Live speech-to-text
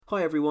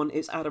Hi everyone,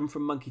 it's Adam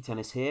from Monkey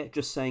Tennis here,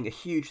 just saying a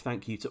huge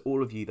thank you to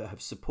all of you that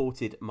have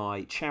supported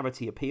my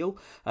charity appeal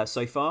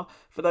so far.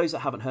 For those that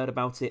haven't heard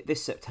about it,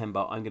 this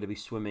September I'm going to be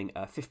swimming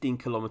 15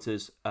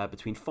 kilometres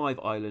between 5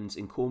 islands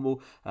in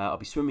Cornwall. I'll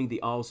be swimming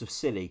the Isles of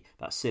Scilly,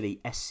 that's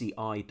Scilly, Scilly.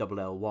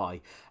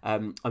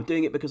 I'm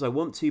doing it because I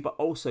want to, but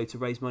also to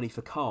raise money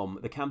for Calm,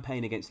 the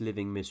campaign against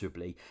living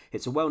miserably.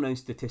 It's a well-known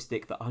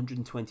statistic that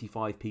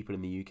 125 people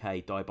in the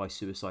UK die by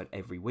suicide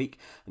every week,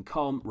 and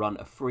Calm run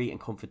a free and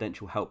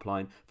confidential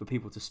helpline for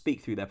people to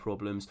speak through their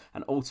problems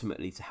and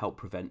ultimately to help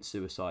prevent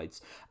suicides.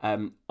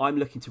 I'm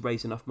looking to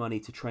raise enough money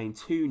to train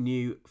 2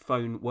 new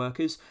phone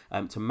workers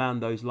to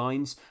man those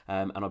lines,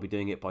 and I'll be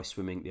doing it by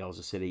swimming the Isles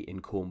of Scilly in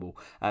Cornwall.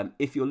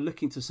 If you're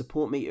looking to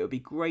support me, it would be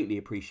greatly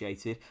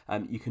appreciated.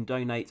 You can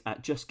donate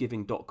at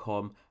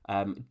justgiving.com.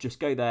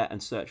 Just go there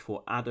and search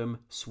for Adam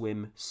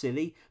Swim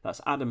Scilly. That's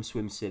Adam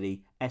Swim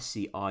Scilly,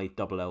 Scilly.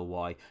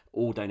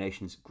 All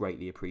donations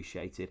greatly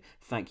appreciated.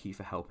 Thank you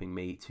for helping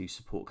me to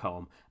support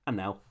Calm. And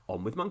now,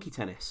 on with Monkey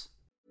Tennis.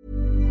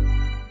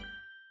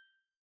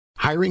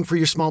 Hiring for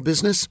your small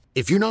business?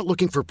 If you're not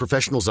looking for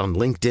professionals on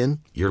LinkedIn,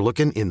 you're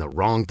looking in the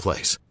wrong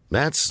place.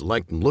 That's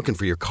like looking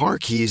for your car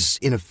keys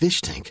in a fish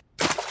tank.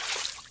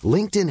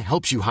 LinkedIn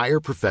helps you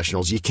hire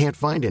professionals you can't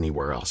find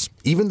anywhere else,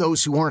 even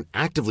those who aren't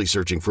actively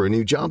searching for a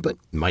new job but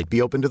might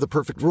be open to the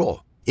perfect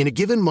role. In a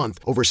given month,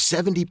 over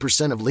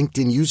 70% of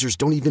LinkedIn users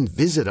don't even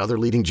visit other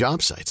leading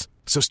job sites.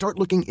 So start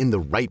looking in the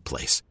right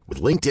place.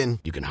 With LinkedIn,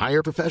 you can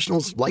hire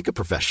professionals like a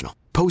professional.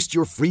 Post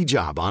your free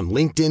job on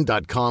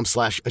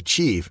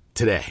linkedin.com/achieve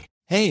today.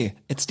 Hey,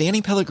 it's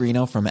Danny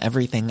Pellegrino from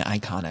Everything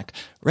Iconic.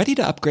 Ready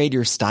to upgrade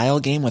your style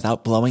game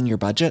without blowing your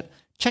budget?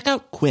 Check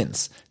out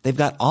Quince. They've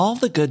got all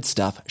the good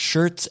stuff,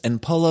 shirts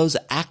and polos,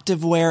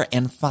 activewear,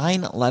 and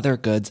fine leather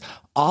goods,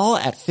 all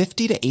at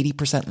 50 to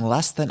 80%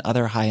 less than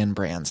other high-end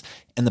brands.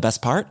 And the best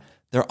part?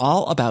 They're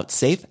all about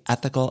safe,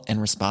 ethical,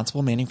 and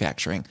responsible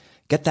manufacturing.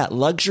 Get that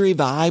luxury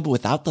vibe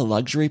without the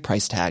luxury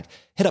price tag.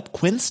 Hit up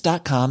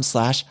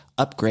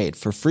quince.com/upgrade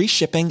for free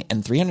shipping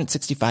and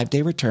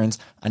 365-day returns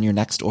on your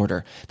next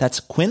order. That's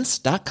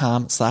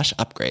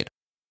quince.com/upgrade.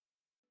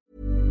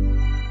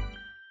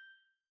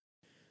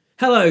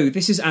 Hello,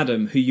 this is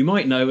Adam, who you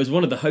might know as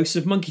one of the hosts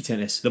of Monkey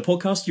Tennis, the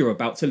podcast you're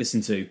about to listen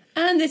to.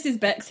 And this is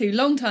Bex, who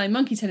long-time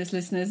Monkey Tennis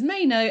listeners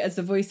may know as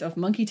the voice of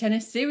Monkey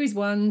Tennis Series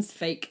 1's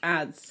fake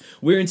ads.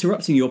 We're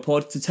interrupting your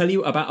pod to tell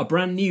you about a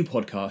brand new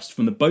podcast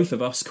from the both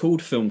of us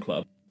called Film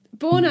Club.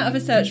 Born out of a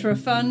search for a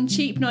fun,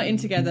 cheap night in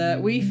together,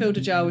 we filled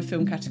a jar with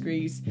film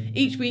categories.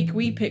 Each week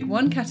we pick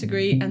one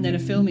category and then a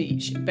film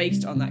each,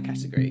 based on that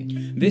category.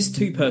 This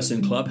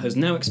 2-person club has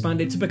now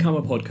expanded to become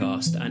a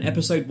podcast, and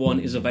episode 1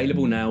 is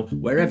available now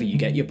wherever you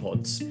get your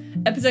pods.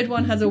 Episode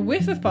 1 has a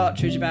whiff of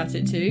Partridge about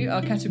it too.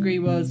 Our category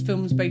was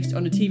films based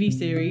on a TV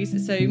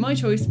series, so my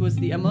choice was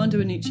the Armando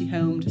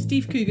Iannucci-helmed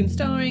Steve Coogan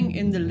starring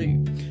in The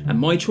Loop. And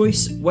my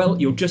choice? Well,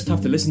 you'll just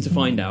have to listen to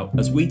find out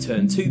as we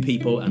turn 2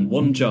 people and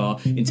 1 jar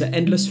into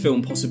endless film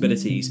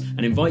possibilities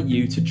and invite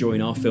you to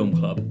join our film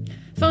club.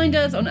 Find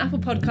us on Apple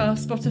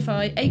Podcasts,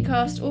 Spotify,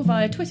 Acast, or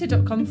via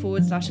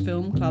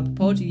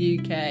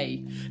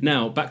twitter.com/filmclubpoduk.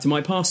 Now, back to my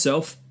past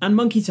self and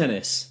Monkey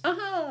Tennis.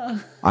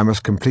 Aha! I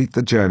must complete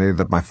the journey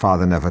that my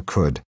father never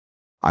could.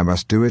 I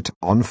must do it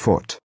on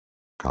foot.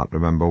 Can't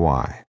remember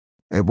why.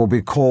 It will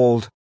be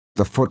called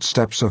The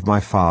Footsteps of My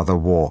Father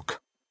Walk.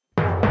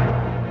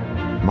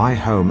 My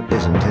home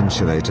isn't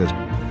insulated.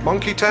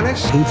 Monkey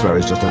tennis? Heathrow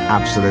is just an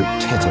absolute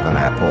tit of an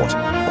airport.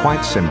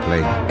 Quite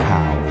simply,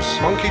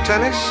 cows. Monkey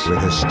tennis?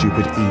 With his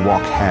stupid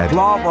Ewok head.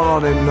 Blarber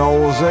on him,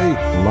 Knowlesy.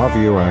 Love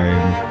you,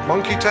 AIM.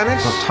 Monkey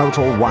tennis? A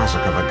total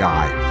wazzock of a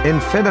guy.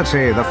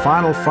 Infinity, the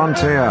final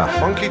frontier.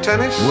 Monkey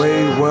tennis?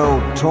 We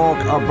will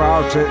talk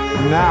about it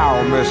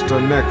now,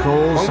 Mr.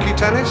 Nichols. Monkey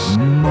tennis?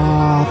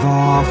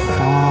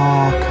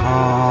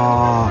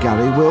 Motherfucker.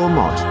 Gary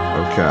Wilmot.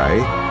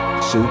 Okay.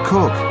 Sue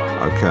Cook.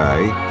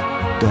 Okay.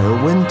 Dale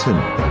Winton.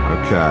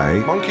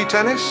 Okay. Monkey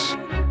tennis?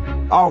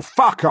 Oh,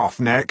 fuck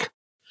off, Nick.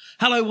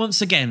 Hello once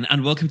again,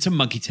 and welcome to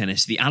Monkey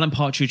Tennis, the Alan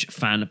Partridge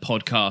fan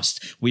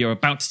podcast. We are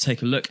about to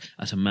take a look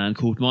at a man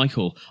called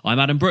Michael. I'm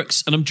Adam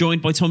Brooks, and I'm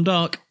joined by Tom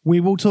Dark.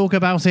 We will talk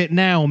about it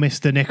now,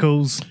 Mr.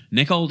 Nichols.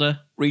 Nick Alder.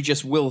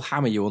 Regis will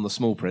hammer you on the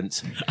small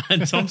print.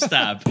 And Tom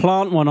Stab.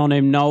 Plant one on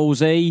him,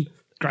 Knowlesy.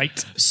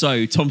 Great.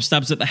 So, Tom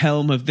Stab's at the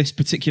helm of this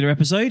particular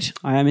episode.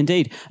 I am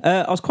indeed.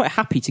 I was quite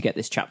happy to get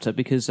this chapter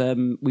because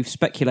we've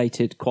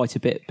speculated quite a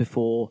bit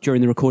before,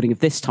 during the recording of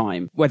this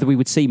time, whether we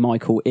would see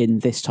Michael in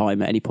this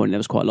time at any point. There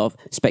was quite a lot of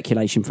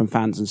speculation from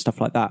fans and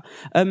stuff like that.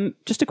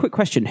 Just a quick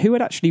question. Who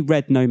had actually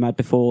read Nomad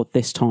before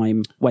this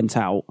time went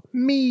out?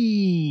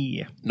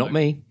 Me. Not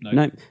me.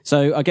 No.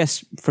 So I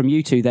guess from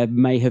you two, there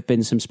may have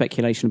been some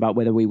speculation about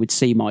whether we would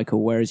see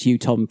Michael, whereas you,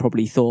 Tom,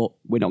 probably thought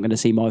we're not going to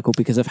see Michael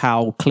because of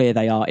how clear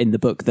they are in the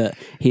book that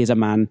he is a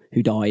man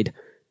who died.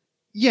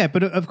 Yeah,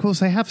 but of course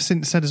they have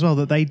since said as well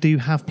that they do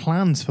have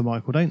plans for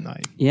Michael, don't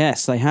they?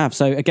 Yes, they have.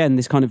 So again,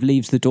 this kind of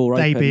leaves the door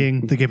open. They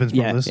being the Gibbons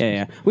brothers.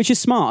 Yeah. Which is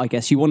smart, I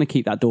guess. You want to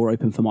keep that door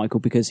open for Michael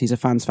because he's a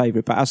fan's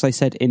favourite. But as they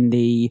said in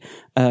the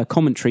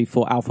commentary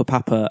for Alpha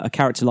Papa, a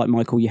character like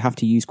Michael you have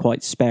to use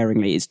quite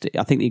sparingly.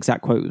 I think the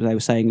exact quote they were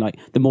saying, like,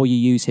 the more you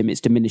use him,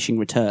 it's diminishing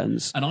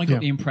returns. And I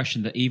got the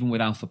impression that even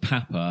with Alpha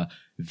Papa,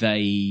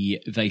 they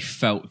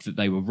felt that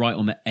they were right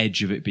on the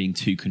edge of it being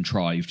too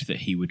contrived that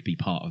he would be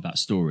part of that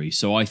story.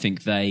 So I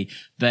think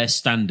their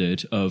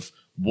standard of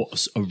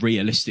what's a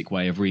realistic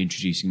way of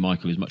reintroducing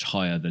Michael is much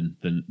higher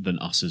than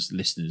us as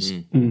listeners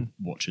or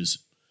watchers.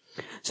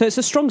 So it's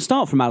a strong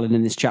start from Alan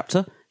in this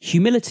chapter.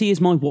 Humility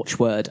is my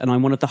watchword, and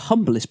I'm one of the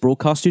humblest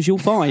broadcasters you'll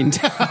find.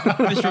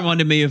 This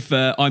reminded me of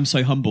I'm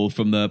So Humble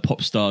from the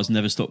Pop Stars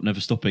Never Stop Never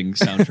Stopping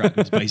soundtrack.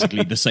 It's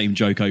basically the same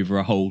joke over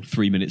a whole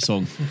 3-minute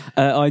song.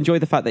 I enjoy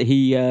the fact that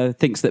he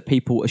thinks that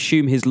people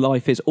assume his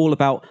life is all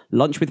about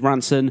lunch with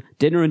Ranson,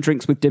 dinner and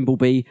drinks with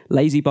Dimbleby,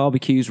 lazy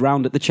barbecues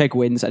round at the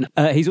Chegwins, and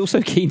he's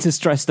also keen to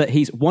stress that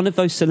he's one of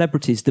those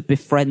celebrities that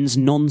befriends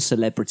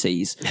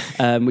non-celebrities,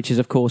 which is,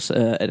 of course,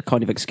 a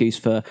kind of excuse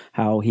for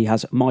how he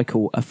has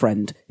Michael, a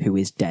friend who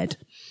is dead.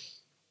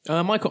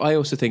 Michael, I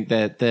also think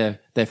their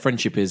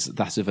friendship is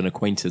that of an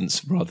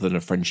acquaintance rather than a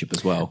friendship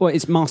as well. Well,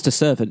 it's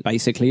master-servant,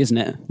 basically, isn't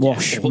it?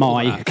 Wash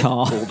my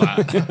car.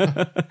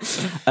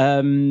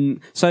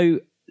 So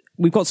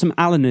we've got some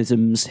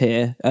Alanisms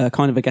here,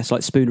 kind of, I guess,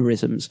 like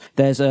Spoonerisms.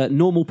 There's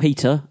normal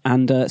Peter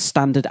and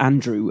standard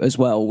Andrew as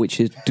well, which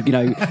is,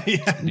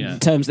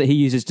 terms that he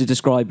uses to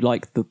describe,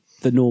 like,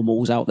 the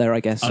normals out there, I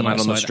guess. Man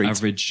on the street.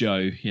 Average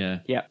Joe,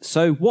 yeah.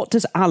 So what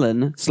does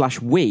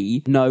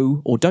Alan/we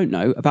know or don't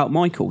know about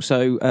Michael?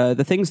 So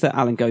the things that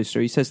Alan goes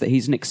through, he says that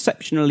he's an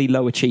exceptionally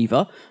low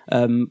achiever.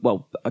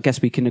 Well, I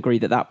guess we can agree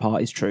that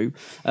part is true.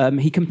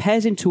 He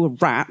compares him to a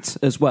rat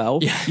as well.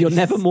 Yeah. You're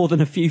never more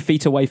than a few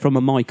feet away from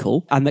a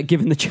Michael, and that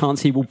given the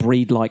chance, he will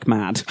breed like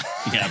mad.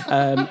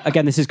 Yeah.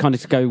 Again, this is kind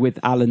of to go with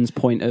Alan's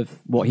point of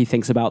what he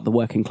thinks about the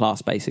working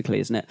class, basically,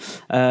 isn't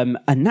it?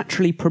 A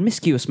naturally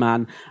promiscuous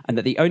man, and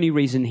that the only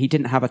reason he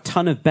didn't have a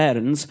ton of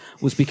bairns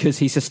was because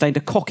he sustained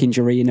a cock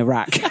injury in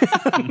Iraq.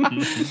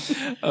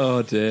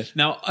 Oh dear.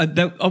 Now,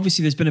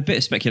 obviously there's been a bit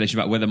of speculation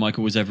about whether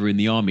Michael was ever in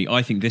the army.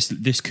 I think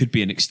this could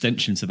be an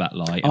extension to that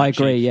lie. I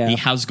agree, yeah. He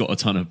has got a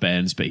ton of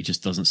bairns, but he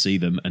just doesn't see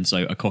them, and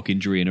so a cock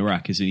injury in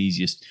Iraq is the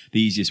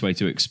easiest way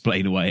to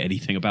explain away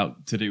anything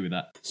about to do with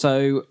that.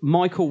 So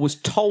Michael was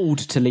told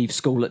to leave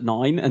school at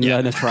 9 and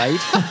learn a trade.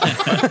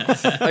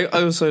 I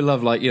also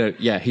love,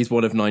 he's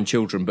one of 9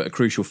 children, but a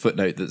crucial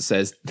footnote that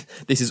says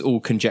this is all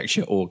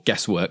conjecture or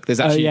guesswork. There's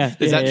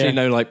actually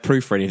no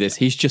proof for any of this.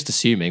 He's just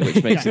assuming,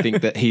 which makes you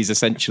think that he's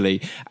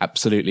essentially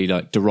absolutely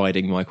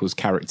deriding Michael's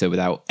character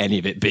without any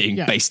of it being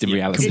based in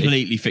reality.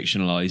 Completely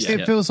fictionalized.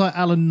 It feels like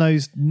Alan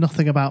knows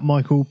nothing about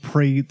Michael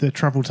pre the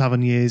Travel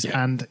Tavern years,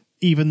 and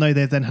even though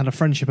they've then had a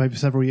friendship over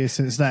several years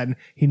since then,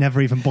 he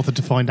never even bothered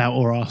to find out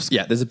or ask.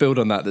 Yeah, there's a build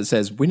on that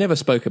says, we never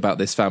spoke about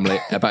his family,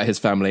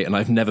 and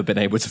I've never been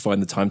able to find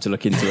the time to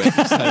look into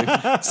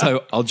it.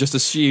 So I'll just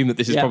assume that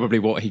this is probably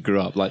what he grew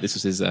up like. This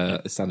was his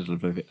standard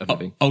of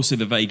living. Also,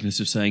 the vagueness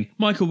of saying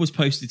Michael was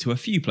posted to a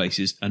few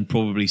places and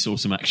probably saw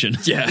some action.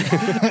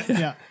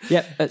 Yeah.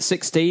 At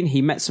 16,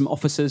 he met some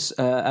officers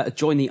at a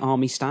Join the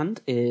Army stand,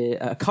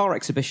 a car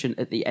exhibition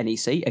at the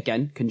NEC.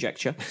 Again,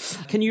 conjecture.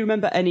 Can you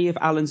remember any of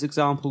Alan's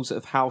examples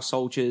of how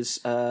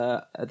soldiers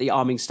at the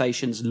arming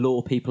stations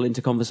lure people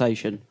into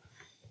conversation?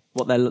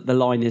 What the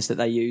line is that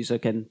they use?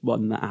 Again,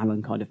 one that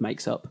Alan kind of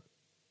makes up.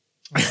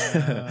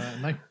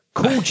 No.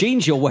 Cool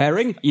jeans you're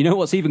wearing. You know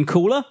what's even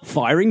cooler?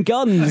 Firing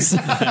guns.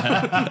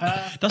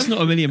 That's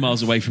not a million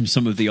miles away from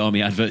some of the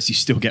army adverts you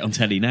still get on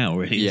telly now,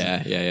 really.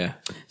 Yeah.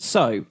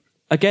 So,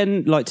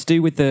 again, to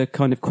do with the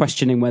kind of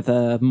questioning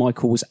whether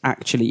Michael was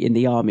actually in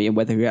the army and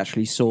whether he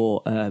actually saw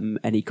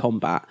any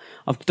combat,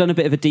 I've done a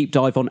bit of a deep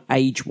dive on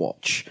Age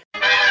Watch.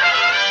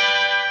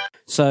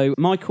 So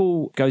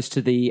Michael goes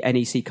to the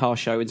NEC car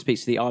show and speaks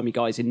to the army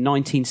guys in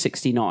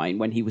 1969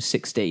 when he was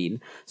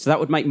 16. So that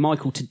would make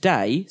Michael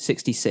today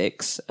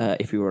 66,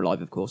 if he were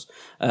alive, of course.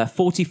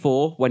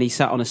 44 when he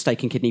sat on a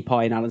steak and kidney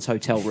pie in Alan's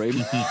hotel room.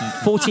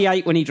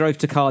 48 when he drove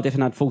to Cardiff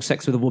and had full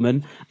sex with a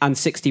woman. And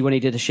 60 when he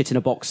did a shit in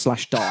a box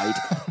 / died.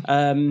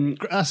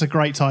 That's a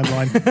great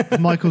timeline.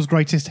 Michael's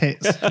greatest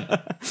hits.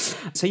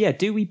 So yeah,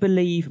 do we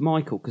believe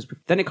Michael? Because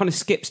then it kind of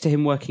skips to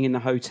him working in the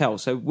hotel.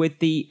 So with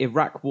the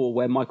Iraq war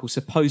where Michael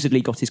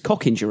supposedly got his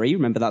cock injury,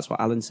 remember that's what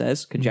Alan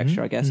says,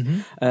 conjecture I guess,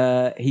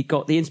 he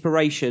got the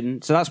inspiration,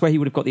 so that's where he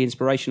would have got the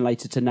inspiration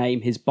later to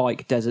name his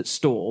bike Desert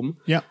Storm.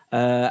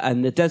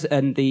 And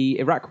the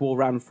Iraq war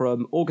ran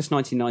from August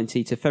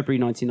 1990 to February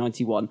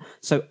 1991.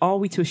 So are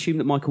we to assume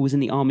that Michael was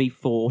in the army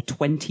for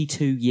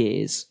 22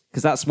 years?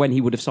 Because that's when he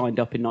would have signed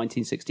up in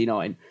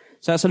 1969.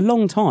 So that's a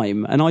long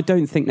time, and I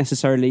don't think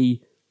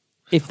necessarily,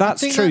 if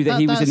that's true that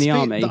he was in the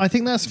army. I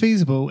think that's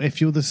feasible if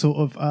you're the sort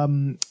of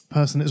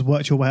person that's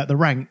worked your way up the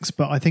ranks,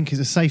 but I think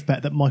it's a safe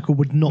bet that Michael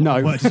would not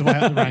have worked his way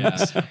up the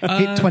ranks.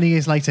 20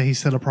 years later, he's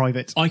still a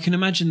private. I can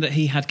imagine that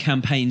he had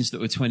campaigns that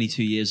were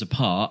 22 years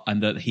apart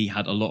and that he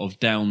had a lot of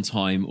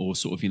downtime or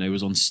sort of,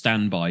 was on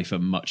standby for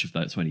much of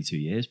that 22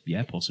 years.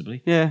 Yeah,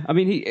 possibly. Yeah, I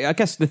mean, I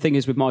guess the thing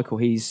is with Michael,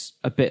 he's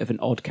a bit of an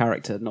odd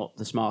character, not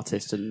the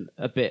smartest and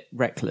a bit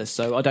reckless.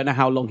 So I don't know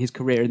how long his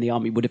career in the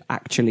army would have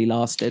actually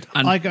lasted.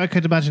 And I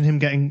could imagine him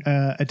getting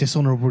a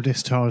dishonourable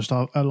discharge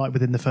like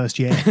within the first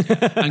year.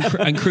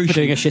 and crucially,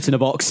 doing a shit in a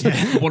box.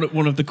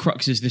 One of the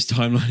cruxes this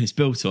timeline is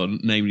built on,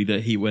 namely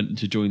that he went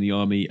to join the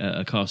army at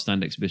a car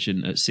stand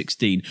exhibition at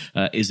 16,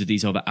 is a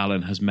detail that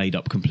Alan has made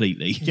up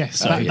completely.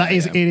 Yes,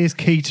 it is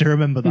key to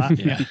remember that.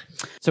 Yeah.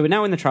 So we're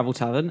now in the Travel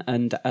Tavern,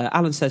 and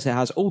Alan says it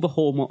has all the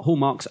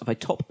hallmarks of a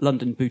top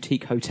London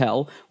boutique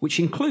hotel, which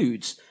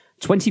includes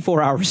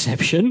 24-hour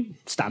reception,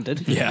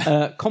 standard.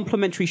 Yeah.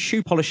 Complimentary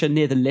shoe polisher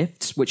near the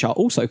lifts, which are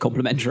also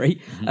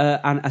complimentary,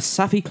 and a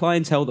savvy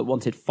clientele that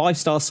wanted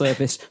 5-star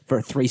service for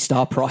a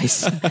 3-star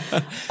price.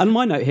 And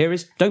my note here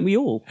is, don't we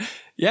all?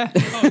 Yeah.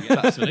 Oh,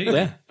 yeah, absolutely.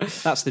 Yeah,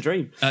 that's the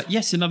dream.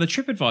 Yes, another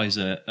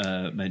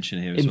TripAdvisor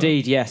mention here as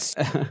Indeed, yes.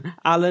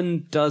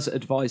 Alan does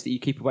advise that you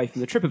keep away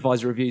from the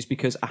TripAdvisor reviews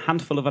because a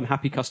handful of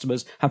unhappy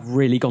customers have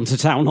really gone to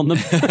town on them.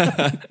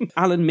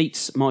 Alan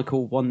meets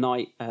Michael one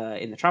night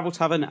in the Travel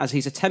Tavern as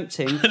he's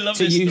attempting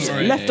to use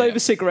leftover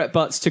cigarette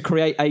butts to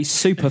create a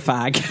super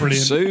fag.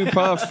 Brilliant.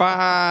 Super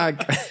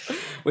fag.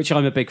 Which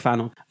I'm a big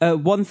fan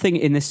of. One thing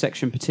in this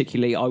section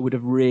particularly I would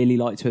have really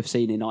liked to have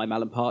seen in I'm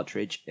Alan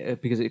Partridge,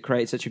 because it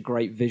creates such a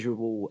great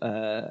visual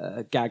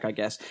gag, I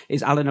guess,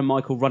 is Alan and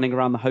Michael running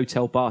around the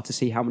hotel bar to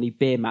see how many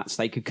beer mats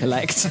they could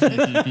collect.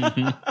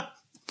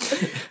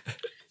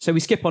 So we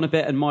skip on a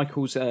bit, and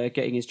Michael's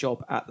getting his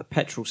job at the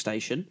petrol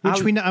station.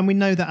 We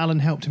know that Alan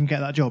helped him get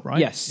that job, right?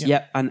 Yes,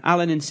 yeah. And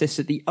Alan insists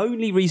that the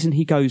only reason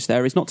he goes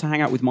there is not to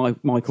hang out with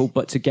Michael,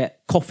 but to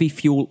get coffee,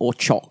 fuel, or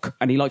chalk.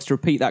 And he likes to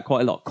repeat that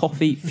quite a lot: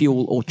 coffee,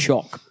 fuel, or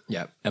chalk.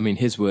 Yeah, I mean,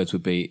 his words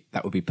would be,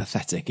 that would be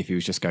pathetic if he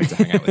was just going to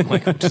hang out with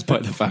Michael,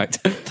 despite the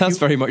fact that's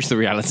very much the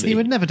reality. He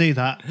would never do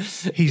that.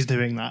 He's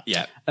doing that.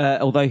 Yeah.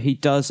 Although he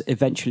does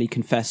eventually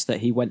confess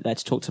that he went there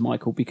to talk to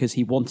Michael because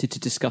he wanted to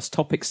discuss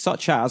topics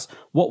such as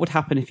what would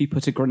happen if you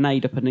put a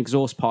grenade up an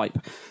exhaust pipe.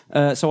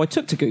 So I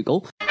took to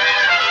Google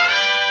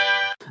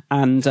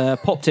and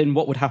popped in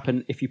what would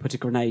happen if you put a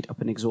grenade up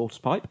an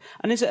exhaust pipe.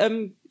 And is it,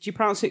 do you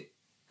pronounce it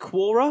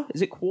Quora?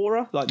 Is it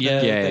Quora? Like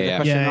the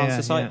question and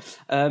answer site?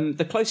 Yeah.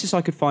 The closest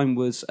I could find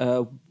was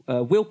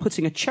will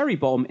putting a cherry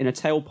bomb in a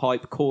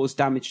tailpipe cause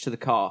damage to the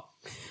car?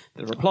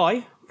 The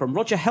reply from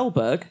Roger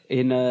Hellberg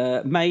in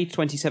May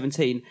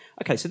 2017.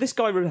 Okay, so this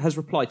guy has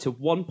replied to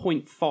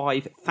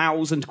 1.5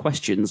 thousand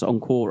questions on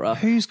Quora.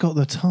 Who's got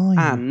the time?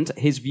 And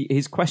his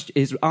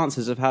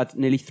answers have had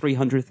nearly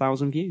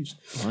 300,000 views.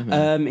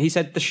 He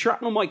said the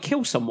shrapnel might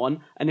kill someone,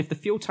 and if the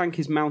fuel tank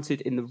is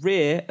mounted in the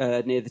rear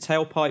near the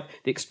tailpipe,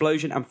 the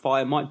explosion and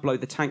fire might blow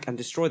the tank and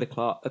destroy the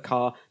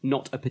car.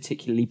 Not a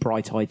particularly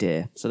bright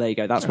idea. So there you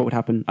go. That's what would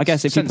happen. I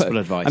guess if sensible you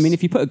advice. I mean,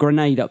 if you put a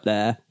grenade up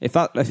there, if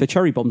a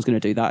cherry bomb's going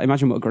to do that,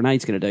 imagine what a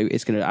grenade's going to do.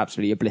 It's going to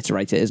absolutely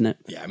obliterate it, isn't it?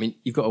 Yeah, I mean,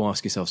 you've got to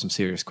ask yourself some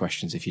serious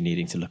questions if you're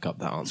needing to look up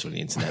that answer on the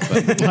internet.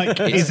 But like,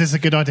 is this a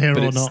good idea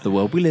or it's not? The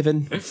world we live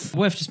in.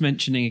 Worth just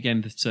mentioning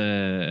again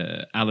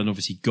that Alan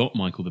obviously got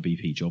Michael the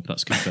BP job.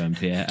 That's confirmed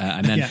here,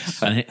 and then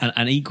Yes.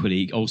 and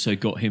equally also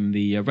got him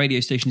the radio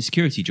station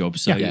security job.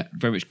 So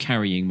very much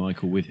carrying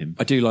Michael with him.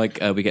 I do like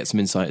we get some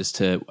insight as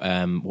to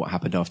what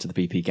happened after the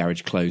BP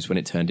garage closed when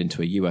it turned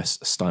into a US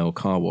style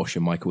car wash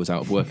and Michael was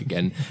out of work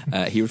again.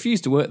 He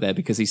refused to work there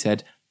because he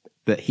said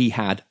that he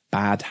had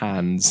bad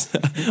hands.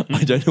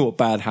 I don't know what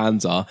bad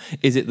hands are.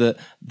 Is it that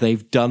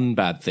they've done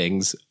bad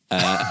things?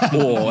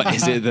 Or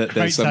is it that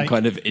there's some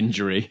kind of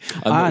injury?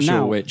 I'm not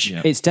sure which.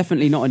 Yeah. It's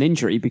definitely not an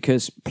injury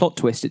because, plot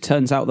twist, it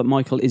turns out that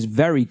Michael is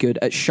very good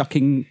at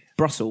shucking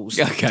Brussels.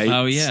 Okay.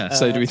 Oh, yeah.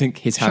 So do we think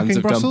his hands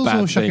have done bad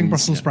things? Shucking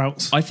Brussels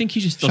sprouts? I think he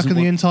just doesn't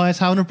Shucking the entire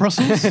town of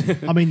Brussels?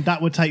 I mean,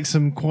 that would take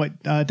some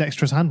quite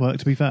dexterous handwork,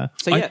 to be fair.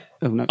 So yeah.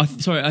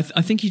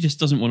 I think he just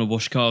doesn't want to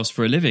wash cars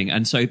for a living.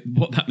 And so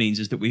what that means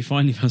is that we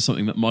finally found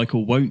something that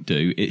Michael won't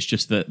do. It's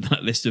just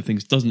that list of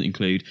things doesn't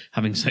include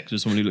having sex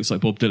with someone who looks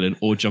like Bob Dylan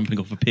or jumping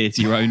off a pier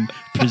to your own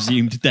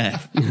presumed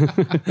death.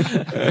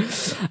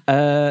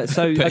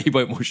 But he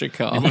won't wash a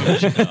car.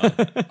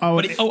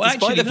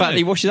 Despite the fact that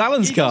he washes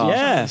Alan's car.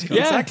 Yeah,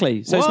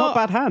 exactly. So it's not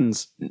bad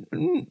hands.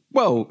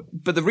 Well,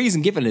 but the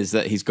reason given is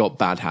that he's got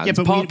bad hands. Yeah,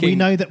 but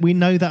we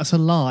know that's a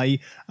lie.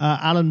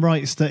 Alan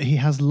writes that he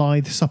has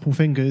lithe, supple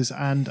fingers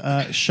and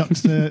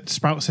shucks the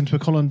sprouts into a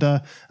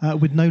colander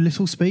with no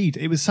little speed.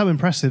 It was so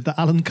impressive that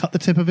Alan cut the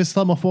tip of his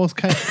thumb off whilst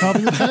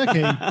carving the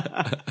turkey.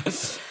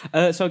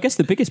 So I guess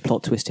the biggest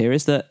plot twist here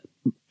is that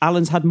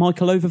Alan's had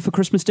Michael over for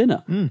Christmas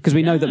dinner because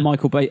we know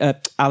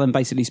that Alan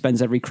basically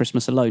spends every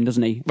Christmas alone,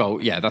 doesn't he? Well,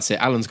 yeah, that's it.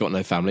 Alan's got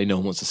no family. No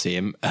one wants to see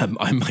him.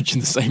 I imagine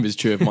the same is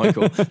true of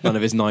Michael. None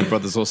of his 9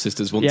 brothers or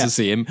sisters want to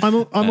see him.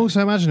 I'm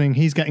also imagining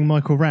he's getting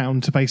Michael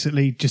round to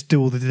basically just do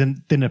all the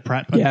dinner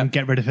prep and then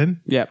get rid of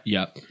him. Yeah.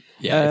 Yeah.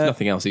 Yeah, if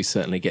nothing else, he's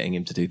certainly getting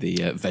him to do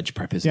the veg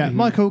prep, isn't Yeah, he?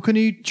 Michael, can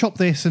you chop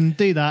this and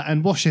do that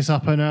and wash this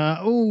up and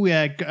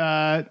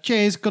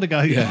cheers, gotta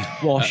go.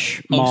 Yeah.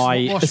 Wash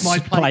my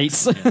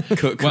plates.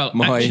 Cook Well,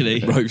 my actually,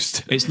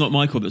 roast. It's not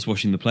Michael that's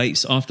washing the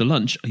plates. After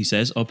lunch, he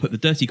says, I'll put the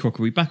dirty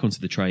crockery back onto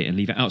the tray and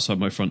leave it outside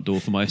my front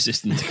door for my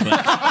assistant to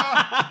collect.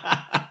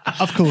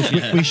 Of course,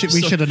 we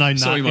should have known that.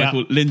 Sorry,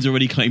 Michael. Yeah. Lynn's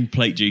already claimed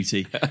plate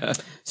duty.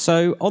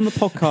 So on the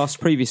podcast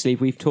previously,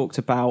 we've talked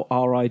about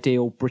our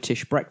ideal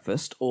British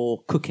breakfast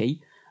or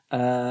cookie.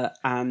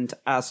 And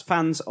as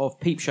fans of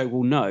Peep Show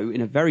will know,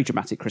 in a very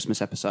dramatic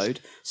Christmas episode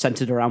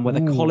centred around whether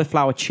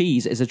cauliflower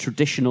cheese is a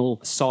traditional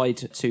side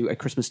to a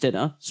Christmas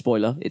dinner.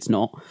 Spoiler, it's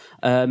not.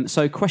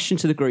 So question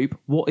to the group,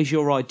 what is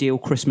your ideal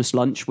Christmas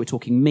lunch? We're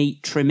talking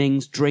meat,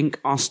 trimmings, drink,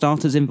 are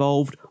starters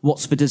involved?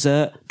 What's for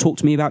dessert? Talk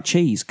to me about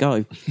cheese.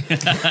 Go.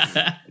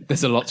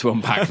 There's a lot to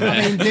unpack there.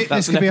 I mean,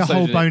 this could be a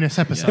whole bonus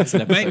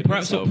episode. Mate,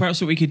 perhaps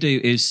what we could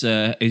do is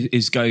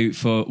go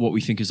for what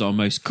we think is our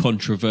most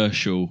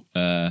controversial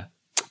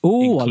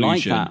Oh, I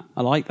inclusion.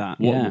 like that.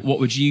 What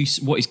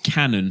what is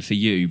canon for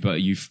you, but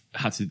you've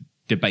had to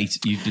debate,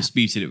 you've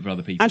disputed it with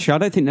other people? Actually, I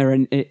don't think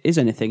there is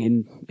anything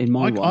in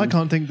my one. I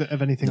can't think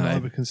of anything that I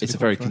would consider. It's a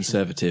very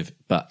controversial. conservative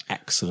but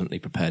excellently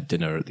prepared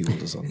dinner at the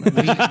Alders on.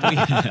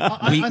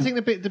 I think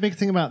the big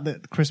thing about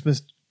the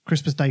Christmas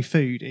Day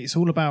food, it's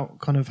all about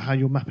kind of how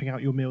you're mapping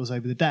out your meals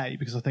over the day,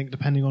 because I think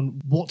depending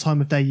on what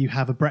time of day you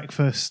have a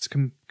breakfast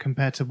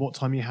compared to what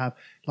time you have,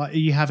 like, are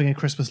you having a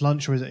Christmas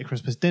lunch or is it a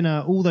Christmas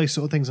dinner? All those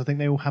sort of things, I think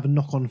they all have a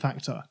knock-on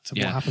factor to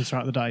what happens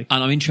throughout the day.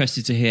 And I'm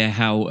interested to hear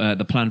how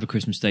the plan for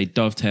Christmas Day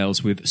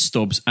dovetails with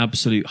Stobb's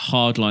absolute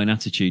hardline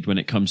attitude when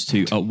it comes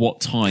to at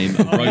what time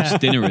a roast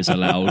dinner is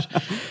allowed.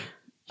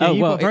 Yeah,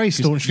 you've got very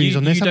staunch views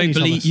on this.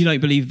 You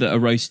don't believe that a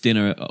roast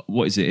dinner,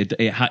 what is it?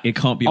 It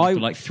can't be after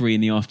like 3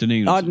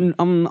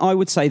 PM. I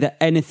would say that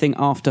anything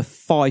after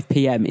 5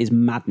 PM is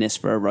madness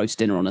for a roast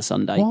dinner on a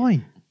Sunday.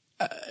 Why?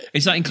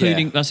 Is that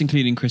including? That's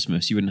including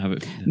Christmas. You wouldn't have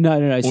it.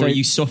 No. Or So are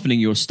you softening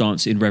your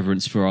stance in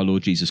reverence for our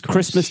Lord Jesus Christ?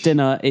 Christmas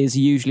dinner is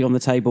usually on the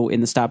table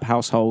in the Stab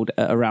household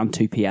at around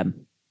 2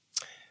 PM.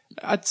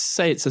 I'd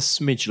say it's a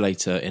smidge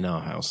later in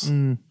our house,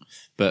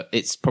 but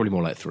it's probably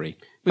more like 3.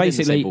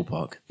 Basically, in the same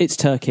ballpark. It's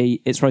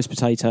turkey, it's roast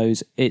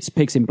potatoes, it's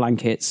pigs in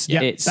blankets.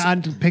 Yeah, it's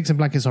and pigs in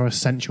blankets are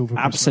essential for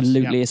Christmas.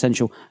 absolutely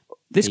essential.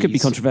 This could be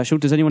controversial.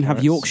 Does anyone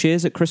have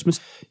Yorkshires at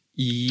Christmas?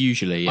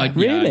 Usually, yeah.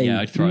 Really?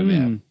 Yeah, I'd throw them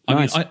in.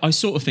 Nice. I mean, I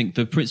sort of think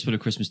the principle of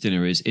Christmas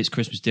dinner is it's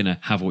Christmas dinner,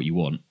 have what you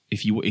want.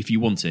 If you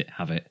want it,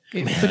 have it.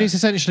 But it's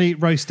essentially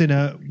roast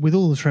dinner with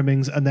all the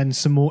trimmings and then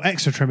some more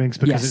extra trimmings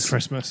because it's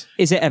Christmas.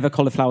 Is it ever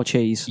cauliflower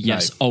cheese?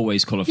 Yes,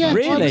 always cauliflower.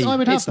 Yeah, Really? I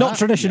would have it's not that.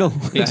 traditional.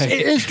 Yeah.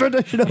 It is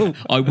traditional.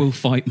 I will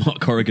fight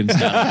Mark Corrigan's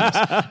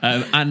down.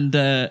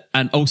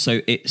 And also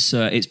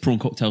it's prawn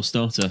cocktail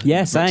starter.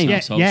 Yeah, same.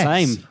 Yeah,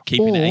 yes. Same.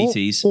 Keeping it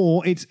 80s.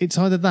 Or it's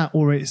either that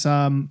or it's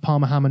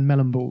Parma ham and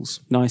melon balls.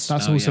 Nice.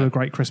 That's also a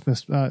great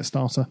Christmas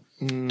starter.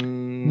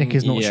 Nick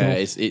is not sure.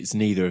 It's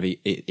neither of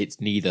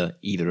it's neither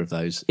either of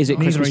those. Is it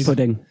Christmas either.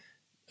 pudding?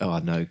 Oh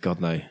no,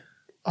 God no.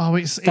 Oh,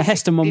 it's The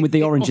Heston one with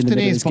the orange in the often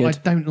middle is, is but good.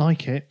 I don't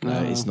like it.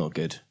 No, it's not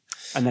good.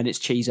 And then it's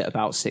cheese at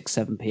about 6,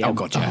 7 PM. Oh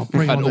God, yeah.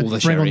 Bring And on all the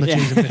bring on sherry. the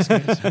cheese and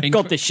biscuits.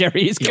 God, this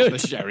sherry is good.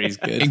 The sherry is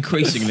good.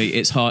 Increasingly,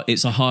 it's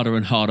a harder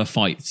and harder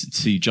fight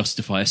to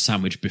justify a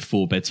sandwich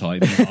before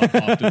bedtime.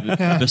 After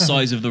the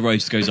size of the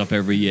roast goes up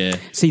every year.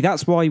 See,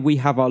 that's why we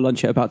have our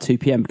lunch at about 2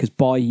 PM, because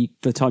by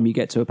the time you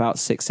get to about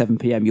 6, 7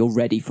 PM, you're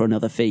ready for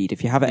another feed.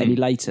 If you have it any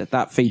later,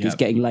 that feed is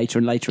getting later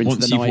and later into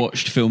Once the you've night.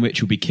 watched Phil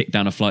Mitchell be kicked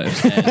down a flight of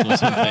stairs or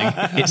something,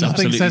 it's Nothing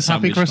absolutely says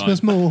Happy sandwich Christmas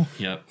time. more.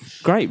 Yep.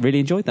 Great, really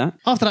enjoyed that.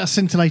 After that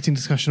scintillating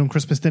discussion on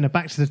Christmas dinner,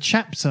 back to the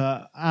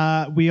chapter,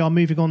 we are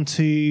moving on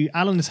to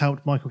Alan has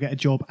helped Michael get a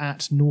job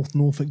at North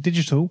Norfolk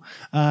Digital.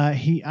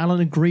 Alan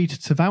agreed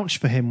to vouch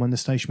for him when the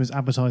station was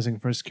advertising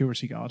for a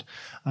security guard.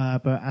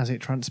 But as it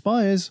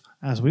transpires,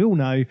 as we all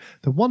know,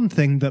 the one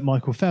thing that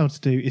Michael failed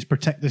to do is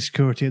protect the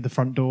security at the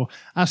front door.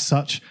 As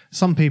such,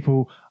 some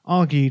people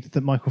argued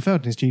that Michael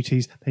failed in his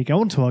duties. They go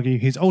on to argue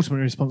he's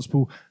ultimately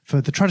responsible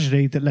for the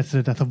tragedy that led to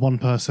the death of one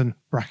person,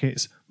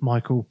 brackets,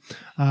 Michael.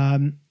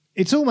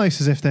 It's almost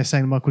as if they're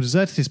saying Michael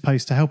deserted his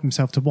post to help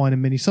himself to wine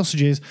and mini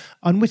sausages,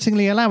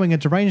 unwittingly allowing a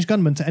deranged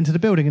gunman to enter the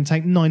building and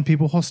take 9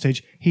 people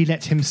hostage. He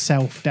let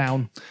himself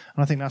down.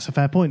 And I think that's a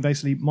fair point.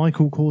 Basically,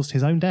 Michael caused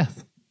his own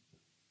death.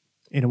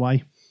 In a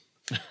way.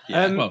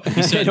 Well,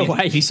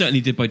 he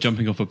certainly did by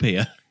jumping off a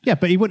pier. Yeah,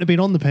 but he wouldn't have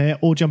been on the pier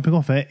or jumping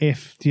off it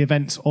if the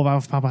events of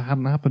Alpha Papa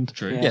hadn't happened.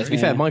 True. Yeah, to be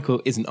fair,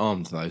 Michael isn't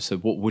armed though, so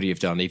what would he have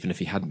done even if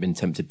he hadn't been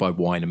tempted by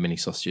wine and mini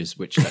sausages?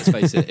 Which, let's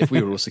face it, if we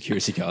were all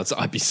security guards,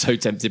 I'd be so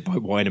tempted by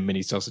wine and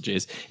mini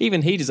sausages.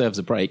 Even he deserves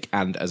a break,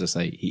 and as I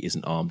say, he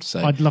isn't armed.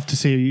 So I'd love to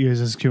see you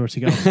as a security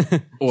guard.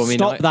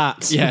 Stop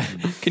that. Yeah,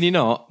 can you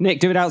not?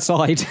 Nick, do it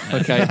outside.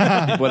 Okay,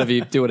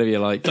 do whatever you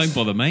like. Don't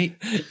bother, mate.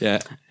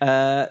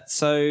 Yeah.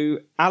 So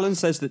Alan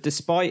says that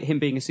despite him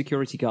being a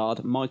security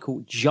guard,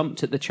 Michael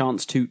jumped at the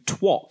chance to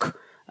twock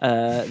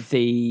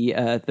the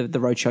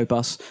roadshow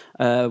bus,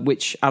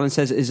 which Alan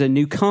says is a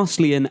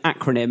Newcastleian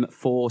acronym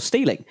for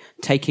stealing,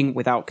 taking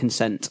without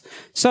consent.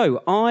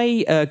 So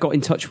I got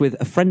in touch with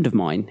a friend of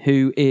mine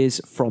who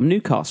is from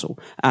Newcastle,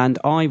 and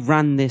I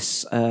ran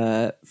this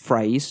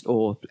phrase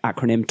or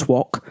acronym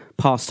TWOC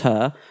past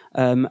her.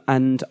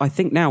 And I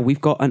think now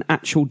we've got an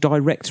actual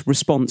direct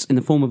response in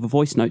the form of a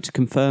voice note to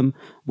confirm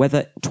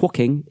whether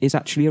twocking is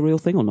actually a real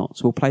thing or not.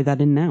 So we'll play that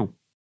in now.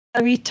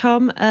 Sorry,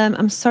 Tom.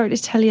 I'm sorry to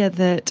tell you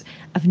that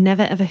I've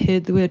never ever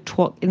heard the word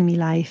twat in my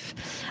life.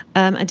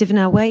 I don't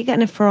know where you're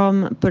getting it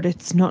from, but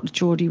it's not a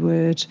Geordie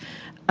word.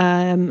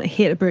 I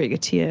hate to break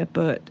it to you,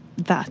 but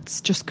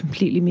that's just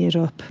completely made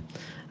up.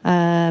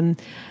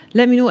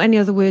 Let me know any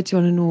other words you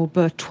want to know,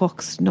 but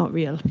twat's not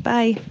real.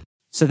 Bye.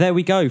 So there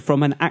we go,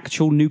 from an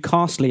actual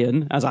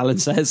Newcastleian, as Alan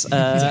says,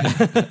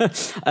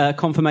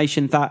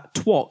 confirmation that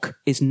twock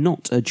is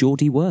not a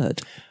Geordie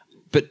word.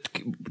 But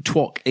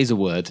twock is a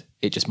word.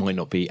 It just might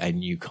not be a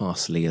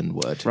Newcastleian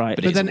word. Right.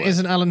 But then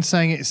isn't Alan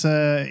saying it's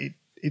an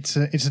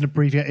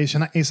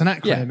abbreviation? It's an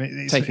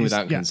acronym. Yeah, taken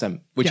without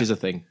consent, which is a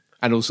thing.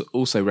 And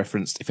also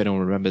referenced, if anyone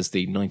remembers,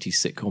 the 90s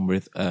sitcom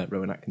with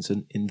Rowan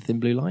Atkinson in The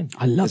Thin Blue Line.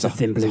 I love The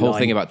Thin Blue Line. There's a whole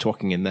thing about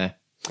twocking in there.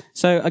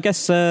 So I guess,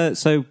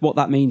 so what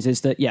that means is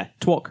that,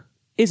 twock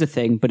is a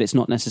thing, but it's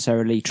not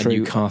necessarily true. A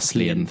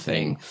Newcastleian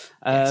thing.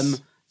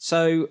 Yes.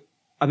 So,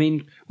 I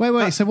mean...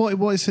 Wait. So what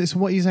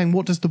are you saying?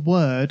 What does the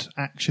word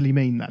actually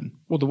mean then?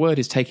 Well, the word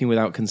is taking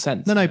without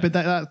consent. No, but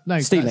no,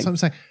 stealing. That's what I'm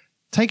saying.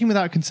 Taking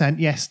without consent,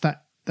 yes,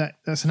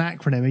 that's an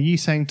acronym. Are you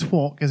saying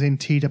TWOC, as in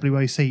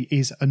TWOC,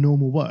 is a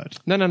normal word?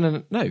 No.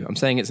 I'm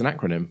saying it's an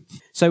acronym.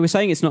 So we're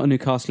saying it's not a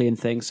Newcastleian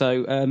thing.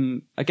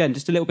 So, again,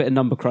 just a little bit of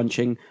number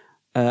crunching.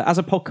 As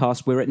a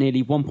podcast, we're at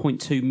nearly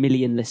 1.2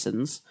 million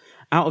listens.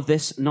 Out of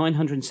this,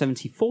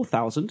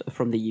 974,000 are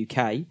from the UK,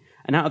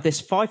 and out of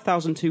this,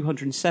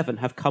 5,207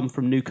 have come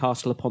from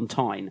Newcastle upon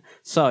Tyne.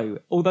 So,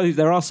 although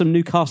there are some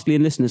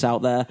Newcastleian listeners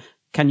out there,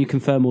 can you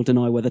confirm or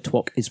deny whether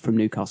TWOC is from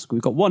Newcastle?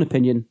 We've got one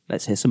opinion.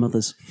 Let's hear some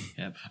others.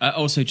 Yeah.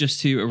 Also, just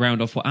to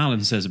round off what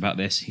Alan says about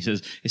this, he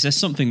says it says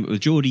something about the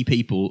Geordie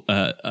people.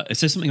 It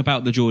says something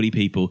about the Geordie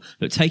people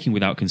that taking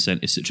without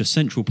consent is such a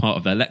central part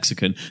of their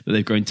lexicon that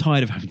they've grown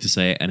tired of having to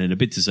say it, and in a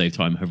bid to save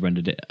time, have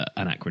rendered it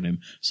an acronym.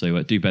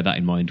 So do bear that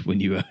in mind when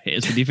you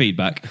hit us with your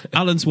feedback.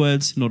 Alan's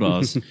words, not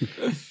ours.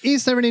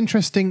 Is there an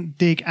interesting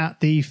dig at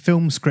the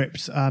film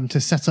script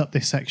to set up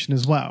this section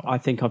as well? I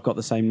think I've got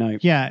the same note.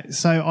 Yeah.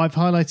 So I've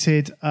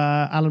highlighted.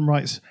 Alan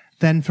writes,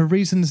 then for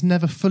reasons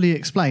never fully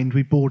explained,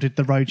 we boarded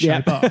the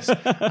roadshow bus.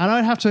 And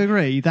I'd have to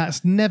agree,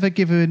 that's never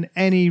given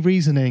any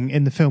reasoning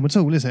in the film at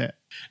all, is it?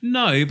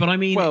 No, but I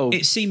mean,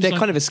 it seems they're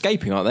kind of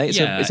escaping, aren't they?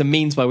 It's a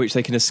means by which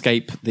they can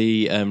escape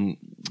the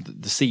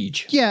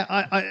siege. Yeah,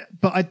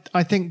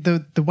 I think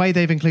the way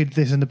they've included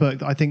this in the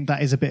book, I think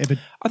that is a bit of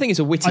a... I think it's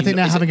a witty... I think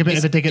they're having a bit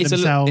of a dig at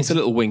themselves. It's a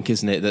little wink,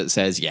 isn't it, that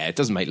says, it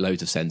doesn't make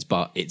loads of sense,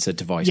 but it's a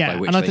device by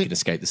which they can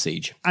escape the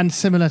siege. And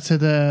similar to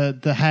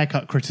the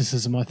haircut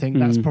criticism, I think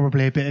that's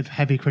probably a bit of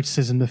heavy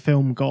criticism the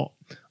film got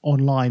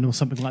online or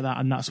something like that,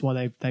 and that's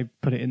why they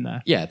put it in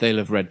there. Yeah, they'll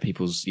have read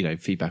people's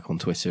feedback on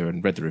Twitter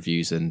and read the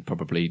reviews and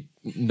probably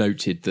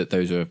noted that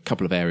those are a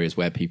couple of areas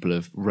where people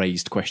have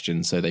raised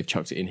questions, so they've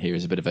chucked it in here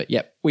as a bit of a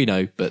we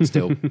know, but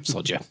still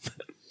sod ya.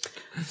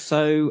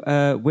 So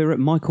we're at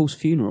Michael's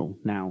funeral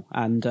now,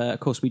 and of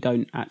course we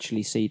don't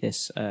actually see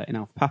this in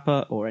Alpha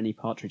Papa or any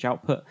Partridge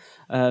output.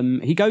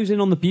 He goes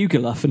in on the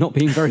bugler for not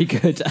being very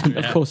good, and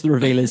of course the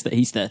reveal is that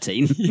he's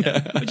 13.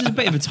 Which is a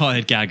bit of a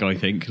tired gag, I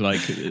think.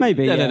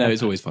 Maybe. No,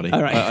 it's always funny.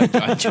 All right.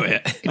 I enjoy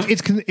it.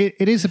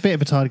 It is a bit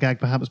of a tired gag,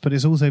 perhaps, but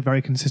it's also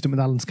very consistent with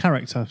Alan's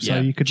character. So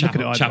you could look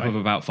at it either chap way. of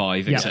about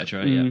 5,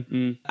 etc.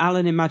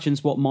 Alan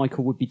imagines what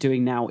Michael would be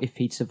doing now if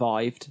he'd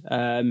survived.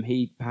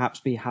 He'd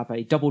perhaps have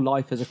a double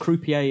life as a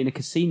croupier in a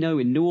casino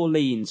in New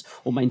Orleans,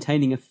 or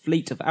maintaining a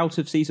fleet of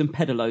out-of-season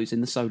pedalos in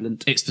the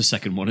Solent. It's the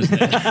second one, isn't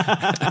it?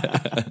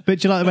 But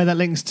do you like the way that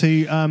links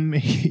to?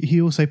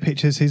 He also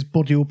pictures his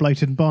body all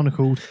bloated and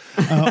barnacled,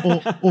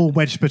 or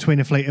wedged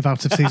between a fleet of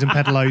out-of-season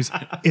pedalos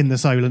in the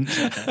Solent.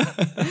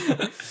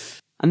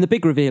 And the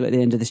big reveal at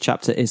the end of this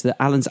chapter is that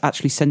Alan's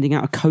actually sending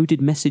out a coded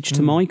message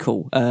to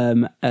Michael,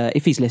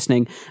 if he's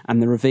listening.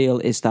 And the reveal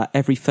is that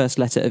every first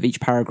letter of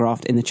each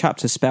paragraph in the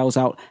chapter spells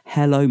out,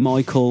 "Hello,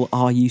 Michael,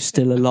 are you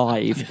still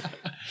alive?"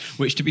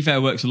 Which, to be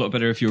fair, works a lot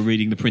better if you're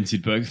reading the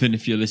printed book than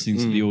if you're listening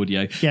to the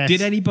audio. Yes.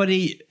 Did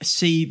anybody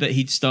see that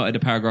he'd started a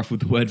paragraph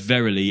with the word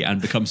verily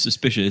and become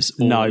suspicious?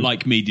 Or, No.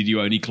 like me, did you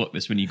only clock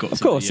this when you got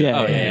Of course,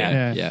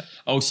 Yeah.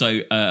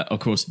 Also, of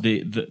course,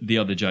 the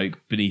other joke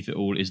beneath it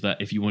all is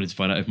that if you wanted to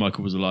find out if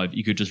Michael was alive,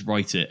 you could just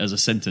write it as a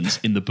sentence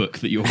in the book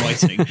that you're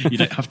writing. You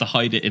don't have to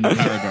hide it in the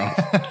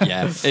paragraph.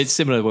 Yeah, it's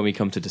similar when we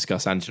come to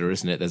discuss Angela,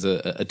 isn't it? There's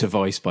a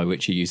device by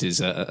which he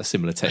uses a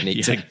similar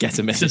technique to get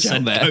a message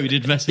out there.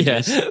 Coded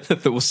messages.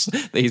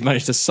 that he's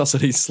managed to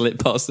subtly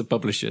slip past the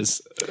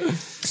publishers.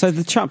 So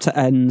the chapter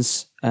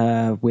ends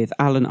with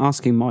Alan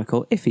asking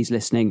Michael if he's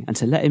listening and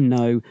to let him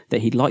know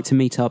that he'd like to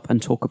meet up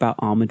and talk about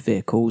armoured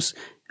vehicles.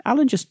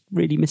 Alan just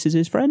really misses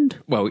his friend.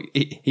 Well,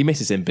 he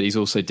misses him, but he's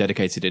also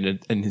dedicated an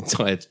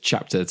entire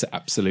chapter to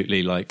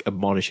absolutely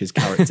admonish his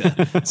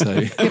character. So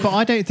yeah, but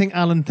I don't think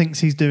Alan thinks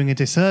he's doing a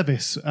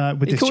disservice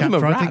with this chapter. Him a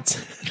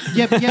rat.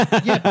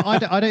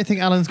 But I don't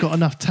think Alan's got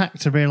enough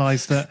tact to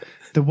realise that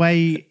the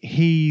way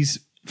he's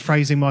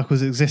phrasing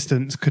Michael's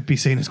existence could be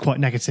seen as quite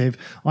negative.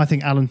 I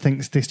think Alan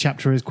thinks this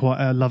chapter is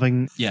quite a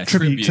loving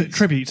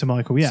tribute to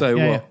Michael. Yeah. So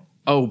what?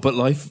 Oh, but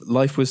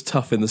life was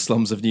tough in the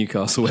slums of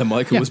Newcastle, where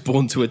Michael was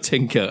born to a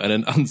tinker and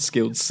an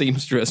unskilled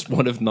seamstress,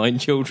 one of 9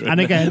 children. And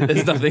again,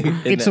 there's nothing.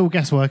 It's all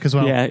guesswork as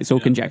well. Yeah, it's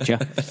all conjecture.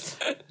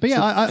 But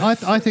yeah,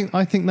 I think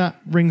that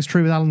rings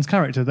true with Alan's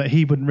character, that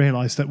he wouldn't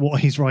realise that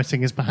what he's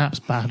writing is perhaps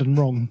bad and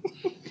wrong.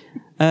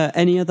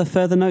 Any other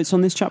further notes on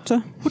this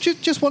chapter? Well,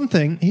 just one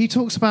thing. He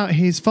talks about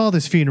his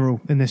father's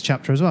funeral in this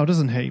chapter as well,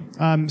 doesn't he?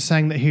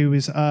 Saying that he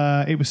was.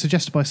 It was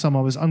suggested by some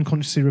I was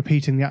unconsciously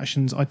repeating the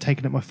actions I'd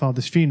taken at my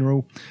father's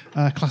funeral.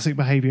 Classic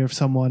behaviour of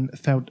someone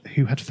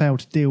who had failed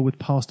to deal with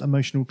past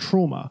emotional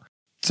trauma.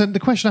 So the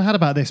question I had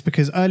about this,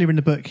 because earlier in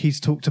the book he's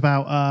talked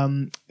about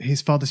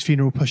his father's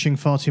funeral pushing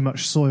far too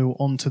much soil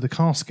onto the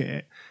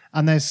casket.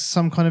 And there's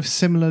some kind of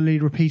similarly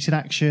repeated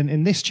action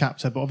in this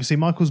chapter, but obviously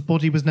Michael's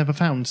body was never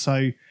found,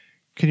 so.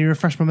 Can you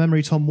refresh my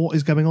memory, Tom? What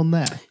is going on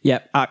there? Yeah,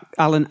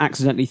 Alan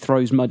accidentally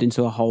throws mud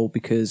into a hole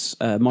because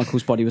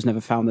Michael's body was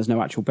never found. There's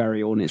no actual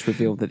burial, and it's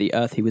revealed that the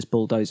earth he was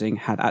bulldozing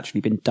had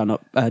actually been dug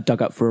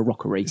up for a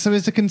rockery. So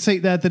is the conceit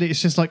there that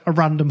it's just like a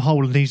random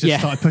hole and he's just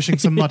started pushing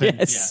some mud in?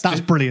 Yes.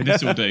 That's brilliant.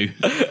 This will do.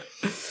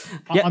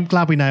 I'm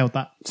glad we nailed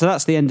that. So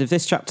that's the end of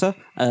this chapter,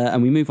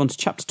 and we move on to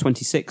chapter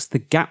 26, The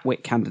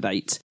Gatwick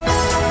Candidate.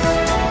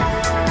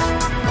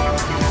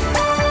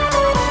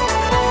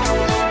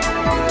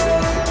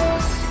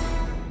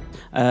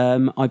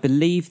 I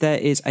believe there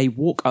is a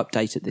walk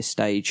update at this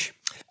stage.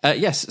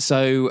 Yes,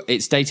 so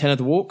it's day 10 of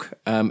the walk.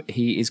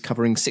 He is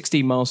covering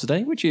 16 miles a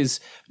day, which is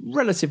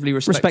relatively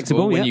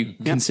respectable when you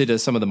consider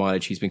some of the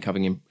mileage he's been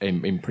covering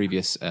in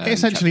previous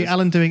essentially, chapters.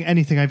 Alan doing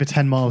anything over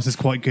 10 miles is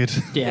quite good.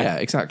 Yeah,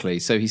 exactly.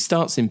 So he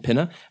starts in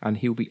Pinner and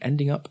he'll be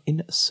ending up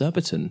in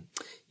Surbiton.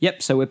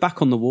 Yep, so we're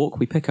back on the walk.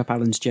 We pick up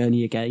Alan's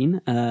journey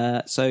again.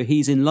 So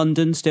he's in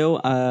London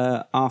still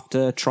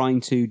after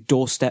trying to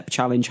doorstep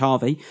challenge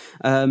Harvey.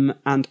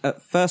 And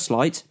at first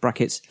light,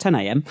 brackets 10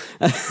 a.m.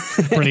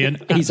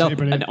 Brilliant. He's up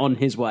brilliant. and on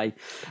his way.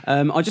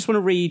 I just want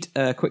to read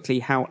quickly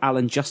how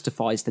Alan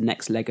justifies the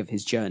next leg of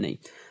his journey.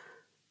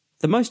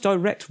 The most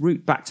direct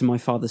route back to my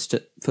father's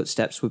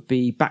footsteps would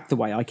be back the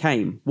way I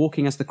came,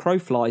 walking as the crow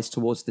flies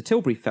towards the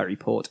Tilbury ferry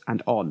port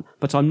and on.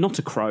 But I'm not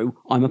a crow,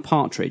 I'm a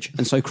partridge,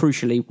 and so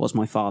crucially was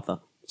my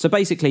father. So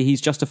basically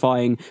he's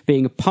justifying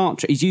being a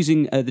partridge. He's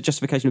using the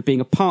justification of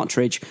being a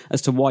partridge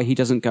as to why he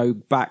doesn't go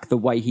back the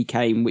way he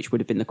came, which would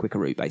have been the quicker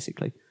route,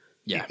 basically.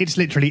 Yeah. It's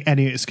literally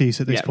any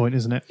excuse at this point,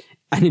 isn't it?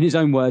 And in his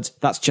own words,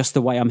 that's just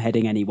the way I'm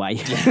heading anyway.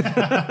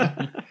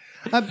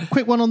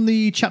 Quick one on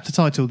the chapter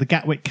title, The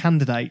Gatwick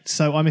Candidate.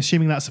 So I'm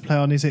assuming that's a play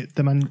on, is it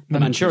the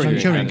Manchurian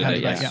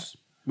Candidate? Yes. Yeah.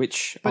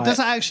 Which does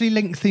that actually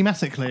link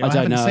thematically? I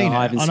don't know. Seen it.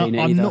 I haven't seen it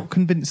I'm either. not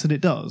convinced that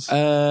it does.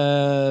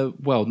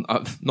 Well,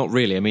 not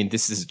really. I mean,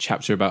 this is a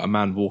chapter about a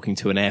man walking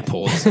to an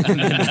airport and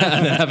then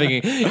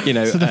having,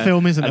 So the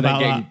film isn't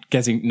about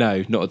that?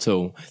 No, not at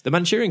all. The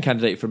Manchurian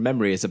Candidate from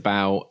memory is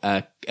about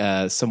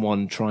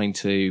someone trying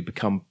to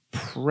become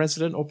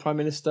president or prime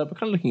minister. We're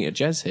kind of looking at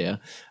Jez here,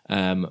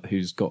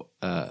 who's got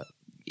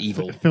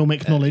evil.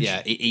 Filmic knowledge.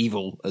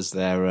 Evil as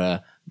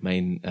their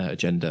main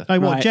agenda. Oh,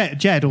 what? Right.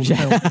 Jed on the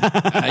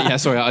film.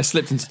 Sorry, I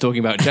slipped into talking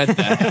about Jed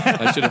there.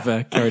 I should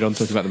have carried on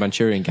talking about the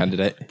Manchurian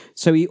Candidate.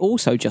 So he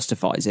also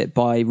justifies it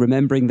by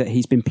remembering that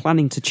he's been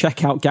planning to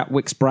check out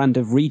Gatwick's brand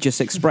of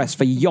Regis Express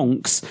for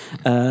yonks,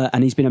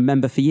 and he's been a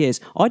member for years.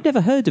 I'd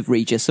never heard of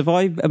Regis.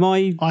 I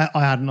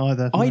hadn't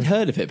either. I'd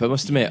heard of it, but I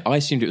must admit, I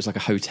assumed it was like a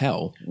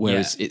hotel,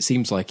 whereas it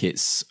seems like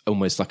it's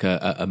almost like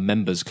a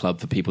members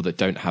club for people that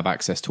don't have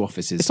access to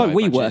offices. It's like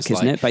WeWork,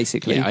 isn't it,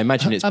 basically? Yeah, I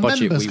imagine it's a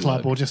budget members WeWork.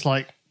 club or just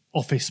like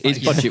office space.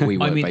 It's budget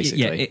WeWork, basically.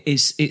 Yeah, it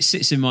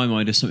sits in my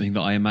mind as something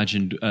that I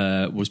imagined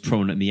was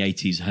prominent in the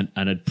 80s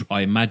and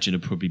I imagine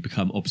had probably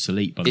become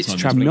obsolete by the time.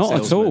 It's travelling not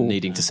salesmen at all.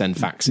 needing to send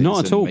faxes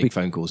Not at all, and make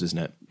phone calls, isn't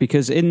it?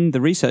 Because in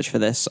the research for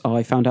this,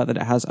 I found out that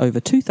it has over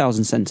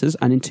 2,000 centres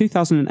and in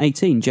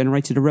 2018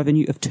 generated a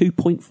revenue of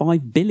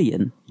 2.5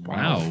 billion.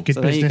 Wow.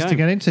 Good business to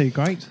get into.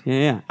 Great.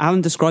 Yeah.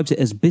 Alan describes it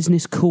as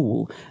business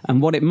cool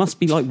and what it must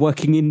be like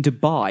working in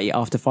Dubai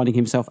after finding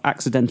himself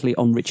accidentally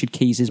on Richard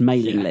Keys'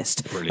 mailing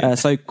list. Brilliant.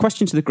 So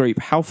question to the group,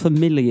 how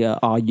familiar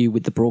are you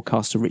with the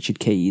broadcaster Richard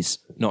Keys?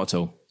 Not at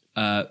all.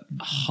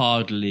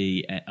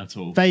 Hardly at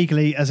all.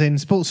 Vaguely, as in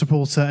sports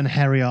reporter and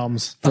hairy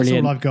arms. That's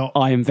Brilliant. all I've got.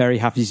 I am very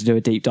happy to do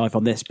a deep dive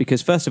on this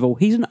because, first of all,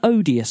 he's an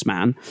odious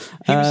man.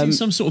 He was in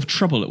some sort of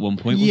trouble at one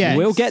point, wasn't Yes. he?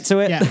 We'll get to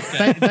it. Yeah,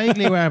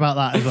 vaguely aware about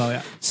that as well,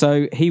 yeah.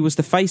 So he was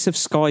the face of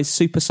Sky's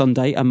Super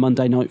Sunday and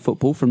Monday Night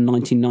Football from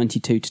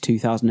 1992 to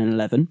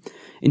 2011.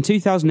 In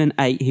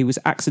 2008, he was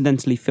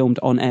accidentally filmed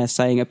on air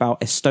saying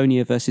about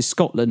Estonia versus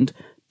Scotland,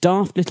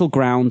 daft little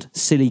ground,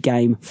 silly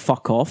game,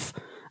 fuck off.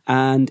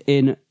 And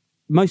in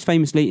most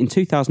famously, in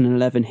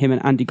 2011, him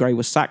and Andy Gray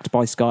were sacked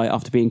by Sky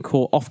after being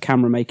caught off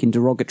camera making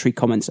derogatory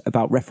comments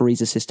about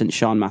referee's assistant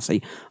Sean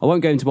Massey. I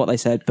won't go into what they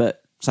said,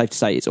 but safe to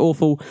say it's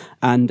awful.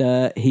 And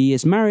he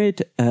is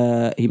married.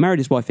 He married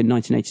his wife in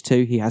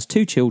 1982. He has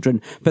 2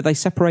 children, but they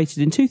separated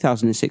in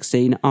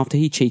 2016 after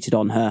he cheated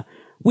on her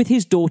with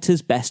his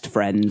daughter's best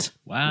friend.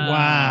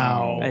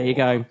 Wow. There you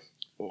go.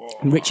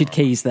 Richard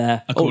Keys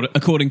there.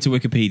 According to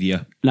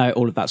Wikipedia. No,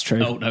 all of that's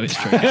true. Oh, no, it's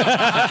true.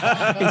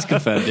 He's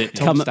confirmed it.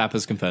 Tom Stapp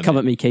has confirmed it. Come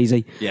at me,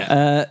 Keysy.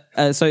 Yeah.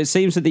 So it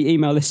seems that the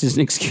email list is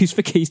an excuse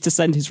for Keys to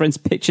send his friends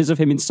pictures of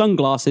him in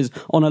sunglasses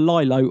on a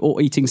lilo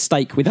or eating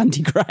steak with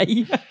Andy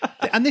Gray.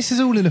 And this is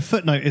all in a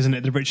footnote, isn't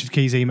it? The Richard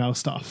Keys email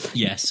stuff.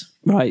 Yes.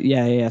 Right,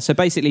 yeah. So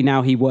basically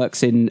now he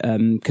works in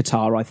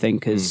Qatar, I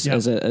think, as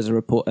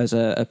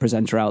a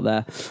presenter out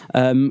there.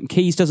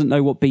 Keys doesn't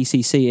know what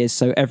BCC is,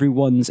 so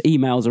everyone's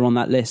emails are on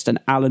that list, and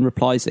Alan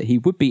replies that he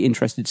would be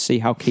interested to see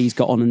how Keys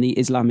got on in the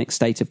Islamic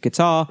State of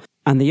Qatar,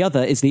 and the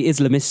other is the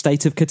Islamist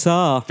State of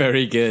Qatar.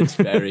 Very good,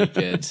 very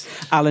good.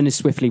 Alan is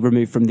swiftly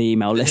removed from the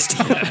email list.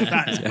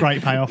 That's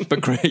great payoff.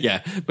 But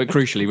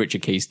crucially,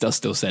 Richard Keys does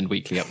still send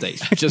weekly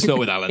updates, just not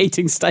with Alan.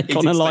 Eating steak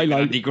on a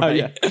lilo. Andy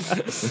Gray.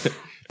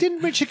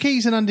 Didn't Richard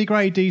Keys and Andy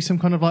Gray do some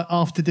kind of like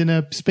after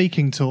dinner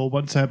speaking tour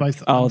once they're both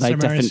they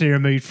unceremoniously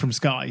removed from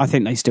Sky? I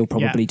think they still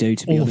probably do,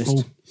 to be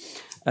honest.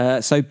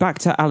 So back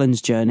to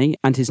Alan's journey,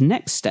 and his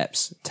next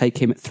steps take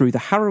him through the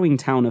harrowing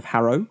town of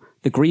Harrow,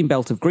 the green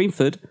belt of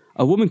Greenford,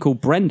 a woman called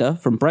Brenda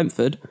from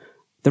Brentford,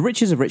 the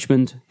riches of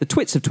Richmond, the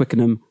twits of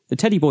Twickenham, the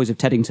teddy boys of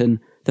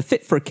Teddington, the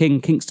fit for a king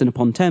Kingston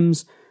upon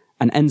Thames,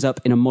 and ends up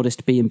in a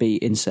modest B&B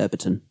in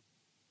Surbiton.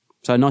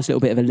 So a nice little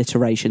bit of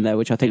alliteration there,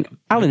 which I think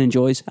Alan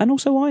enjoys, and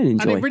also I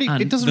enjoy.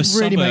 And it doesn't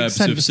really make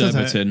sense, of does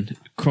it? Surbiton,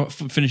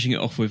 finishing it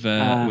off with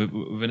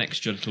an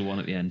extra little one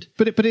at the end.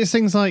 But it's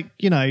things like,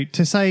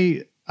 to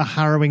say a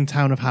harrowing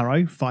town of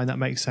Harrow, fine, that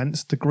makes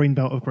sense. The green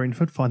belt of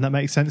Greenford, fine, that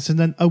makes sense. And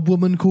then a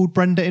woman called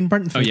Brenda in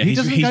Brentford. Oh, yeah, he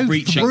doesn't go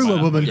through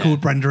a woman called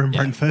Brenda in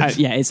Brentford.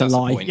 It's a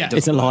lie.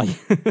 It's a lie.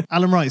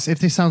 Alan writes, if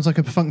this sounds like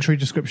a perfunctory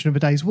description of a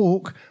day's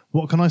walk,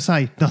 what can I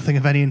say? Nothing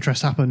of any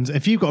interest happens.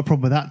 If you've got a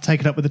problem with that,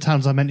 take it up with the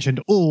towns I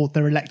mentioned or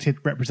their elected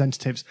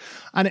representatives.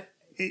 And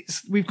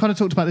we've kind of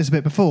talked about this a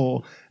bit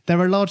before. There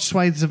are large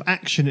swathes of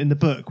action in the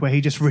book where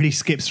he just really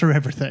skips through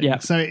everything. Yeah.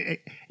 So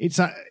it's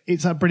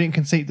that brilliant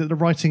conceit that the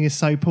writing is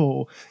so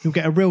poor. You'll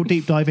get a real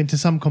deep dive into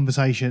some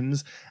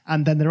conversations,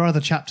 and then there are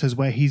other chapters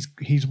where he's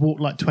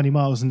walked like 20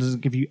 miles and doesn't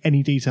give you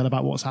any detail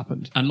about what's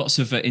happened. And lots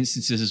of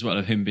instances as well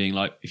of him being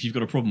like, if you've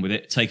got a problem with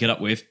it, take it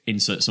up with,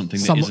 insert something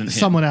that isn't him.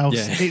 Someone else.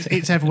 Yeah.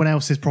 It's everyone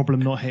else's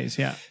problem, not his.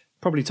 Yeah.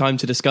 Probably time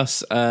to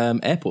discuss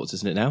airports,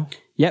 isn't it now?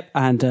 Yep,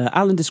 and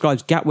Alan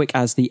describes Gatwick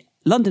as the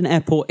London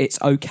airport it's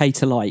okay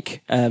to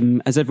like.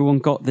 Has everyone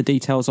got the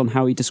details on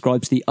how he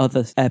describes the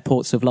other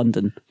airports of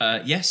London?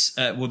 Yes.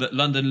 Well, that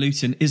London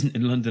Luton isn't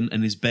in London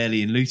and is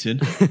barely in Luton.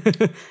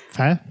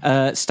 Fair.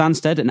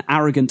 Stansted, an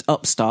arrogant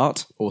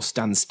upstart. Or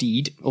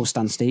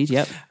Stansted.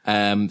 Yep.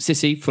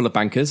 Sissy, full of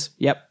bankers.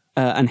 Yep.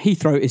 And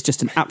Heathrow is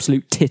just an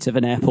absolute tit of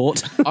an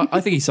airport. I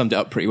think he summed it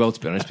up pretty well, to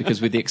be honest, because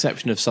with the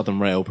exception of Southern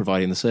Rail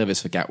providing the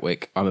service for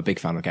Gatwick, I'm a big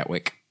fan of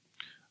Gatwick.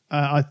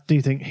 I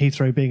do think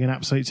Heathrow being an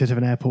absolute tit of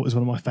an airport is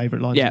one of my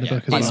favourite lines in the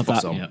book as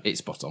well. It's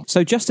spot on.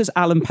 So just as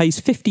Alan pays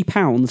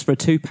 £50 for a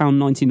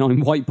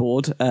 £2.99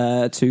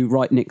 whiteboard to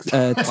write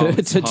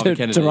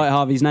to write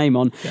Harvey's name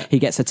on, he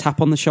gets a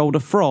tap on the shoulder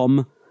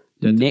from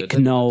Nick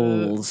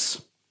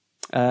Knowles.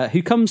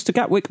 Who comes to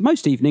Gatwick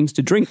most evenings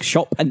to drink,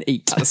 shop and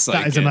eat.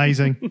 That is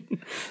amazing.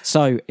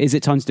 So, is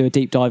it time to do a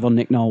deep dive on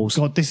Nick Knowles?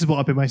 God, this is what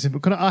I've been waiting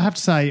for. I have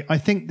to say, I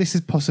think this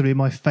is possibly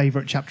my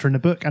favourite chapter in the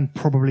book, and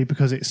probably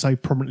because it so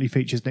prominently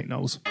features Nick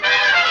Knowles.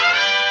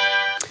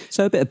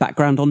 So a bit of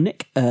background on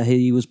Nick.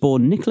 He was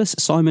born Nicholas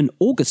Simon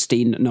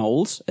Augustine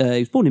Knowles. He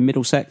was born in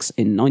Middlesex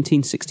in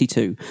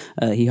 1962.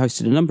 He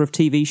hosted a number of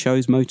TV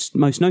shows, most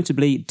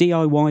notably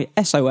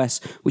DIY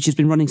SOS, which has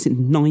been running since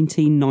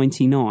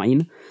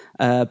 1999.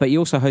 But he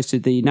also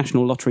hosted the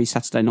National Lottery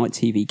Saturday night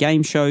TV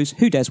game shows,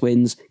 Who Dares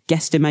Wins,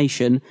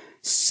 Guesstimation,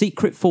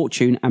 Secret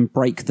Fortune, and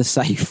Break the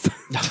Safe.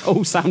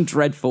 All sound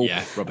dreadful.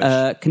 Yeah,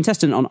 rubbish.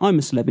 Contestant on I'm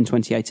a Celeb in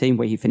 2018,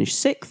 where he finished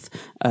 6th.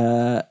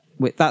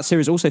 That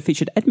series also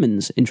featured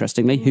Edmonds,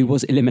 interestingly, who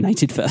was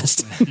eliminated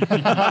first.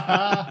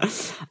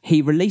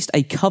 He released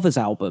a covers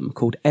album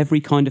called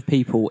Every Kind of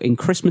People in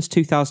Christmas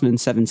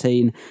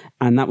 2017,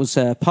 and that was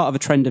part of a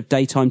trend of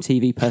daytime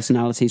TV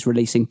personalities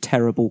releasing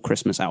terrible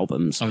Christmas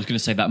albums. I was going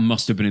to say that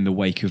must have been in the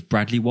wake of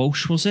Bradley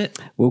Walsh, was it?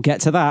 We'll get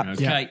to that.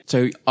 Okay. Yeah.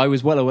 So I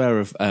was well aware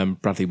of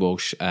Bradley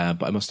Walsh,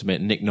 but I must admit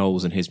Nick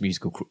Knowles and his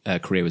musical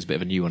career was a bit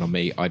of a new one on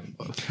me.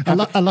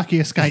 A lucky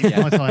escape,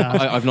 might I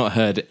add. I've not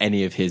heard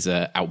any of his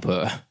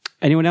output.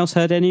 Anyone else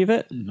heard any of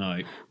it?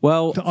 No.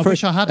 Well, I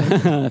wish I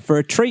had. For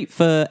a treat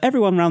for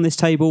everyone around this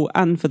table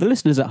and for the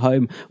listeners at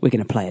home, we're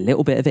going to play a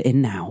little bit of it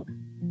in now.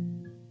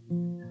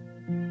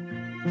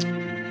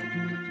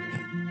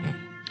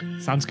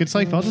 Sounds good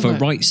so far, doesn't For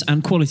it? rights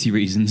and quality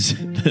reasons,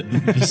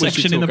 the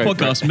section in the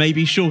podcast may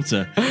be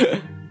shorter.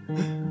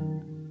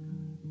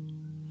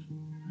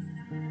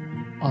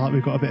 I like like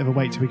we've got a bit of a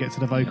wait till we get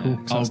to the vocal.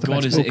 So Oh that's the God,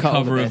 best is bit. it a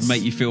cover of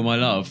 "Make You Feel My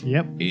Love"?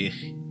 Yep. Ugh.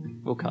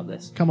 We'll cut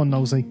this. Come on,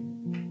 Knowlesy.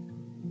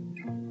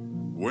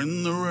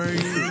 When the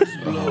rain is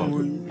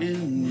blowing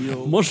in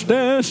your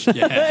Mustache.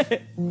 Yeah.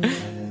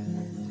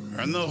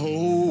 and the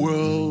whole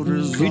world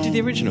is Who did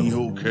the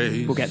original?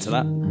 okay. We'll get to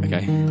that.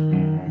 Okay.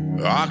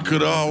 I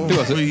could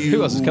offer you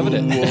Who else has covered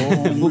it?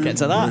 We'll get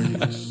to that.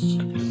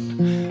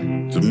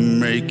 to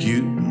make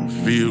you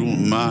feel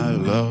my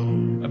love.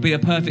 It'd be a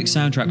perfect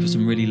soundtrack for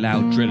some really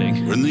loud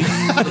drilling. When the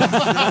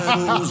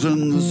shadows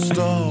and the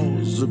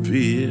stars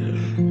appear,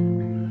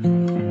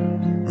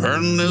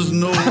 and there's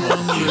no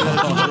one there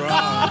to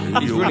dry.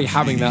 He's really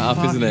hamming that up,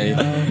 isn't he?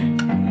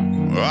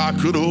 I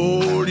could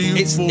hold you.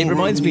 It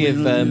reminds me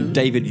of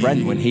David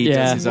Brent when he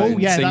does his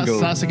own single.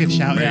 That's a good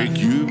shout. Make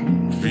Yeah.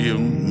 you feel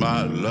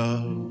my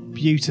love.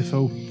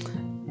 Beautiful.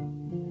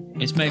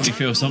 It's made me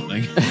feel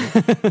something.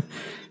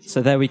 So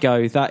there we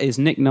go. That is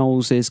Nick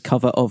Knowles'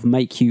 cover of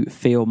 "Make You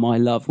Feel My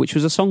Love," which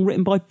was a song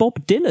written by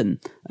Bob Dylan.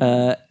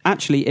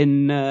 Actually,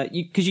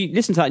 because you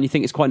listen to that and you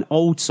think it's quite an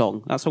old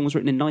song. That song was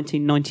written in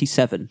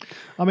 1997.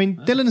 I mean,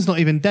 Dylan's not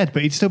even dead,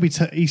 but he'd still be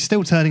he's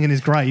still turning in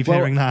his grave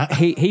hearing that.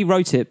 He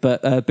wrote it,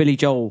 but Billy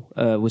Joel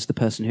was the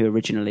person who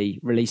originally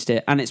released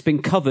it, and it's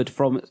been covered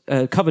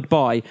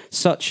by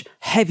such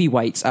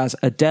heavyweights as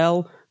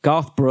Adele,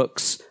 Garth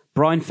Brooks,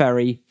 Brian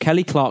Ferry,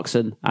 Kelly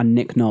Clarkson, and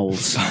Nick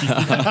Knowles.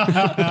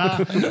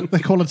 The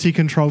quality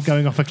control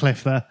going off a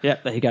cliff there.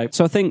 Yep, there you go.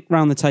 So I think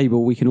round the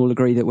table we can all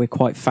agree that we're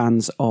quite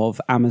fans of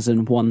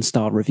Amazon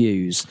 1-star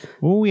reviews.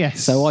 Oh,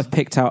 yes. So I've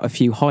picked out a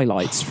few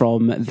highlights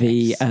from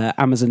the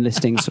Amazon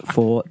listings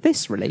for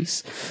this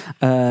release.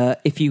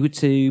 If you were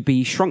to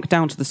be shrunk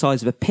down to the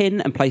size of a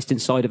pin and placed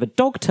inside of a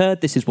dog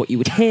turd, this is what you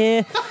would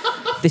hear.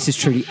 This is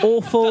truly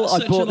awful.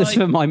 I bought this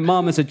for my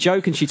mum as a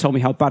joke, and she told me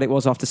how bad it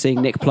was after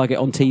seeing Nick plug it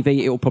on TV.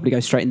 It will probably go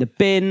straight in the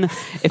bin.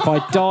 If I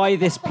die,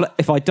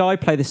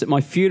 play this at my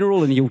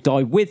funeral, and you'll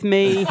die with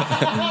me.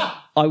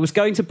 I was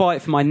going to buy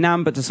it for my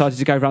nan, but decided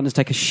to go around and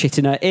take a shit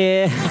in her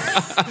ear.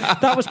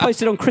 That was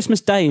posted on Christmas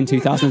Day in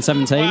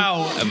 2017.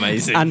 Wow,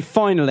 amazing. And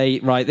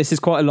finally, right, this is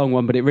quite a long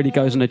one, but it really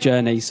goes on a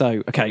journey.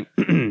 So, okay.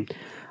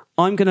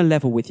 I'm going to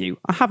level with you.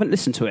 I haven't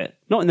listened to it.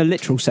 Not in the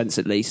literal sense,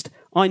 at least.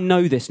 I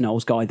know this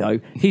Knowles guy, though.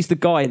 He's the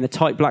guy in the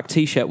tight black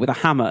T-shirt with a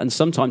hammer, and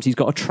sometimes he's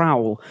got a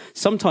trowel.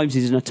 Sometimes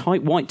he's in a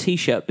tight white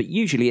T-shirt, but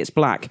usually it's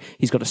black.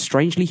 He's got a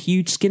strangely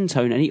huge skin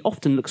tone, and he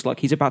often looks like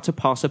he's about to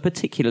pass a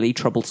particularly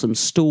troublesome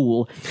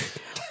stool.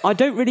 I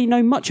don't really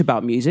know much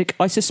about music.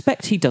 I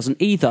suspect he doesn't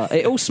either.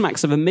 It all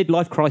smacks of a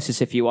midlife crisis,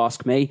 if you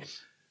ask me.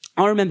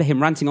 I remember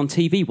him ranting on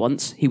TV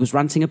once. He was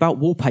ranting about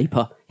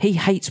wallpaper. He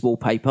hates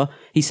wallpaper.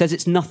 He says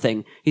it's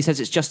nothing. He says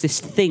it's just this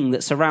thing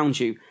that surrounds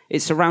you.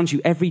 It surrounds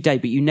you every day,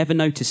 but you never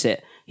notice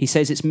it. He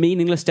says it's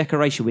meaningless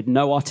decoration with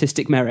no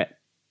artistic merit.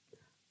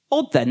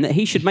 Odd, then, that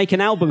he should make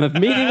an album of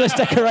meaningless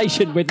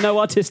decoration with no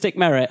artistic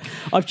merit.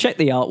 I've checked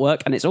the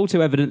artwork, and it's all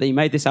too evident that he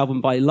made this album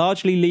by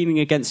largely leaning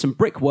against some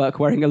brickwork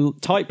wearing a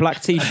tight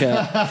black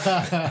T-shirt.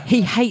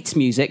 He hates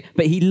music,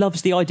 but he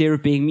loves the idea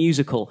of being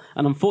musical.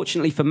 And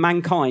unfortunately for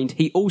mankind,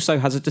 he also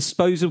has a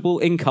disposable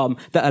income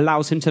that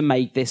allows him to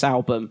make this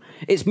album.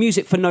 It's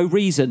music for no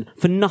reason,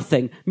 for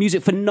nothing.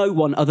 Music for no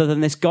one other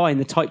than this guy in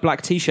the tight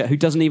black T-shirt who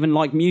doesn't even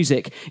like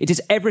music. It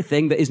is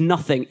everything that is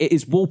nothing. It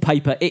is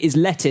wallpaper. It is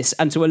lettuce.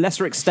 And to a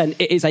lesser extent,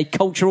 it is a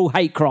cultural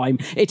hate crime.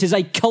 It is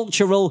a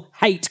cultural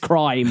hate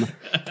crime.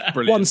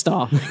 Brilliant. 1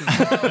 star.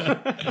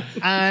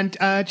 And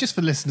just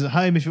for listeners at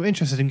home, if you're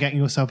interested in getting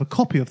yourself a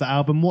copy of the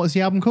album, what is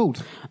the album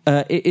called?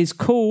 It is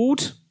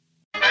called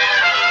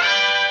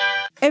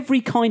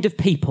Every Kind of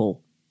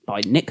People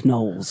by Nick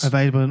Knowles.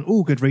 Available in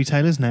all good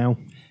retailers now.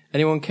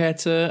 Anyone care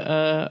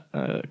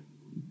to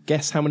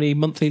guess how many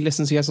monthly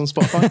listens he has on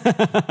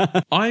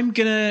Spotify? I'm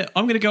gonna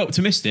go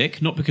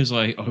optimistic, not because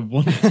I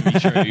want it to be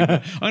true.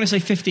 But I'm gonna say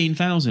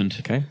 15,000.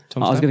 Okay,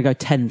 Tom. I was going to go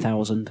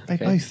 10,000. They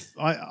both.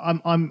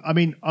 I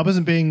mean, I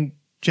wasn't being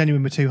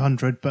genuine with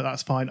 200, but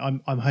that's fine.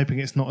 I'm hoping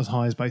it's not as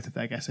high as both of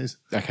their guesses.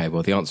 Okay,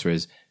 well, the answer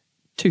is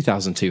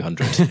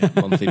 2,200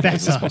 monthly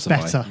plays on Spotify.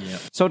 Better. Yeah.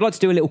 So I'd like to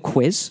do a little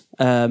quiz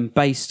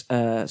based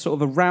sort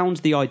of around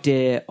the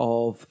idea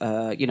of,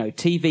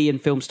 TV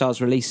and film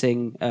stars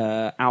releasing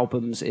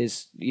albums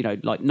is,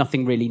 like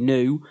nothing really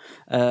new.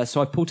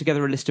 So I've pulled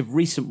together a list of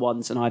recent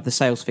ones and I have the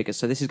sales figures.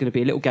 So this is going to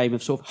be a little game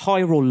of sort of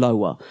higher or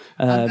lower.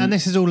 And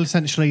this is all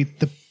essentially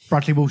the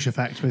Bradley Walsh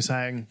effect, we're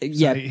saying. So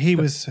Yeah. he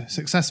was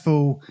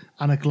successful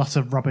and a glut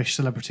of rubbish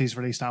celebrities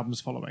released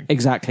albums following.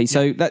 Exactly.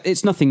 So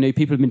it's nothing new.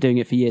 People have been doing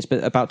it for years,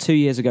 but about 2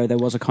 years ago, there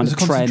was a kind of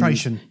trend.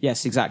 concentration.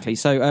 Yes, exactly.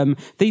 So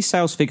these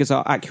sales figures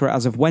are accurate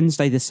as of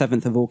Wednesday, the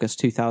 7th of August,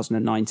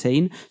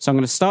 2019. So I'm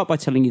going to start by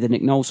telling you the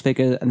Nick Knowles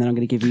figure, and then I'm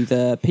going to give you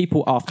the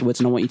people afterwards,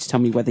 and I want you to tell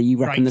me whether you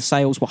reckon the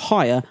sales were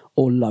higher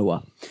or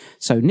lower.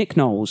 So Nick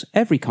Knowles,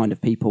 Every Kind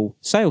of People,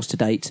 sales to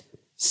date,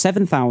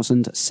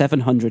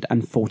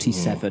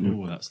 7,747.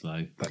 Oh, that's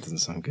low. That doesn't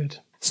sound good.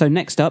 So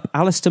next up,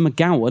 Alistair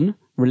McGowan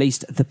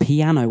released the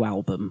Piano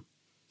album.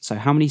 So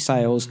how many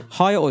sales,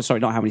 higher or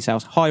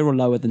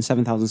lower than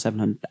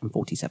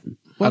 7,747?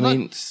 Well, I'd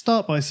like to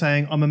start by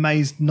saying I'm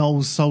amazed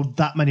Knowles sold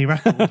that many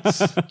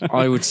records.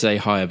 I would say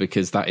higher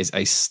because that is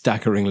a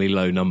staggeringly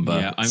low number.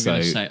 Yeah, I'm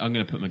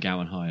going to put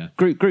McGowan higher.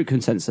 Group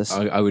consensus.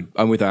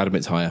 I'm with Adam,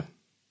 it's higher.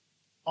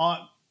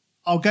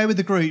 I'll go with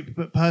the group,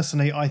 but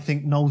personally, I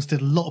think Knowles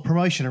did a lot of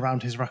promotion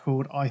around his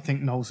record. I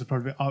think Knowles would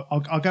probably...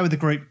 I'll go with the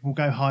group. We'll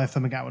go higher for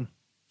McGowan.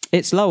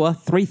 It's lower,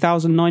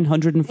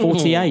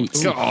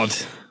 3,948. Oh, God.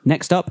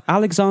 Next up,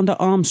 Alexander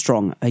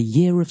Armstrong, A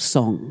Year of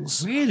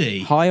Songs. Really?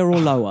 Higher or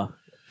lower?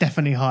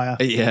 Definitely higher.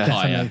 Yeah.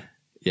 Definitely. Higher.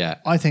 Yeah.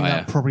 I think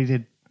higher. that probably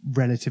did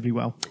relatively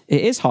well. It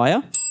is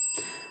higher.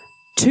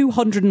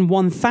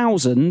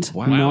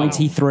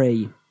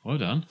 201,093. Well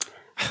done.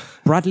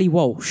 Bradley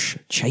Walsh,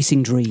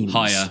 Chasing Dreams.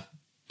 Higher.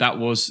 That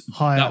was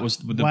Higher. That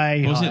was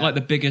Way wasn't higher. it like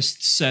the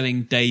biggest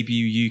selling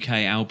debut UK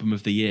album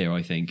of the year?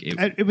 I think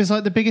It was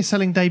like the biggest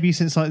selling debut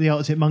since like the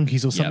Arctic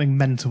Monkeys or something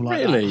mental like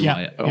Really? that. Yeah.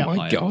 Higher. Oh,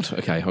 my God.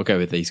 Okay, I'll go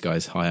with these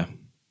guys. Higher.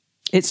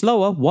 It's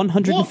lower,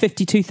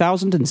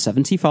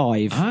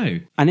 152,075. Oh.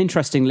 And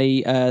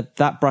interestingly,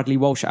 that Bradley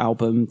Walsh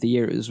album, the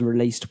year it was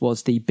released,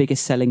 was the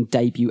biggest selling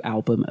debut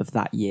album of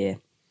that year.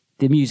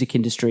 The music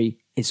industry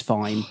is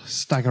fine.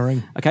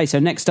 Staggering. Okay, so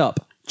next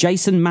up,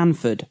 Jason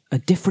Manford, A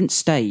Different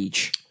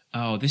Stage.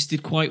 Oh, this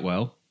did quite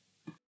well.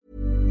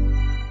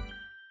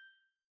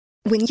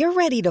 When you're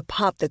ready to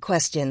pop the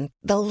question,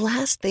 the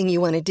last thing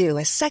you want to do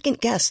is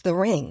second-guess the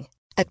ring.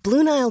 At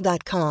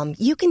BlueNile.com,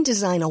 you can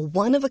design a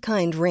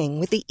one-of-a-kind ring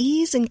with the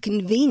ease and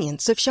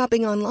convenience of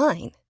shopping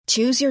online.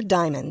 Choose your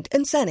diamond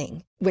and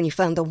setting. When you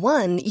find the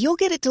one, you'll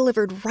get it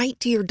delivered right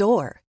to your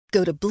door.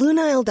 Go to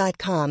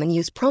BlueNile.com and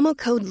use promo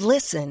code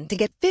LISTEN to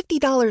get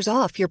 $50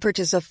 off your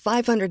purchase of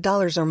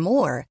 $500 or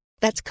more.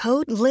 That's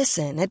code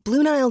LISTEN at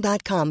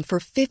BlueNile.com for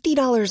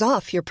 $50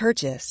 off your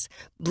purchase.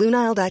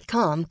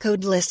 BlueNile.com,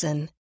 code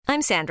LISTEN.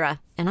 I'm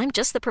Sandra, and I'm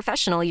just the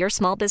professional your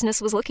small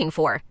business was looking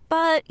for.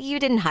 But you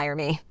didn't hire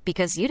me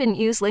because you didn't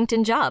use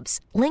LinkedIn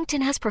Jobs.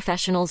 LinkedIn has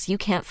professionals you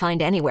can't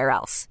find anywhere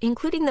else,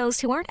 including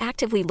those who aren't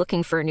actively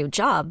looking for a new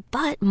job,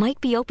 but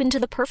might be open to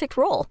the perfect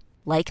role,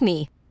 like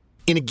me.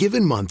 In a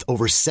given month,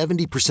 over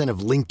 70% of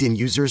LinkedIn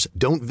users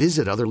don't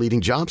visit other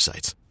leading job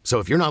sites. So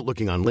if you're not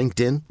looking on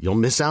LinkedIn, you'll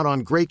miss out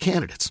on great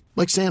candidates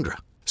like Sandra.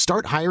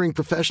 Start hiring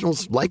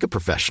professionals like a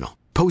professional.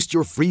 Post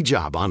your free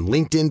job on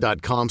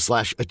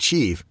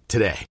linkedin.com/achieve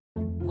today.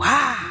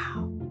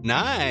 Wow.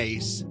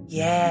 Nice.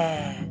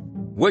 Yeah.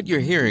 What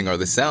you're hearing are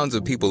the sounds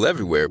of people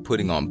everywhere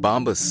putting on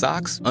Bombas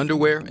socks,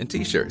 underwear, and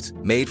T-shirts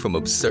made from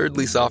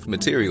absurdly soft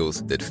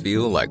materials that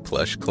feel like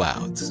plush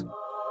clouds.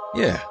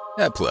 Yeah,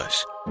 that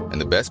plush.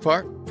 And the best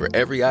part? For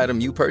every item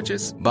you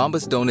purchase,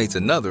 Bombas donates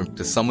another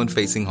to someone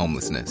facing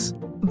homelessness.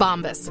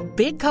 Bombas.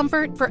 Big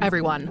comfort for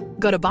everyone.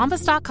 Go to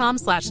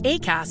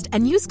bombas.com/ACAST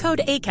and use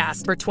code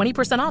ACAST for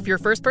 20% off your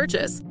first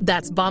purchase.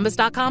 That's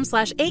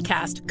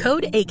bombas.com/ACAST.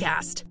 Code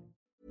ACAST.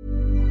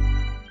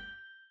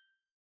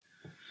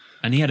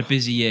 And he had a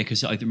busy year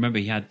because I remember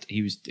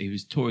he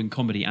was touring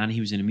comedy and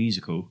he was in a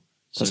musical.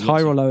 So it's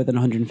higher or lower than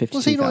 150,000?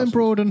 Was he not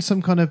embroiled in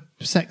some kind of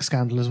sex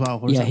scandal as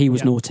well? Yeah, he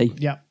was naughty.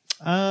 Yeah.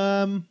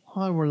 Higher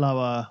or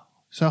lower?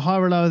 So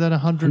higher or lower than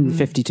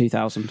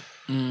 152,000.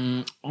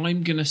 I'm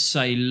going to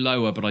say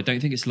lower, but I don't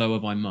think it's lower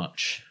by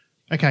much.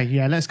 Okay,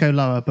 yeah, let's go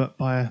lower, but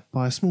by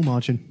a small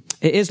margin.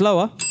 It is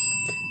lower.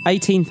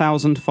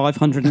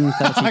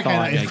 18,535. Okay,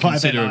 that is quite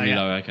a bit considerably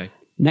lower, lower, okay.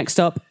 Next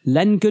up,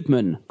 Len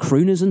Goodman,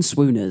 Crooners and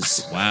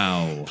Swooners.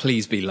 Wow.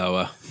 Please be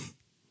lower.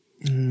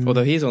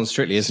 Although he's on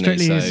Strictly, isn't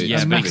Strictly he? is Yeah,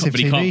 a but massive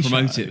he can't TV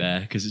promote show. it there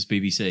because it's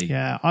BBC.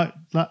 Yeah,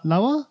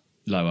 lower?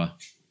 Lower.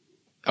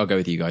 I'll go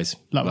with you guys.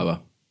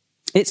 Lower.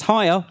 It's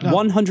higher,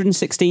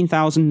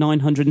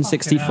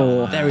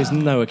 116,964. There is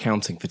no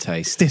accounting for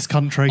taste. This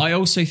country. I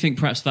also think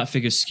perhaps that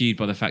figure's skewed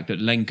by the fact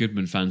that Len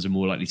Goodman fans are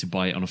more likely to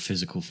buy it on a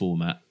physical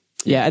format.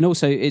 Yeah, and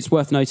also it's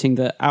worth noting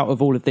that out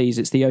of all of these,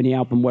 it's the only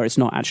album where it's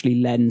not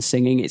actually Len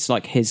singing. It's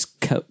like his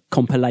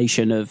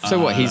compilation of... So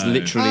what, he's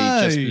literally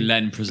just...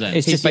 Len presents.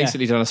 It's He's just,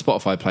 basically done a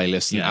Spotify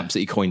playlist and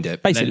absolutely coined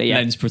it. Basically, yeah.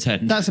 Len's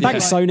pretend. That's a bit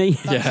Thanks, like,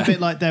 Sony. That's a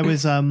bit like there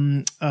was a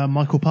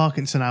Michael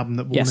Parkinson album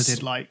that Warner Yes.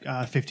 did like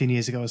 15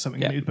 years ago or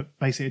something. Yeah. It was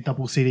basically a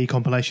double CD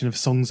compilation of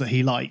songs that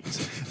he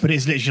liked, but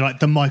it's literally like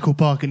the Michael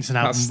Parkinson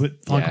album with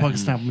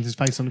his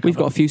face on the cover. We've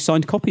got a few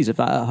signed copies of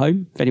that at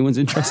home, if anyone's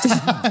interested.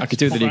 I could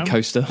do the new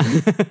coaster.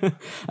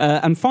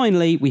 And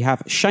finally, we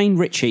have Shane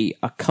Ritchie,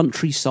 A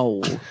Country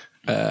Soul.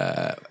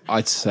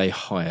 I'd say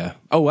higher.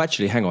 Oh,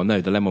 actually, hang on.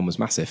 No, the lemon was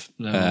massive.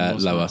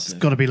 Lower. It's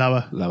got to be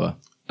lower. Lower.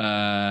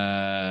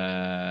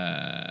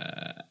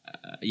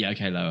 Yeah,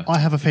 okay, lower. I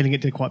have a feeling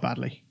it did quite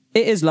badly.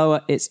 It is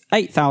lower. It's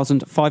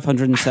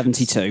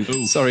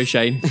 8,572. Sorry,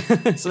 Shane. So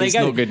there you It's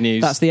go. not good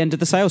news. That's the end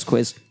of the sales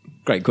quiz.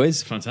 Great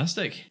quiz.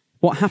 Fantastic.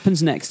 What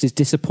happens next is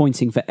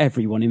disappointing for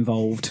everyone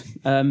involved.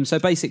 So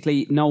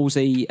basically,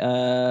 Knowlesy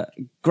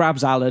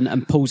grabs Alan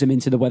and pulls him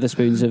into the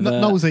Weatherspoons of...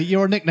 Knowlesy,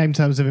 you're on nickname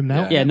terms of him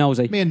now. Yeah,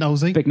 Knowlesy. Me and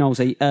Knowlesy. Big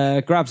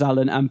Knowlesy. Grabs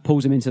Alan and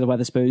pulls him into the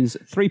Weatherspoons.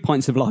 3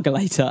 pints of lager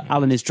later,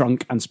 Alan is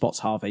drunk and spots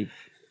Harvey.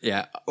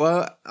 Yeah,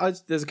 well,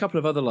 there's a couple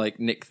of other like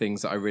Nick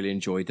things that I really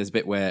enjoyed. There's a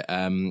bit where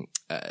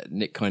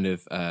Nick kind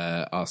of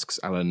asks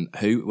Alan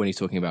who when he's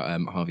talking about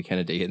Harvey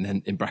Kennedy, and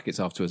then in brackets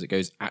afterwards it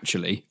goes,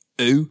 actually,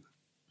 who?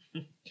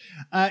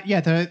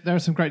 There are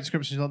some great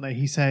descriptions, aren't there?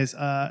 He says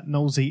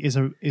Knowlesy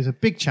is a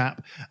big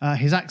chap.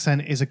 His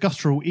accent is a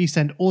guttural East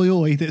End oi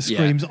oi that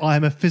screams, I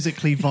am a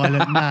physically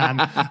violent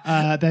man.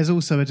 There's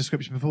also a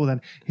description before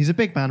then. He's a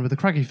big man with a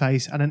craggy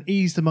face and an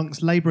ease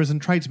amongst labourers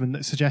and tradesmen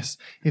that suggests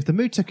if the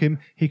mood took him,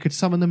 he could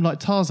summon them like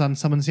Tarzan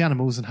summons the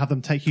animals and have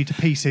them take you to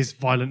pieces,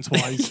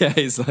 violence-wise. Yeah,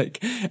 it's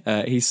like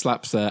he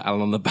slaps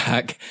Alan on the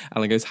back.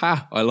 Alan goes,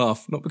 ha, I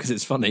laugh. Not because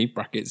it's funny,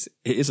 brackets,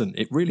 it isn't.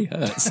 It really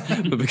hurts.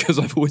 But because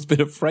I've always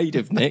been afraid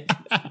of Nick.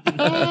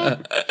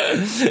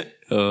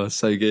 Oh,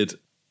 so good.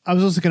 I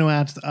was also going to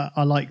add,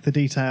 I like the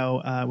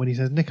detail when he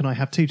says, Nick and I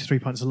have 2 to 3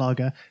 pints of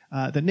lager,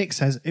 that Nick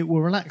says it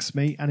will relax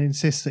me and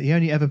insists that he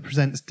only ever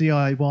presents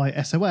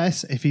DIY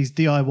SOS if he's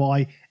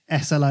DIY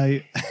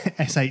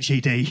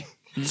SLOSHED.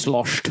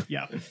 Sloshed.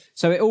 Yeah.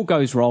 So it all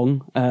goes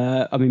wrong.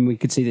 I mean, we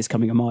could see this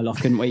coming a mile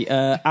off, couldn't we?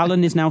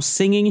 Alan is now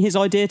singing his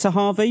idea to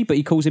Harvey, but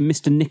he calls him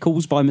Mr.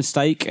 Nichols by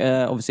mistake.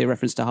 Obviously a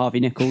reference to Harvey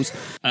Nichols.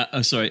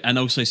 Sorry, and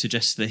also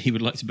suggests that he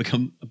would like to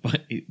become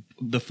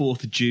the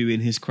 4th Jew in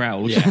his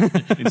crowd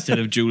instead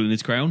of Jewel in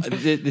his crown.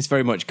 This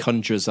very much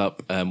conjures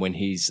up when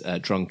he's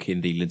drunk in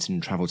the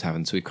Linton Travel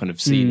Tavern. So we've kind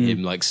of seen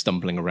him like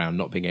stumbling around,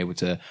 not being able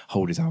to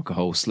hold his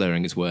alcohol,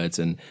 slurring his words,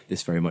 and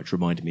this very much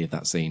reminded me of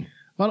that scene.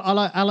 Well, I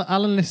like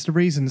Alan lists the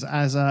reasons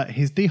as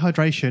his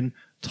dehydration,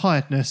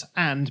 tiredness,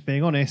 and,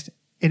 being honest,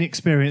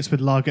 inexperience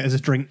with lager as a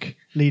drink,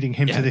 leading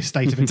him to this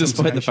state of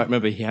intoxication. Despite the fact,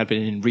 remember, he had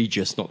been in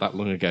Regis not that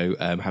long ago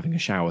having a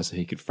shower so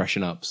he could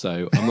freshen up.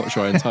 So I'm not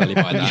sure I entirely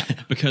buy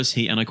that. Because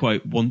he, and I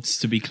quote, wants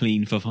to be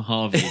clean for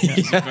Harvey.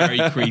 It's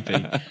very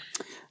creepy.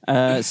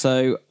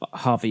 So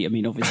Harvey, I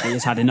mean, obviously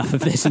has had enough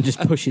of this and just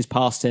pushes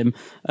past him.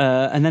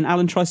 And then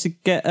Alan tries to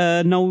get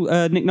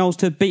Nick Knowles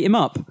to beat him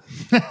up.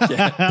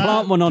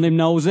 Plant one on him,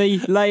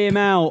 Knowlesy. Lay him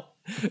out.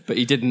 But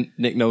he didn't.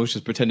 Nick Knowles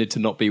just pretended to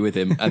not be with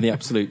him. And the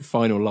absolute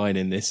final line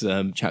in this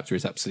chapter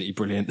is absolutely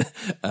brilliant.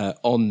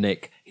 On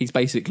Nick, he's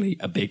basically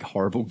a big,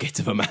 horrible git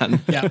of a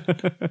man. Yeah.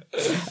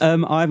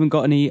 I haven't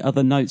got any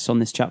other notes on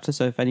this chapter,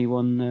 so if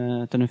anyone,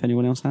 don't know if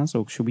anyone else has,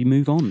 or should we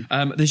move on?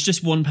 There's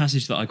just one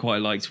passage that I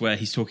quite liked where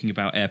he's talking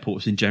about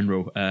airports in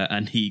general,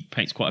 and he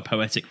paints quite a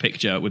poetic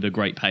picture with a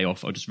great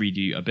payoff. I'll just read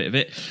you a bit of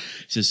it. It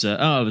says,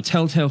 the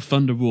telltale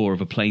thunder roar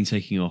of a plane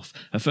taking off.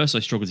 At first I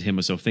struggled to hear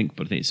myself think,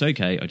 but I think it's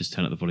okay. I just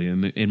turn up the volume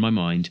in my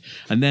mind.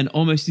 And then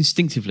almost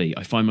instinctively,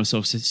 I find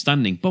myself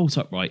standing bolt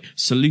upright,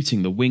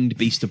 saluting the winged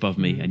beast above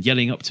me and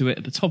yelling up to it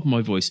at the top of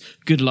my voice,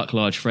 good luck,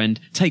 large friend.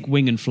 Take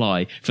wing and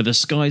fly, for the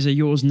skies are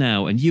yours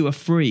now, and you are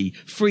free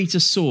to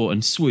soar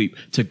and swoop,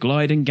 to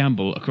glide and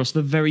gambol across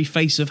the very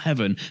face of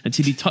heaven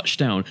until you touch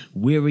down,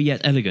 weary yet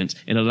elegant,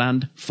 in a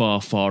land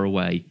far, far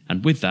away.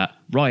 And with that,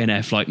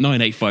 Ryanair flight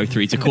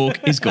 9853 to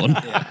Cork is gone.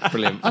 Yeah,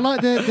 brilliant. I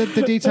like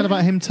the detail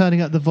about him turning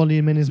up the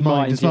volume in his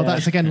mind as well. Yeah.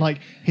 That's again like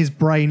his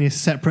brain is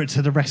separate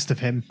to the rest of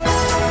him.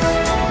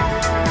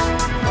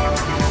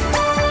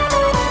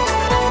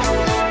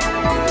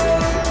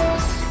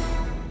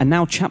 And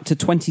now chapter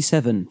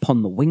 27,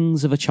 Upon the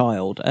Wings of a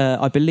Child.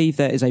 I believe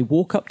there is a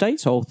walk update,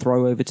 so I'll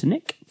throw over to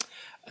Nick.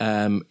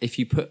 If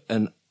you put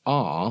an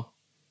R,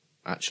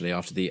 actually,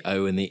 after the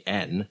O and the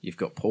N, you've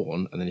got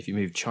porn. And then if you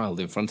move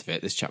child in front of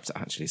it, this chapter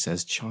actually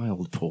says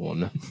child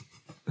porn.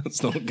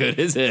 That's not good,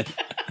 is it?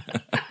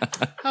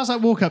 How's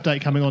that walk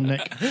update coming on,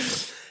 Nick?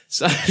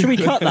 So, should we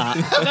cut that?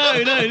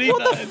 No, leave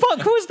what the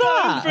fuck was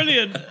that?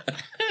 Brilliant.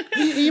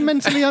 Are you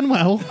mentally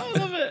unwell? I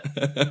love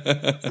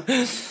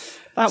it.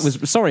 That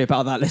was, sorry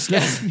about that,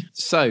 listeners.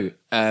 So,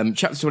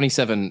 chapter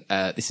 27,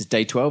 this is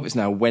day 12. It's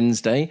now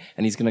Wednesday,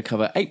 and he's going to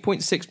cover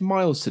 8.6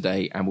 miles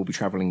today, and we'll be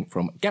travelling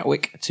from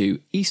Gatwick to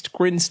East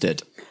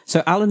Grinstead.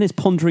 So, Alan is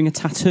pondering a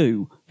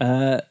tattoo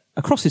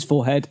across his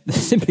forehead that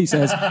simply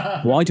says,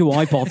 why do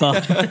I bother?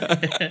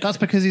 That's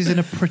because he's in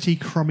a pretty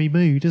crummy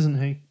mood,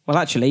 isn't he? Well,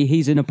 actually,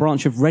 he's in a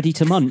branch of Ready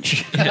to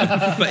Munch.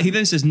 Yeah. But he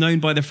then says, known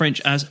by the French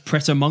as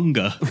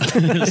Pret-a-Monger.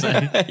 So,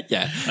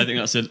 yeah. I think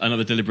that's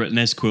another deliberate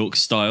Nesquik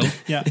style.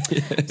 Yeah.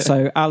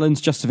 So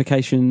Alan's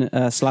justification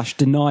 /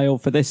 denial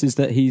for this is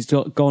that he's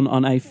gone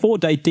on a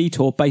 4-day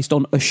detour based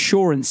on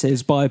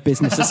assurances by a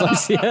business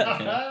associate.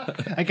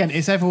 Again,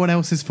 it's everyone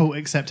else's fault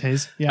except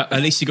his. Yeah.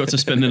 At least he got to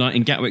spend the night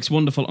in Gatwick's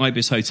wonderful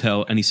Ibis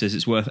Hotel, and he says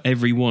it's worth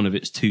every one of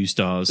its 2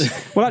 stars.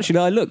 Well, actually,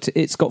 I looked.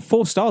 It's got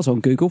 4 stars on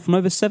Google from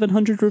over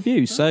 700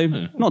 reviews, so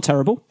not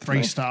terrible.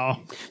 3-star.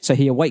 So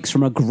he awakes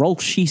from a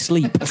grolshy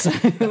sleep.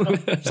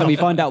 So we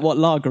find out what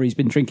lager he's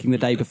been drinking the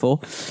day before,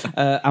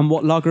 and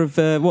what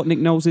Nick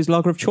Knowles'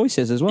 lager of choice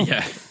is as well.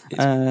 Yeah.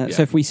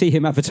 So if we see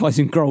him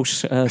advertising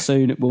Grolsch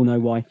soon, we'll know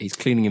why. He's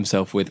cleaning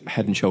himself with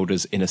Head and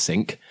Shoulders in a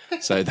sink.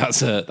 So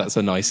that's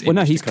a nice. Well,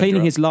 no, he's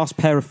cleaning his last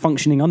pair of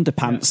functioning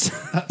underpants.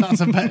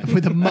 That's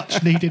with a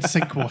much needed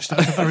sink wash.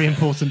 That's a very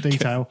important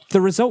detail.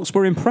 The results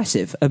were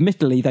impressive.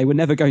 Admittedly, they were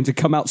never going to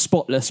come out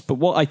spotless, but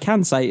what I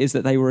can say is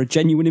that they were a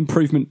genuine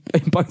improvement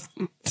in both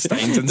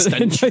stains and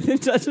stench.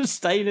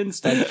 Stain and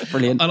stench.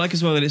 Brilliant. I like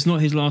as well that it's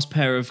not his last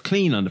pair of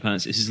clean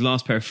underpants, it's his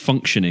last pair of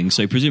functioning,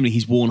 so presumably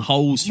he's worn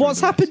holes through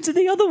What's happened to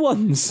the other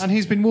ones? And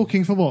he's been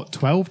walking for what,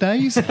 12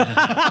 days?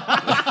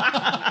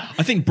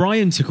 I think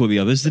Brian took all the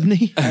others, didn't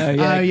he? That's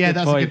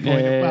a good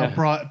point. Yeah.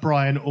 Well,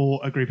 Brian or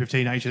a group of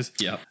teenagers.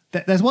 Yeah.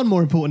 There's one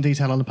more important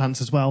detail on the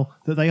pants as well,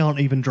 that they aren't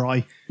even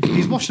dry.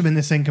 He's washed them in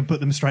the sink and put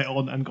them straight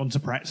on and gone to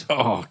Pret.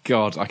 Oh,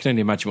 God. I can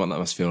only imagine what that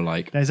must feel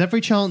like. There's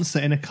every chance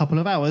that in a couple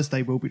of hours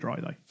they will be dry,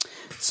 though.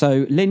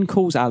 So Lynn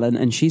calls Alan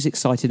and she's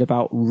excited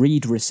about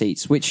read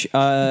receipts, which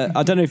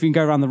I don't know if you can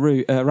go around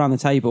the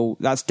table.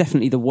 That's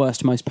definitely the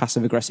worst, most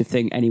passive-aggressive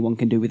thing anyone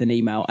can do with an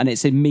email, and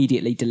it's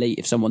immediately delete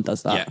if someone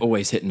does that. Yeah,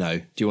 always hit no.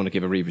 Do you want to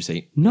give a read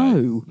receipt?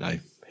 No.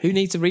 Who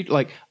needs a read?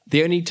 Like,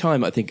 the only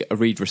time I think a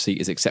read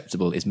receipt is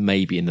acceptable is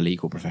maybe in the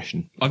legal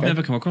profession. I've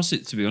never come across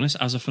it, to be honest,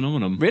 as a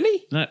phenomenon.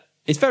 Really? No.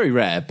 It's very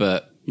rare,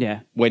 but yeah,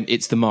 when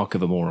it's the mark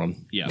of a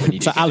moron. Yeah.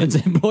 So Alan's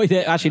employed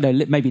it. Actually,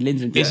 no, maybe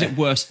Lynn's employed it. Is it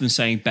worse than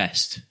saying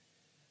best?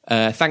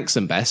 Thanks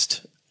and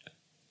best.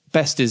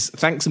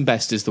 Thanks and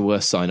best is the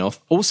worst sign off.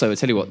 Also, I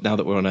tell you what, now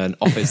that we're on an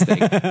office thing,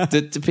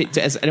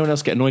 does anyone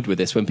else get annoyed with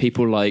this when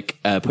people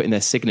put in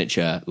their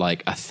signature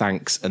like a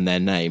thanks and their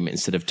name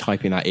instead of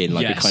typing that in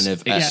like a kind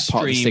of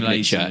part of the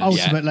signature? Laziness.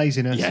 Ultimate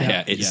laziness.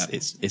 Yeah,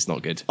 it's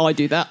not good. I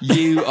do that.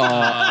 You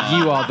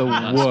are the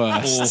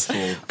worst.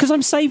 Because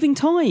I'm saving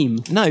time.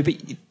 No, but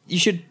you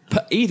should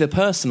either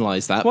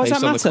personalise that Why based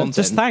does that on matter? the content.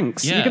 Just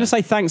thanks. Yeah. You're going to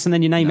say thanks and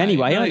then your name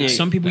anyway, aren't you?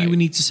 Some people you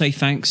need to say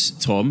thanks,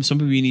 Tom. Some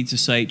people you need to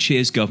say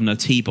cheers, Governor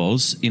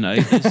T-Boz. You know,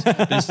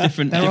 there's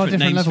different names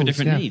levels, for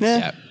different needs.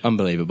 Yeah,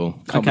 unbelievable.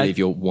 Can't believe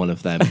you're one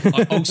of them.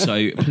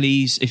 Also,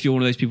 please, if you're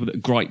one of those people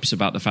that gripes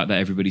about the fact that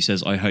everybody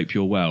says, I hope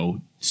you're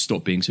well,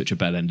 stop being such a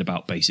bellend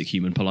about basic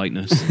human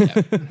politeness.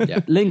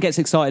 Lynn gets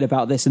excited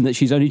about this and that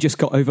she's only just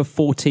got over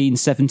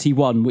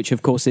 1471, which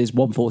of course is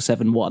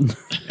 1471.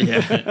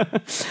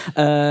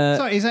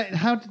 Sorry, is that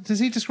how does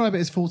he describe it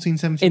as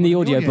 1471 in the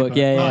audiobook?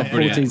 Yeah, right.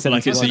 1471. I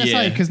was going to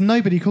say because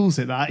nobody calls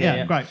it that.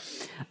 Yeah. Great.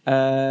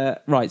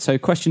 Right. So,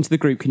 question to the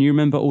group: can you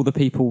remember all the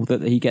people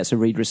that he gets a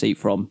read receipt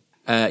from?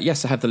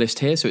 Yes, I have the list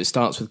here. So it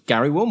starts with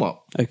Gary Wilmot.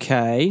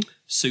 Okay.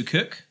 Sue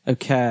Cook.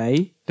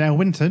 Okay. Dale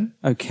Winton.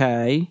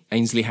 Okay.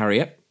 Ainsley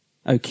Harriott.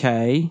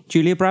 Okay.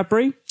 Julia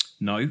Bradbury.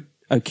 No.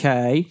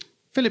 Okay.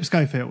 Philip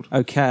Schofield.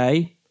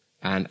 Okay.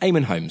 And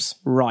Eamon Holmes.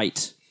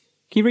 Right.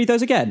 Can you read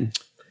those again?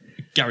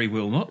 Gary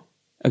Wilmot.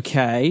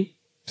 Okay.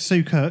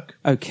 Sue Cook.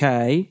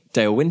 Okay.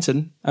 Dale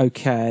Winton.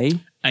 Okay.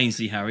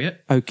 Ainsley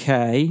Harriott.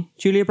 Okay.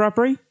 Julia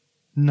Bradbury.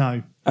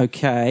 No.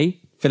 Okay.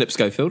 Philip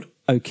Schofield.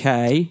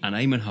 Okay. And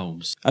Eamon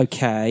Holmes.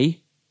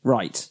 Okay.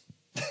 Right.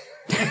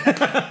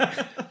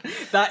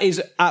 That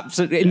is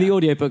absolutely in the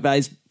audiobook. That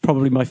is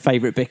probably my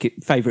favourite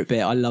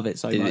bit. I love it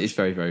so much. It's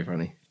very, very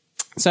funny.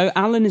 So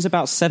Alan is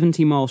about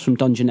 70 miles from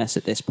Dungeness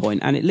at this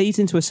point, and it leads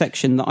into a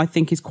section that I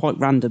think is quite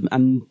random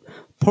and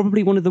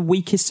probably one of the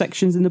weakest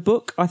sections in the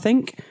book, I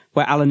think,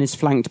 where Alan is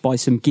flanked by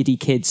some giddy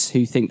kids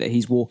who think that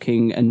he's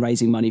walking and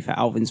raising money for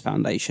Alvin's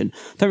foundation.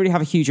 Don't really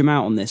have a huge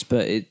amount on this,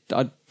 but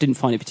I didn't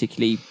find it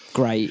particularly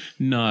great.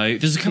 No,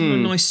 there's a couple of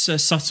nice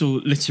subtle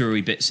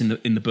literary bits in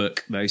the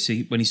book though. So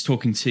when he's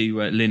talking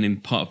to Lynn in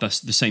part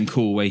of the same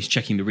call where he's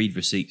checking the read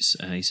receipts,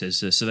 he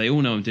says, "So they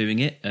all know I'm doing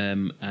it,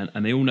 and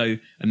they all know."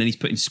 And then he's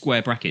put in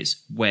square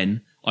brackets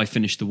when I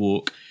finish the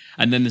walk,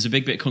 and then there's a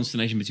big bit of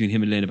consternation between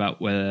him and Lynn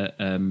about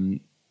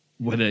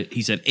whether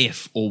he said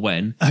if or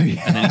when. Oh,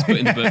 yeah. And then he's put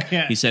in the book,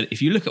 he said,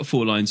 if you look at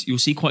 4 lines, you'll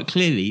see quite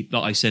clearly that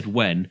I said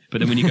when, but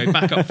then when you go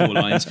back up 4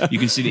 lines, you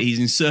can see that he's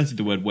inserted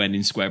the word when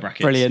in square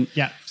brackets. Brilliant.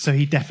 Yeah, so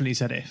he definitely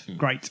said if.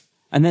 Great.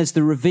 And there's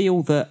the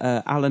reveal that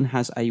Alan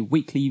has a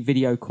weekly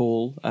video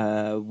call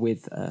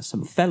with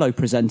some fellow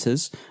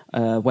presenters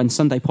when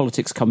Sunday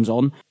Politics comes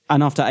on,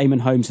 and after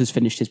Eamon Holmes has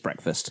finished his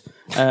breakfast.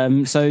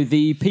 So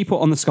the people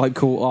on the Skype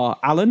call are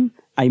Alan,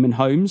 Eamon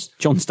Holmes,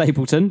 John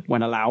Stapleton,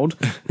 when allowed,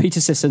 Peter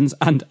Sissons,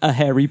 and a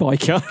hairy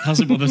biker.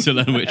 Hasn't bothered to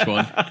learn which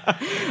one.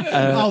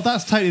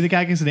 That's totally the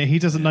gag, isn't it? He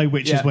doesn't know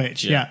which is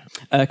which. Yeah.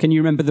 Can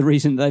you remember the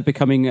reason they're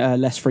becoming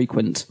less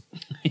frequent?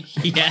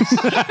 Yes.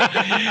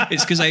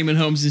 It's because Eamon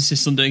Holmes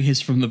insists on doing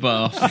his from the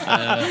bath.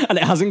 And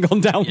it hasn't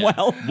gone down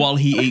well. While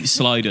he eats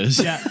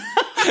sliders. Yeah.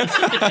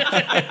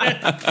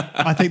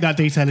 I think that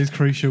detail is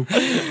crucial.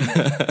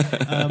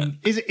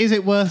 Is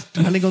it worth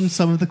dwelling on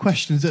some of the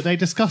questions that they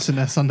discuss in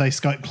their Sunday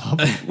Skype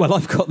club? Well,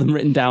 I've got them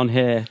written down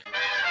here.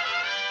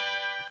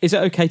 Is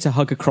it okay to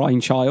hug a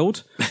crying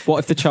child? What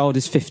if the child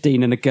is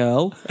 15 and a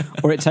girl?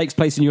 Or it takes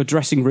place in your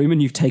dressing room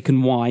and you've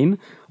taken wine?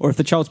 Or if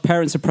the child's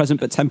parents are present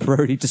but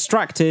temporarily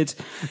distracted?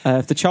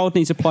 If the child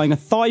needs applying a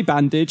thigh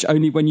bandage,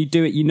 only when you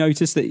do it you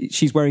notice that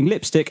she's wearing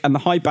lipstick and the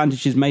high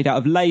bandage is made out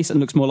of lace and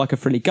looks more like a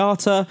frilly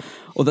garter?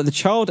 Or that the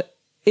child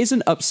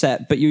isn't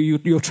upset, but you're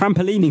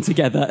trampolining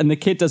together, and the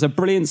kid does a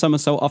brilliant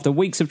somersault after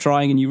weeks of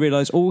trying, and you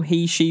realise all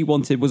she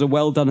wanted was a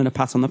well done and a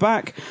pat on the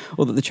back,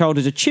 or that the child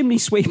is a chimney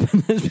sweep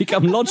and has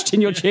become lodged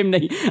in your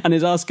chimney and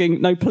is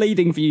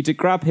pleading for you to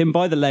grab him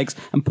by the legs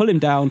and pull him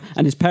down,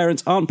 and his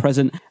parents aren't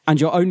present,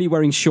 and you're only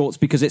wearing shorts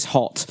because it's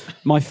hot.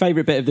 My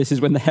favourite bit of this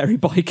is when the hairy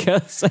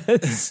biker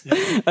says,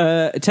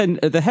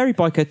 the hairy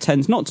biker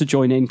tends not to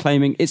join in,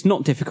 claiming it's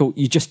not difficult,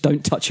 you just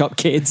don't touch up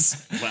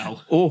kids.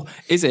 Wow. Or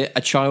is it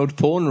a child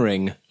porn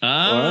ring?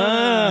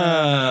 Upon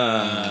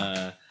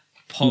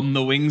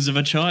the wings of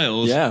a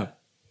child. Yeah.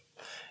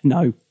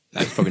 No.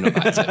 That's probably not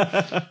that, is it?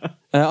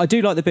 I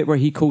do like the bit where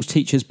he calls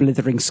teachers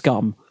blithering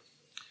scum.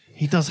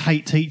 He does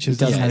hate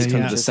teachers, It's doesn't he?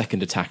 kind of the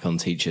second attack on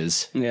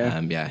teachers.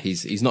 Yeah.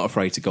 He's not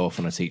afraid to go off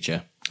on a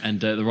teacher. And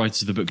the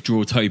writers of the book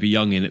draw Toby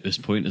Young in at this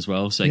point as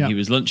well, saying he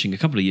was lunching a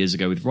couple of years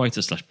ago with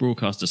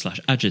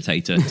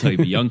writer/broadcaster/agitator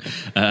Toby Young,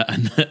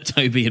 and that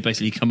Toby had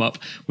basically come up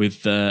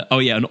with,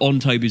 and on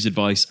Toby's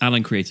advice,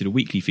 Alan created a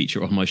weekly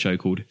feature on my show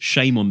called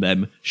Shame on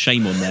Them,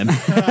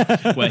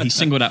 where he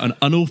singled out an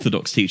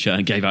unorthodox teacher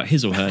and gave out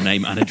his or her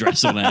name and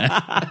address on air.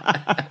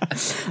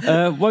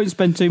 Won't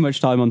spend too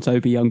much time on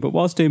Toby Young, but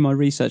whilst doing my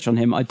research on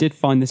him, I did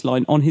find this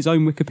line on his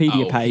own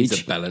Wikipedia page.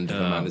 He's a bellend of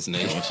a man, isn't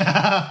he?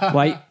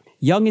 Wait.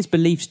 Young is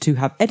believed to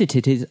have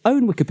edited his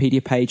own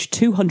Wikipedia page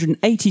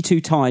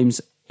 282 times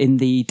in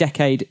the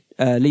decade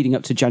leading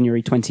up to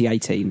January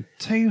 2018.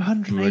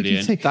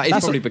 282. That is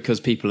probably because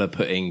people are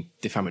putting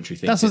defamatory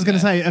things. That's what I was going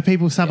to say. Are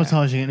people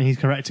sabotaging it and he's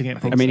correcting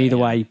it? I mean, either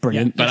way,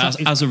 brilliant. Yeah.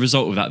 But as a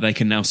result of that, they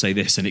can now say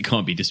this and it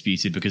can't be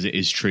disputed because it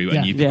is true.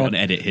 And you've got an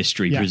edit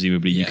history,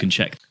 presumably you can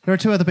check. There are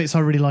two other bits I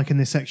really like in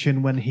this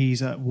section when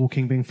he's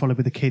walking, being followed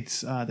with the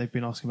kids. They've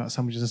been asking about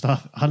sandwiches and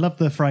stuff. I love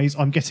the phrase,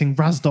 I'm getting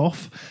razzed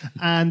off.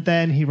 And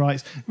then he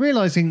writes,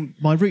 realising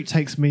my route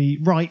takes me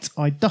right,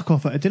 I duck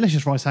off at a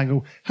delicious right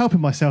angle, helping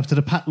myself to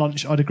the packed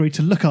lunch I'd agreed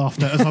to look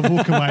after as I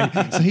walk away.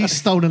 So he's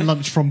stolen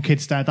lunch from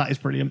Kids Dad. That is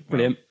brilliant.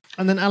 Brilliant.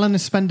 And then Alan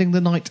is spending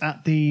the night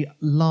at the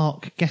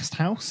Lark Guest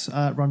House,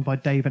 run by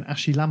Dave and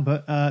Ashley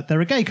Lambert. They're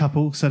a gay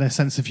couple, so their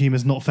sense of humour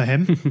is not for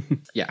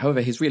him.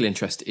 However, his real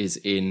interest is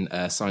in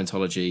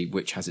Scientology,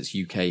 which has its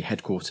UK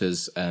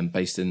headquarters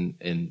based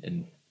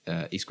in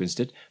East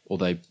Grinstead,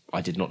 although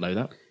I did not know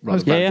that.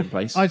 Rather random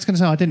place. I was going to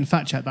say, I didn't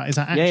fact check that. Is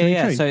that actually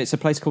true? So it's a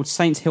place called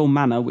Saint Hill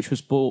Manor, which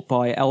was bought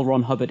by L.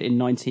 Ron Hubbard in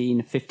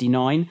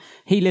 1959.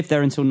 He lived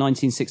there until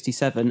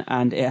 1967,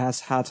 and it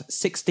has had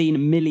 $16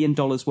 million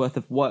worth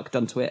of work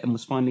done to it and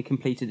was finally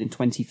completed in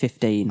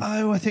 2015.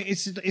 Oh, I think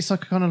it's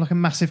like kind of like a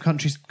massive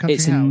country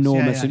it's house.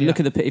 Enormous.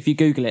 Look at if you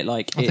Google it,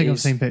 I think I've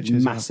seen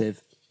pictures.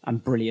 Massive.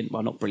 And brilliant.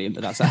 Well, not brilliant,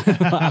 but that's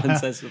what Alan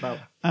says about.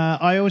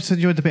 I also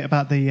enjoyed the bit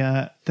about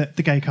the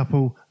gay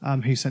couple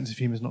whose sense of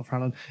humour is not for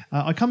Alan.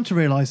 I come to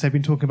realise they've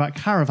been talking about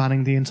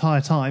caravanning the entire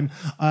time.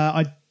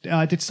 I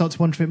did start to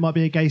wonder if it might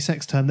be a gay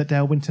sex term that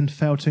Dale Winton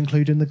failed to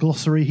include in the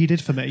glossary he did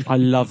for me. I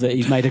love that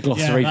he's made a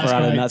glossary for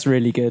Alan. Great. That's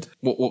really good.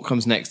 What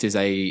comes next is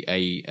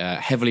a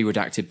heavily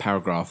redacted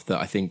paragraph that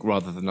I think,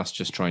 rather than us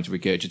just trying to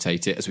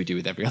regurgitate it as we do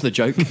with every other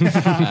joke,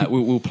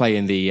 we'll play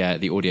in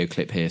the audio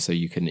clip here so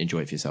you can enjoy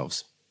it for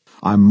yourselves.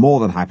 I'm more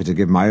than happy to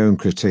give my own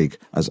critique.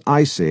 As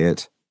I see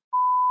it,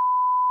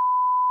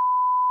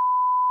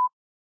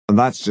 and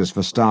that's just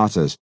for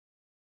starters.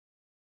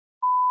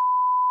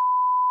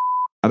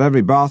 At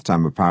every bath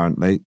time,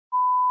 apparently,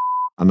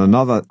 and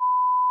another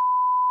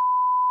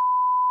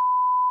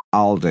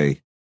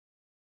Aldi.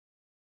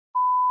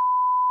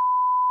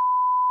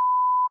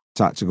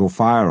 Tactical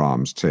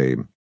firearms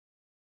team.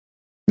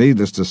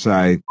 Needless to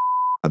say,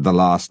 at the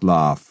last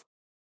laugh.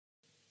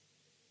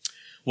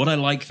 What I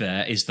like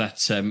there is that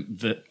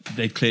that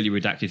they've clearly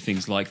redacted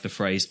things like the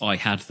phrase "I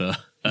had the,"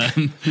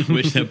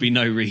 which there'd be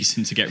no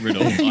reason to get rid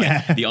of. I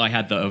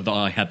had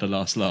the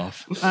last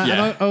laugh. And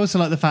I also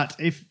like the fact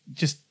if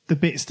just the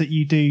bits that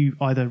you do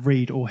either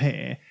read or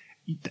hear,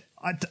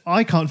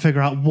 I can't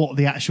figure out what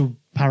the actual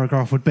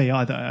paragraph would be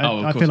either.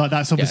 I feel like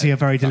that's obviously a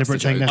very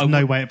deliberate thing. There's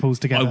no way it pulls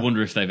together. I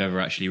wonder if they've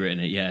ever actually written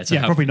it.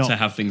 Probably not. To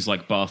have things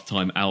like bath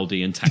time,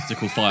 Aldi, and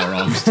tactical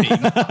firearms team.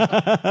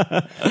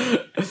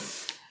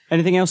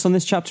 Anything else on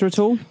this chapter at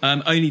all?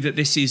 Only that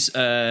this is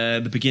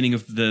the beginning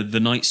of the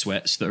night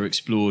sweats that are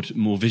explored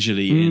more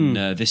visually in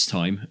this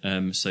time.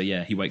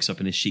 He wakes up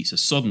and his sheets are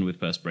sodden with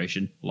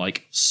perspiration,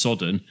 like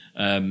sodden.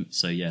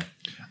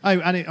 Oh,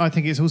 and I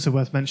think it's also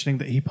worth mentioning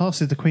that he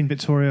passes the Queen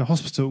Victoria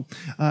Hospital,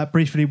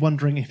 briefly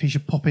wondering if he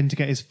should pop in to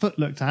get his foot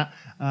looked at.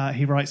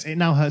 He writes, "It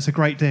now hurts a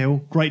great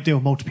deal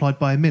multiplied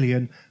by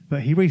 1,000,000.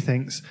 But he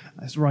rethinks,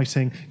 as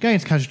writing, going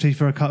into casualty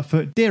for a cut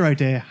foot, dear oh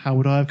dear, how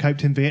would I have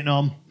coped in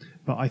Vietnam?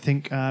 But I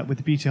think with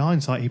the beauty of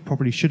hindsight, he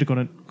probably should have got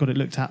it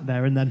looked at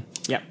there and then.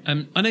 Yeah.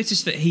 I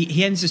noticed that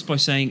he ends this by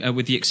saying,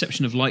 with the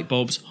exception of light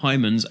bulbs,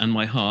 hymens, and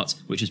my heart,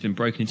 which has been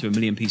broken into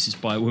 1,000,000 pieces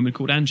by a woman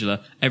called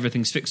Angela,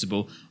 everything's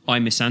fixable. I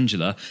miss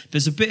Angela.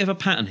 There's a bit of a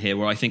pattern here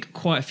where I think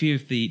quite a few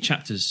of the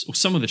chapters, or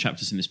some of the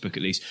chapters in this book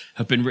at least,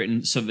 have been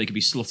written so that they could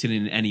be slotted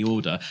in any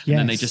order. Yes. And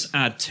then they just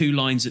add 2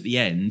 lines at the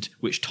end,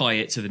 which tie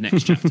it to the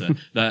next chapter.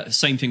 The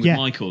same thing with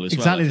Michael as well.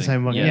 Exactly the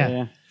same one,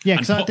 yeah. Yeah,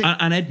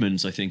 and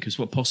Edmonds, I think, as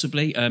well,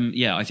 possibly.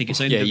 I think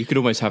it's only... Yeah, you could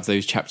almost have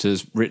those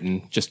chapters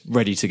written just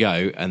ready to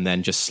go and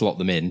then just slot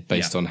them in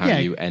based on how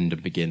you end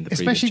and begin the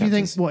especially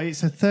previous chapters. If you think,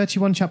 it's a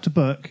 31-chapter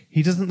book,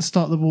 he doesn't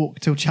start the walk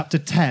till chapter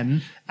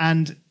 10,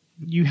 and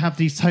you have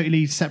these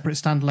totally separate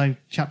standalone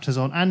chapters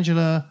on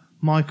Angela,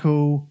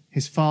 Michael,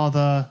 his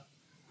father...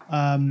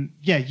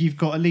 you've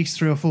got at least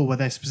 3 or 4 where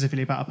they're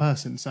specifically about a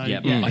person. So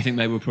I think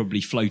they were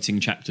probably floating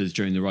chapters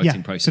during the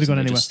writing process. Could have gone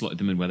and they anywhere. just slotted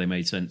them in where they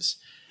made sense.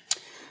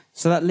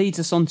 So that leads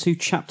us on to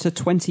chapter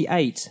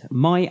 28,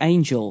 My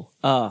Angel,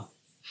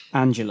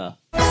 Angela.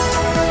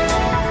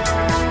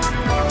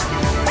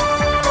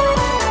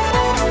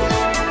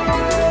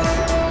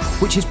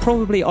 Which is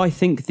probably, I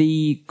think,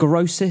 the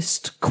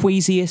grossest,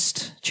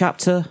 queasiest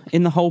chapter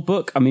in the whole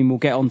book. I mean, we'll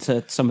get on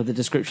to some of the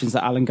descriptions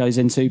that Alan goes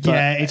into. But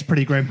yeah, it's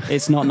pretty grim.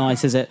 It's not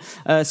nice, is it?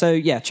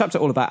 Chapter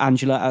all about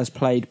Angela, as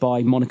played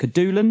by Monica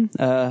Doolan.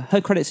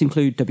 Her credits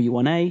include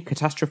W1A,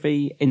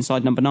 Catastrophe,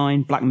 Inside Number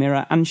 9, Black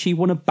Mirror, and she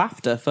won a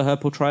BAFTA for her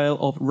portrayal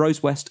of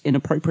Rose West in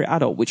Appropriate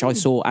Adult, which I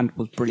saw and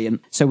was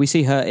brilliant. So we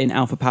see her in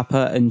Alpha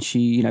Papa, and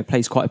she,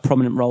 plays quite a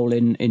prominent role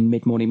in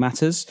Mid-Morning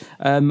Matters.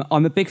 I'm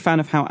a big fan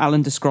of how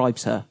Alan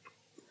describes her.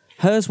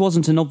 Hers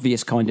wasn't an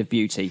obvious kind of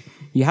beauty.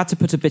 You had to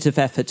put a bit of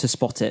effort to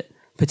spot it,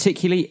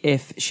 particularly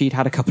if she'd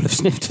had a couple of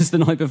snifters the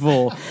night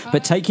before.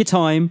 But take your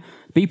time,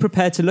 be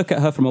prepared to look at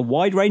her from a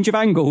wide range of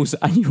angles,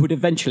 and you would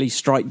eventually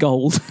strike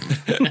gold.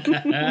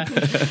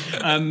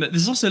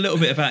 There's also a little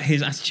bit about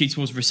his attitude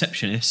towards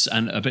receptionists,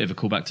 and a bit of a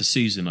callback to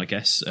Susan, I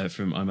guess,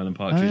 from I'm Alan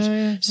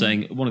Partridge,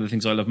 saying one of the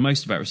things I love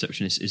most about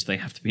receptionists is they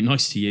have to be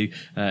nice to you.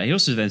 He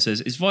also then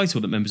says, it's vital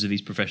that members of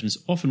these professions,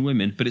 often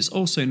women, but it's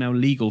also now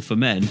legal for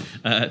men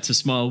to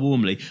smile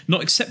warmly.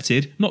 Not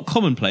accepted, not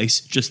commonplace,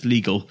 just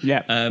legal.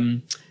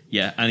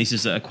 Yeah. And he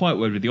says that a quiet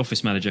word with the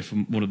office manager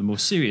from one of the more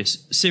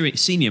serious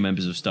senior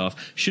members of staff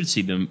should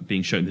see them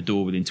being shown the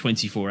door within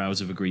 24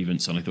 hours of a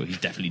grievance. And I thought he's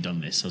definitely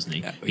done this, hasn't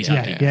he? He's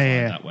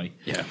that way.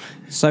 Yeah.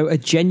 So a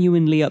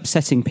genuinely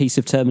upsetting piece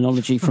of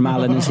terminology from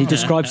Alan as he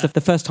describes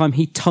the first time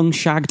he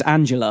tongue-shagged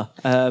Angela.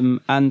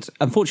 And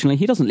unfortunately,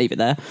 he doesn't leave it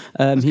there.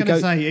 I was going to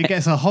say, it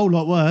gets a whole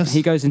lot worse.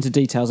 He goes into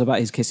details about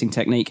his kissing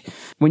technique.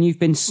 When you've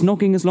been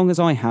snogging as long as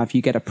I have,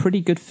 you get a pretty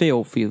good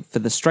feel for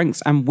the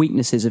strengths and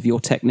weaknesses of your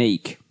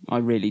technique. I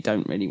really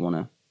don't want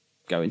to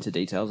go into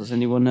details. Does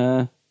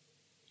anyone...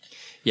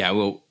 Yeah,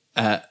 well,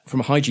 from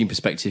a hygiene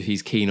perspective,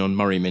 he's keen on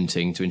Murray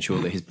minting to ensure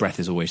that his breath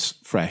is always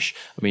fresh.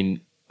 I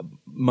mean,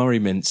 Murray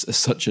mints are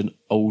such an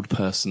old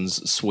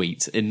person's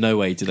sweet. In no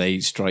way do they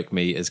strike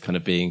me as kind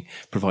of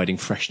providing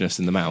freshness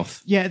in the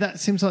mouth. Yeah, that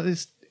seems like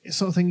this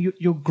sort of thing.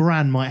 Your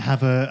gran might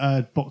have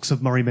a box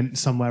of Murray mints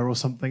somewhere or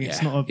something.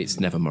 It's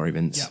never Murray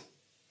mints.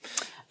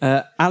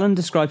 Yeah. Alan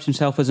describes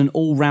himself as an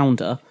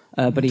all-rounder,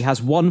 but he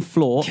has one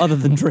flaw other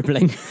than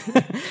dribbling,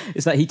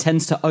 is that he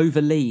tends to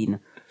overlean.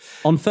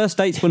 On first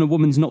dates, when a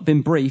woman's not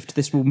been briefed,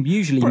 this will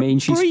usually mean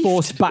she's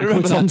forced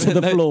backwards onto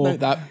the floor. No,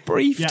 that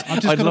briefed. Yeah, I'm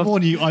just going to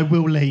warn you, I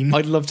will lean.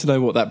 I'd love to know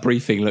what that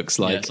briefing looks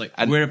like. Yeah, it's like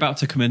we're about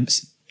to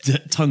commence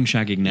tongue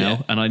shagging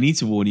now, and I need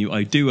to warn you,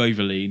 I do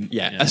overlean.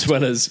 As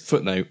well as,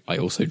 footnote, I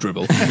also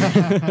dribble.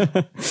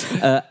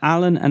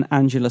 Alan and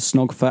Angela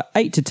snog for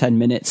 8 to 10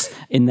 minutes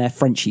in their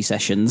Frenchie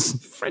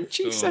sessions.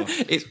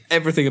 It's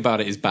everything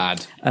about it is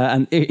bad.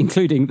 And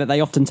including that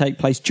they often take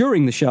place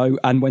during the show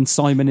and when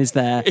Simon is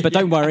there. But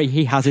don't worry,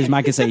 he has his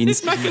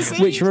magazines.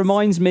 Which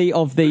reminds me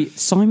of the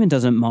Simon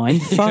doesn't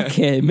mind, fuck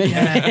him,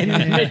 in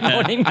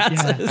Mid-Morning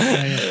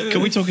Matters.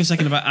 Can we talk a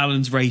second about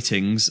Alan's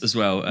ratings as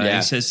well?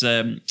 He says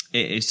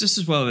it's just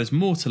as well there's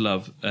more to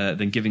love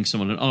than giving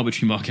someone an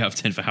arbitrary mark out of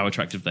 10 for how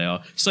attractive they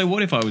are. So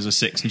what if I was a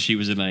 6 and she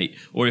was an 8?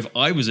 Or if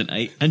I was an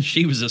 8 and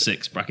she was a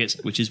 6, brackets,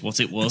 which is what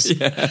it was.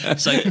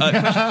 So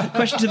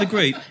question to the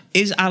group,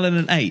 is Alan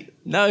an 8?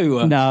 No,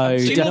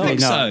 Do you not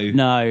think so?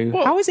 No.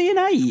 What? How is he an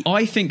 8?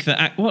 I think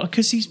that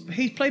because he's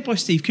played by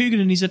Steve Coogan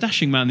and he's a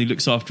dashing man who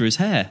looks after his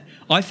hair.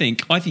 I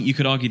think you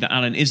could argue that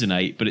Alan is an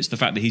 8, but it's the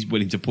fact that he's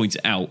willing to point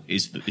it out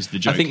is the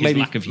joke. I think his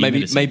lack of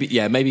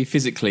humility. maybe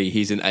physically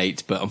he's an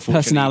 8, but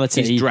unfortunately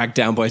personality. He's dragged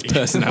down by his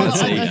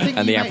personality,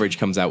 and the average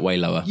comes out way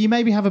lower. You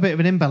maybe have a bit of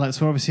an imbalance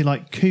where obviously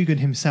like Coogan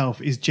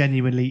himself is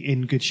genuinely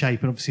in good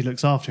shape and obviously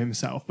looks after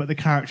himself, but the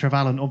character of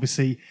Alan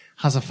obviously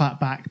has a fat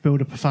back,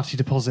 build up of fatty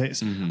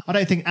deposits. Mm-hmm. I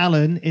don't think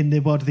Alan in the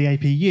world of the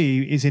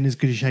APU is in as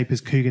good a shape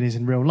as Coogan is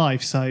in real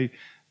life, so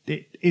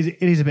it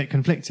is a bit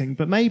conflicting.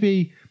 But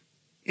maybe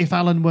if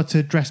Alan were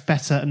to dress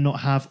better and not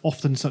have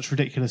often such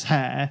ridiculous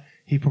hair,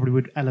 he probably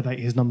would elevate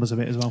his numbers a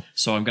bit as well.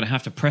 So I'm going to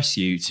have to press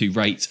you to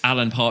rate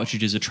Alan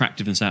Partridge's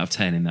attractiveness out of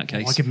 10 in that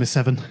case. I'll give him a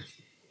 7.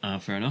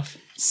 Fair enough.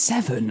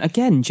 7?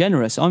 Again,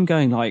 generous. I'm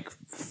going like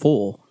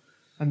 4.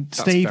 And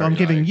Steve, I'm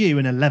giving you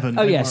an 11.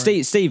 Oh yeah,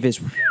 Steve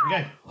is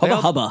hubba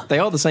hubba. They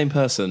are the same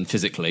person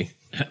physically.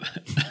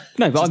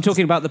 No, but I'm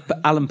talking about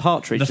the Alan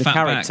Partridge, the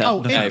character.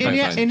 Oh,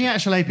 in the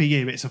actual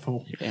APU, it's a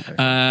 4.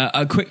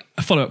 A quick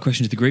follow-up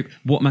question to the group.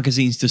 What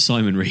magazines does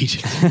Simon read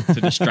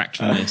to distract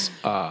from this?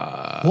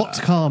 What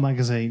Car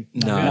magazine?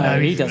 No,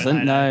 he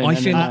doesn't. No, I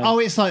think. Oh,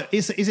 it's like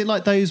is it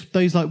like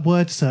those like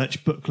word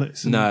search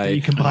booklets? No, that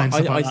you can buy. And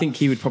stuff I think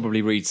he would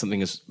probably read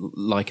something as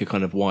like a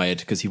kind of Wired,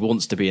 because he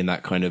wants to be in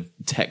that kind of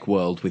tech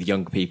world with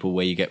young people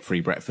where you get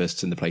free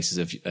breakfasts in the places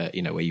of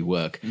where you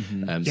work.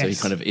 So he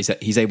kind of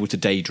he's able to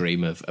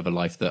daydream of a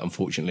life that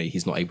unfortunately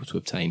he's not able to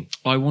obtain.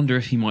 I wonder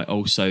if he might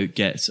also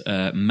get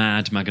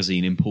Mad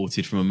magazine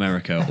imported from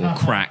America or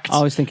Cracked.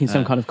 I was thinking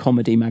some kind of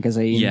comedy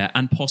magazine. Yeah,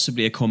 and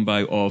possibly a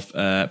combo of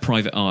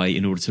Private Eye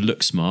in order to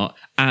look smart,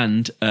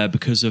 and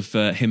because of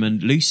him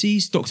and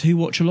Lucy's Doctor Who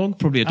watch along,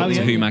 probably a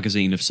Doctor Who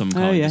magazine of some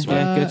kind as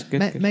well.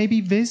 Good.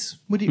 Maybe Viz?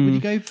 Would you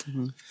go?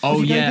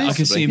 Oh yeah, Viz? I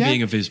can see him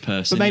being a Viz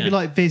person. But maybe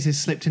like Viz is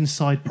slipped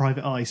inside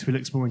Private Eye, so he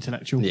looks more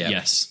intellectual. Yeah.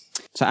 Yes.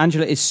 So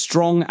Angela is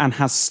strong and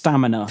has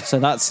stamina. So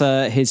that's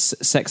his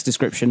sex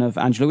description of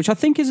Angela, which I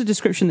think is a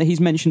description that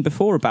he's mentioned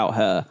before about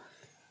her.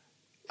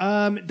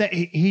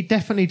 He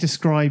definitely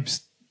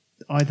describes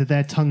either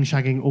their tongue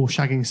shagging or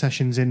shagging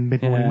sessions in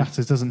Mid-Morning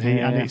Matters, doesn't he?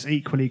 And it's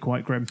equally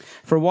quite grim.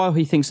 For a while,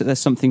 he thinks that there's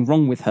something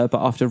wrong with her,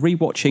 but after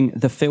rewatching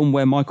the film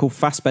where Michael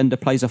Fassbender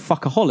plays a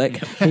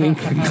fuckaholic, he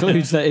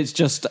concludes that it's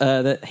just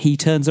that he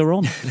turns her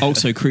on.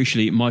 Also,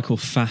 crucially, Michael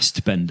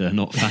Fastbender,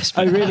 not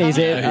Fassbender. Oh, really? Is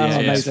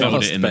it?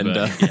 Spelled it in the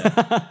book.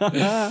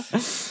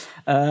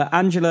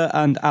 Angela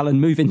and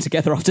Alan move in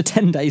together after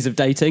 10 days of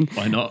dating.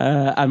 Why not?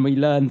 And we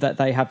learn that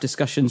they have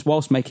discussions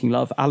whilst making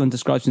love. Alan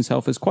describes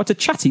himself as quite a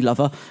chatty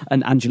lover,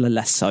 and Angela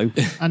less so.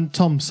 And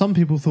Tom, some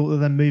people thought that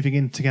them moving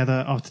in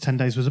together after 10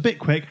 days was a bit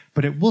quick,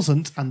 but it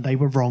wasn't, and they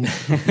were wrong.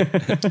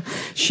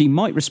 She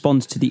might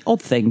respond to the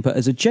odd thing, but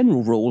as a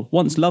general rule,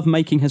 once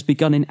lovemaking has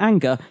begun in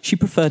anger, she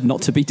preferred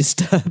not to be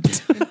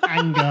disturbed.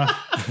 Anger.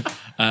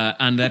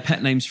 And their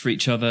pet names for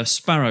each other.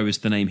 Sparrow is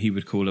the name he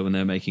would call her when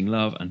they're making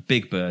love, and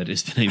Big Bird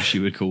is the name she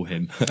would call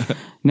him.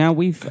 Now,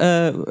 we've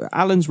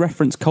Alan's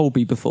referenced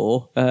Colby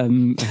before.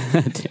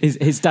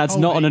 His dad's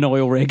not on an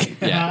oil rig.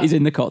 Yeah. He's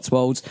in the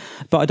Cotswolds.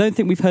 But I don't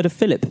think we've heard of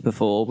Philip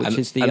before, which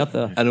is the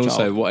other And also,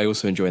 child. what I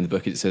also enjoy in the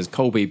book, it says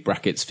Colby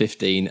brackets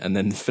 15, and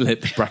then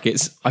Philip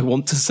brackets, I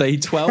want to say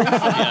 12.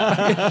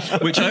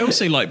 Which I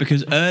also like,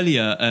 because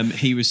earlier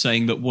he was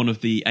saying that one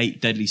of the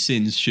 8 deadly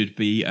sins should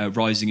be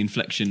rising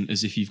inflection,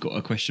 as if you've got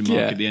a question mark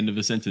at the end of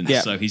a sentence.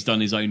 Yeah. So he's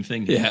done his own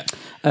thing. Yeah.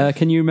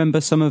 Can you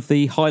remember some of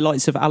the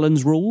highlights of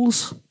Alan's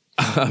rules?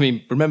 I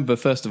mean, remember,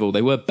 first of all,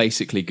 they were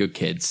basically good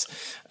kids.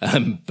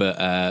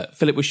 But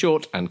Philip was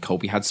short and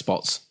Colby had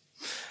spots.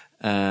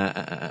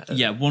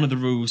 One of the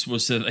rules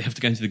was that they have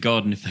to go into the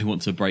garden if they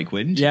want to break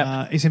wind.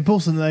 It's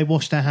important that they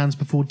wash their hands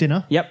before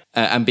dinner. Yep.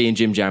 And be in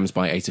Jim Jams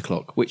by 8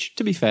 o'clock, which,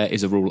 to be fair,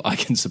 is a rule I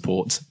can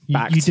support.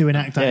 You do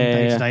enact that in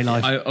day-to-day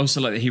life. I also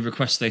like that he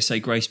requests they say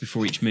grace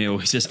before each meal.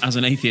 He says, as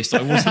an atheist,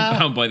 I wasn't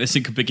bound by this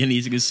and could begin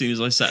eating as soon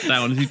as I sat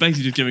down. He's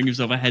basically just giving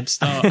himself a head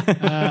start.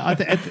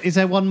 Is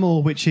there one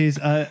more, which is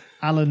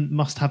Alan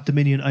must have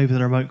dominion over the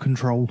remote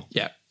control?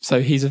 Yeah.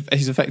 So he's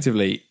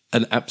effectively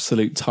an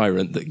absolute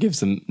tyrant that gives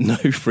them no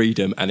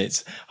freedom, and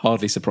it's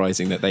hardly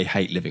surprising that they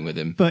hate living with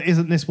him. But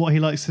isn't this what he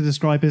likes to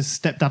describe as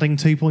stepdadding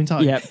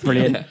 2.0? Yeah,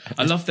 brilliant.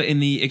 I love that in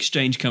the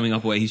exchange coming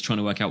up where he's trying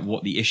to work out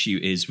what the issue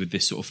is with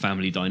this sort of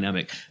family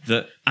dynamic,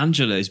 that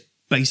Angela is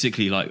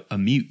basically like a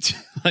mute.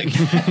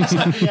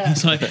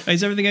 It's like, hey,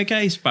 is everything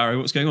okay, Sparrow?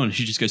 What's going on? And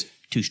she just goes,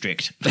 too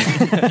strict.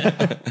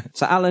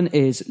 So Alan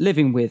is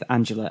living with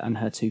Angela and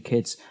her 2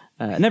 kids.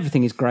 And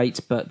everything is great,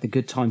 but the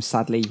good times,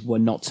 sadly, were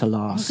not to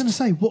last. I was going to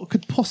say, what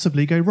could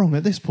possibly go wrong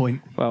at this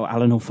point? Well,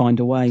 Alan will find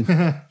a way.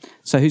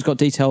 So who's got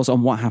details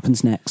on what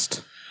happens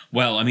next?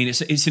 Well, I mean,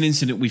 it's an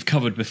incident we've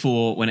covered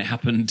before when it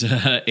happened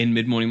in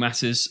Mid-Morning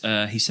Matters.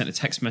 He sent a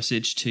text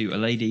message to a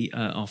lady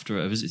after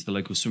a visit to the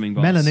local swimming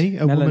baths. Melanie,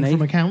 a woman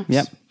from accounts.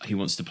 Yep. He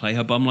wants to play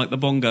her bum like the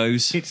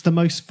bongos. It's the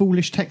most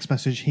foolish text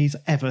message he's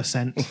ever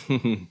sent.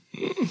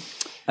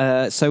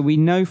 So we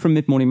know from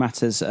Mid-Morning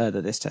Matters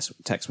that this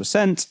text was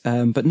sent,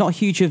 but not a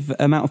huge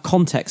amount of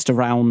context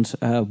around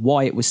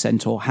why it was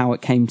sent or how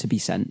it came to be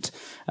sent.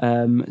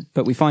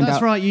 But we find out...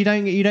 That's right, you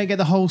don't get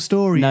the whole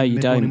story No, in you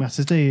Mid-Morning don't.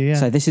 Matters, do you? Yeah.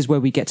 So this is where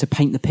we get to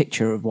paint the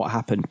picture of what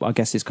happened. I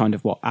guess is kind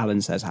of what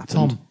Alan says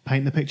happened. Tom,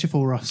 paint the picture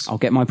for us. I'll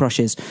get my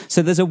brushes.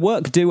 So there's a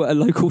work due at a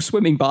local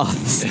swimming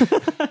baths,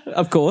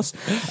 of course.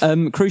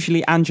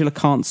 Crucially, Angela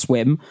can't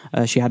swim.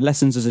 She had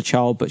lessons as a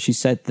child, but she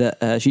said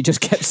that she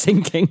just kept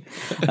sinking.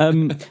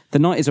 The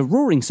night is a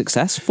roaring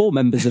success. 4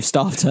 members of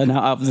staff turn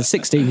out of the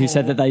 16 who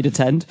said that they'd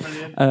attend.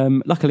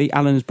 Luckily,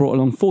 Alan has brought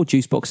along 4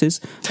 juice boxes,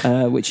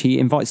 which he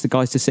invites the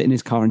guys to sit in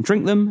his car and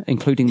drink them,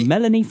 including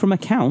Melanie from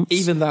accounts.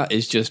 Even that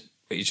is just...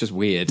 It's just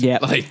weird. Yeah.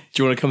 Like,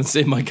 do you want to come and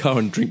sit in my car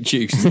and drink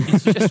juice?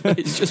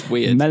 It's just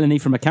weird. Melanie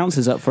from accounts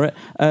is up for it.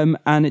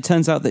 And it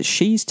turns out that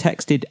she's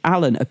texted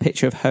Alan a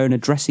picture of her in a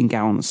dressing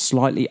gown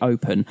slightly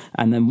open.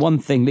 And then one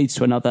thing leads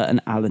to another, and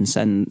Alan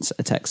sends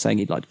a text saying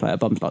he'd like to play her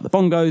bums like the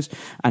bongos.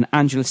 And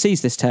Angela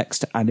sees this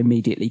text and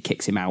immediately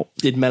kicks him out.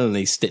 Did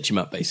Melanie stitch him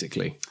up,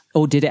 basically?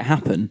 Or did it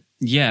happen?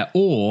 Yeah,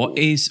 or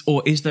is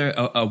there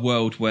a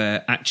world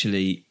where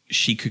actually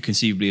she could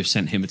conceivably have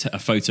sent him a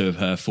photo of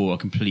her for a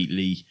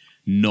completely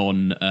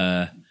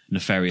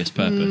nefarious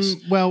purpose?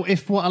 Well,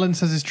 if what Alan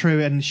says is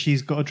true and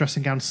she's got a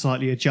dressing gown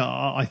slightly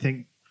ajar, I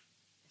think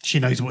she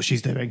knows what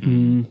she's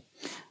doing.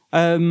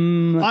 My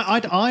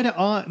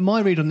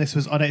read on this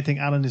was I don't think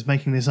Alan is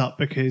making this up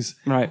because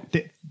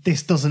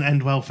this doesn't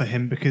end well for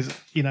him because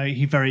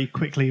he very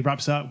quickly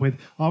wraps it up with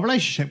our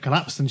relationship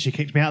collapsed and she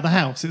kicked me out of the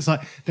house. It's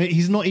like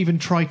he's not even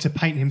tried to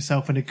paint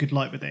himself in a good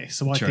light with this.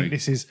 So I think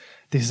this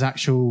is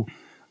actual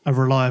a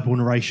reliable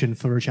narration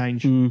for a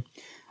change.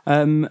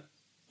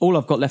 All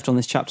I've got left on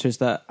this chapter is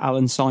that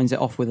Alan signs it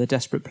off with a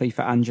desperate plea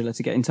for Angela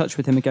to get in touch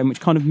with him again,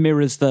 which kind of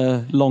mirrors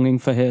the longing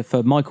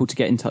for Michael to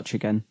get in touch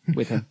again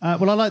with him.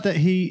 Well, I like that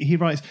he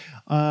writes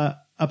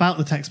about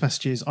the text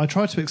messages. I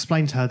tried to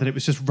explain to her that it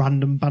was just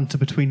random banter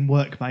between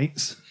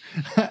workmates.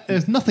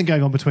 There's nothing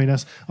going on between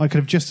us. I could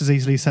have just as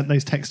easily sent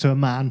those texts to a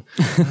man.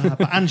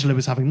 But Angela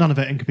was having none of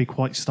it and could be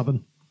quite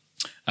stubborn.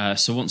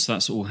 So once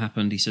that's all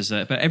happened, he says,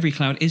 but every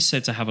cloud is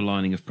said to have a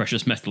lining of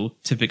precious metal,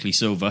 typically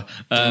silver.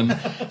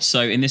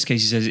 So in this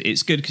case, he says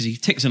it's good because he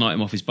ticks an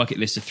item off his bucket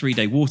list, a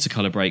 3-day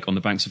watercolour break on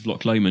the banks of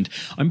Loch Lomond.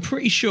 I'm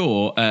pretty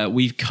sure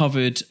we've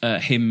covered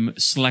him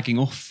slagging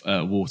off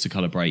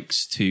watercolour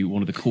breaks to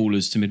one of the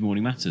callers to Mid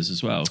Morning Matters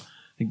as well.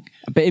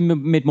 But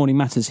in Mid Morning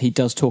Matters, he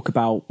does talk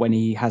about when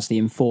he has the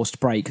enforced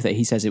break that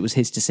he says it was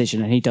his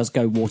decision and he does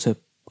go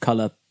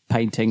watercolour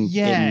painting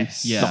in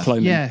Loch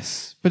Lomond.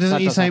 Yes. But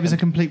doesn't he say it was a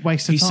complete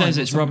waste of time? He says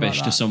it's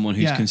rubbish to someone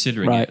who's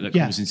considering it that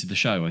calls into the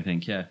show, I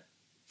think,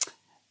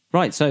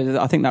 Right,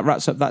 so I think that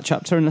wraps up that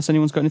chapter, unless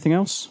anyone's got anything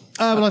else.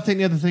 Well, I think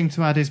the other thing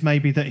to add is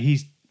maybe that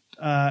he's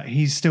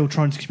still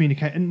trying to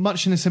communicate, and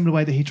much in a similar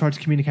way that he tried to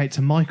communicate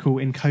to Michael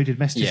in coded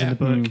messages in the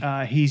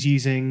book. He's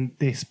using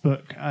this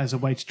book as a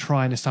way to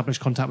try and establish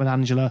contact with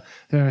Angela.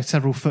 There are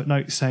several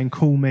footnotes saying,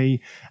 call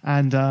me,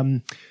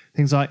 and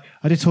things like,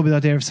 I did talk with the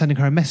idea of sending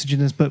her a message in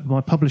this book, but my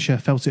publisher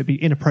felt it would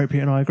be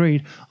inappropriate and I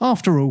agreed.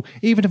 After all,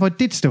 even if I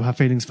did still have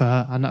feelings for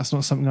her, and that's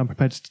not something I'm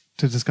prepared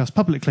to discuss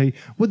publicly,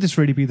 would this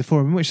really be the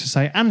forum in which to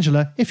say,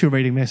 Angela, if you're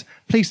reading this,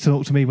 please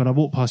talk to me when I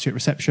walk past you at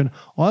reception.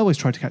 I always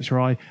try to catch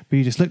your eye, but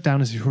you just look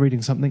down as if you're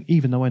reading something,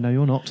 even though I know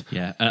you're not.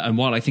 Yeah, and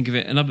while I think of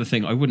it, another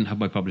thing I wouldn't have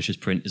my publisher's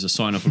print is a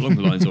sign-off along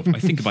the lines of, I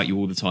think about you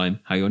all the time,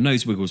 how your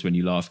nose wiggles when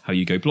you laugh, how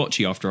you go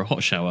blotchy after a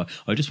hot shower.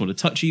 I just want to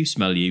touch you,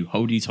 smell you,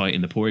 hold you tight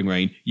in the pouring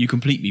rain. You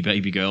complete me,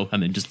 baby girl,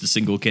 and then just a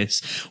single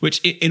kiss,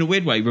 which in a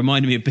weird way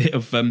reminded me a bit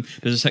of,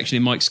 there's a section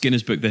in Mike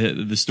Skinner's book,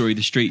 the Story of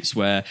the Streets,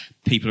 where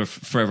people are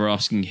forever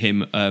asking him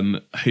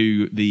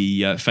who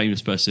the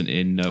famous person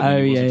in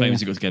Famous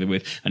he got together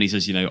with, and he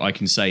says, I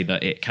can say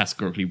that it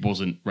categorically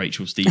wasn't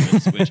Rachel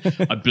Stevens, which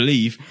I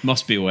believe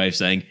must be a way of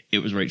saying it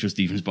was Rachel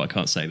Stevens, but I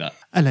can't say that.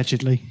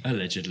 Allegedly.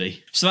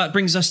 So that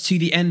brings us to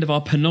the end of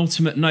our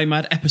penultimate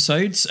Nomad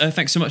episodes.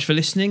 Thanks so much for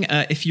listening.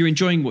 If you're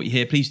enjoying what you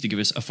hear, please do give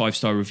us a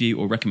 5-star review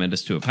or recommend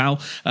us to a pal,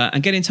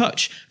 and get in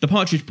touch.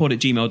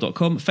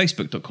 ThePartridgePod@gmail.com,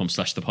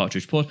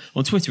 Facebook.com/ThePartridgePod.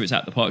 On Twitter, it's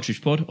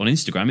 @ThePartridgePod. On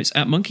Instagram, it's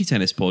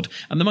 @MonkeyTennisPod.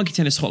 And the Monkey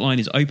Tennis hotline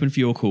is open for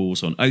your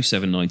calls on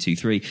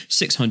 07923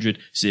 600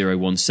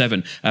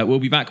 017. We'll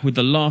be back with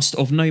the last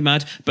of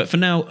Nomad, but for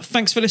now,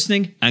 thanks for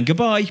listening and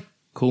goodbye.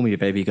 Call me a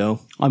baby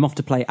girl. I'm off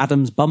to play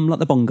Adam's Bum Like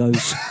the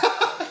Bongos.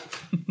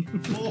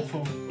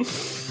 Awful.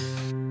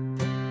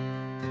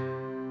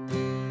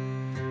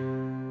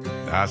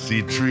 I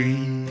see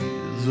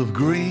trees of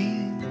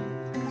green,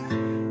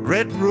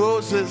 red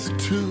roses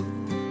too.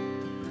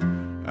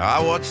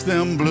 I watch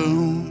them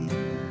bloom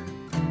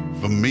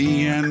for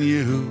me and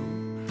you,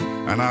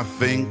 and I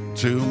think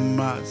to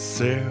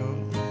myself,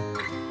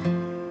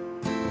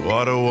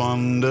 what a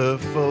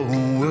wonderful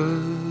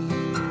world.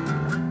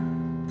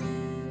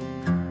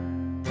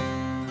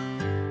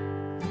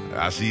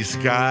 I see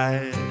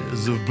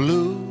skies of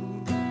blue,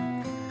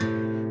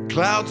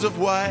 clouds of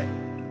white,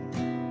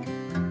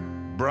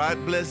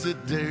 bright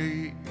blessed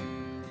day.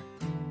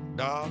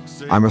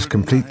 I must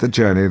complete the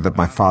journey that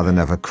my father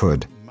never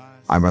could.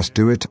 I must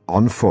do it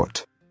on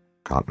foot.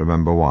 Can't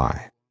remember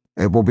why.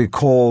 It will be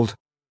called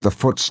The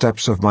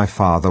Footsteps of My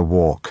Father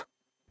Walk.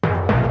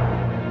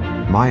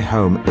 My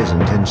home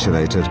isn't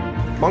insulated.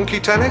 Monkey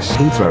tennis?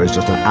 Heathrow is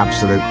just an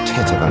absolute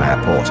tit of an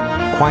airport.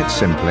 Quite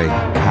simply,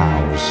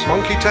 cows.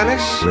 Monkey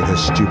tennis? With her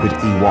stupid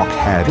Ewok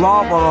head.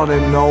 Lava on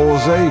him,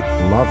 Nosey.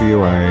 Love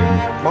you,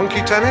 AIM.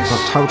 Monkey tennis? A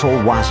total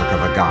wazzock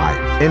of a guy.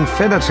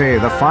 Infinity,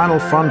 the final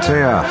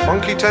frontier.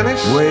 Monkey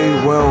tennis? We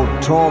will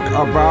talk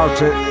about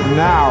it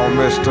now,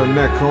 Mr.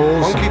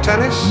 Nichols. Monkey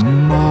tennis?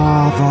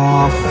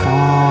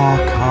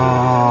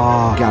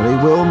 Motherfucker. Gary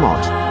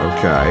Wilmot.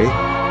 Okay.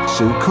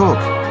 Sue Cook.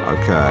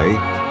 Okay.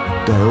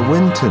 Dale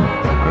Winton.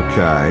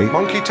 Okay.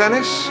 Monkey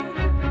tennis?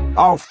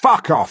 Oh,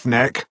 fuck off,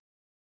 Nick.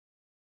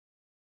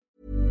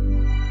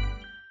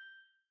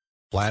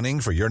 Planning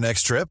for your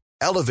next trip?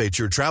 Elevate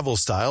your travel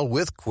style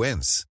with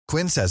Quince.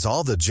 Quince has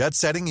all the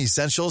jet-setting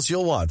essentials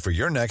you'll want for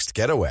your next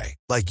getaway,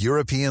 like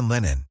European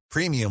linen,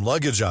 premium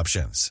luggage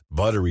options,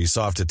 buttery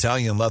soft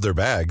Italian leather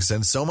bags,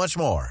 and so much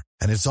more.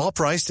 And it's all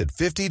priced at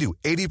 50 to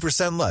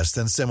 80% less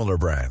than similar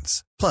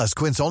brands. Plus,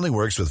 Quince only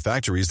works with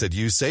factories that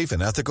use safe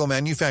and ethical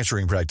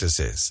manufacturing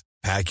practices.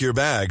 Pack your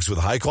bags with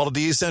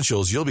high-quality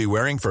essentials you'll be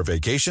wearing for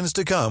vacations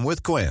to come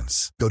with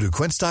Quince. Go to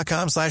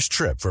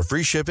quince.com/trip for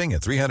free shipping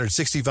and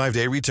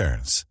 365-day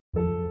returns.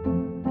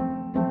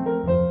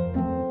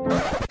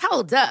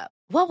 Hold up.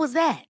 What was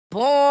that?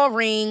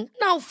 Boring.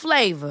 No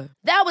flavor.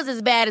 That was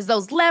as bad as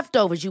those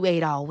leftovers you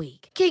ate all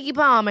week. Keke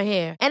Palmer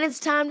here, and it's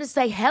time to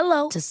say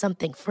hello to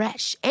something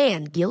fresh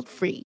and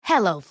guilt-free.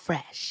 Hello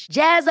Fresh.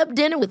 Jazz up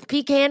dinner with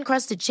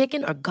pecan-crusted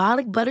chicken or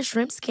garlic butter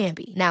shrimp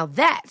scampi. Now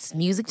that's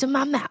music to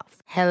my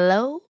mouth.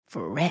 Hello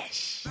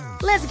Fresh.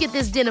 Let's get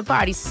this dinner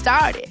party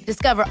started.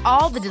 Discover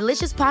all the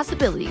delicious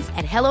possibilities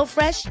at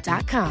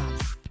HelloFresh.com.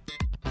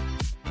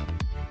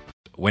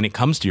 When it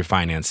comes to your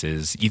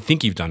finances, you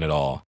think you've done it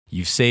all.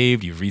 You've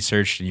saved, you've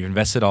researched, and you've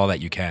invested all that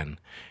you can.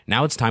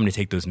 Now it's time to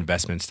take those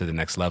investments to the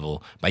next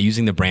level by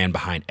using the brand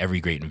behind every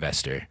great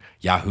investor,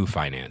 Yahoo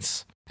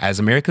Finance. As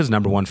America's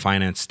 #1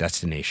 finance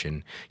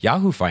destination,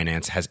 Yahoo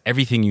Finance has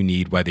everything you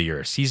need, whether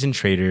you're a seasoned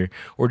trader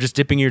or just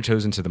dipping your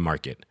toes into the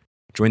market.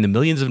 Join the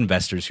millions of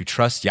investors who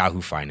trust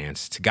Yahoo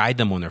Finance to guide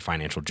them on their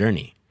financial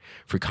journey.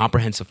 For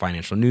comprehensive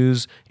financial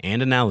news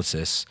and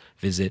analysis,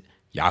 visit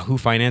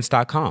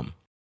yahoofinance.com,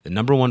 the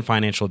 #1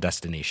 financial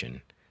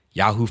destination,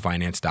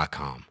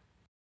 yahoofinance.com.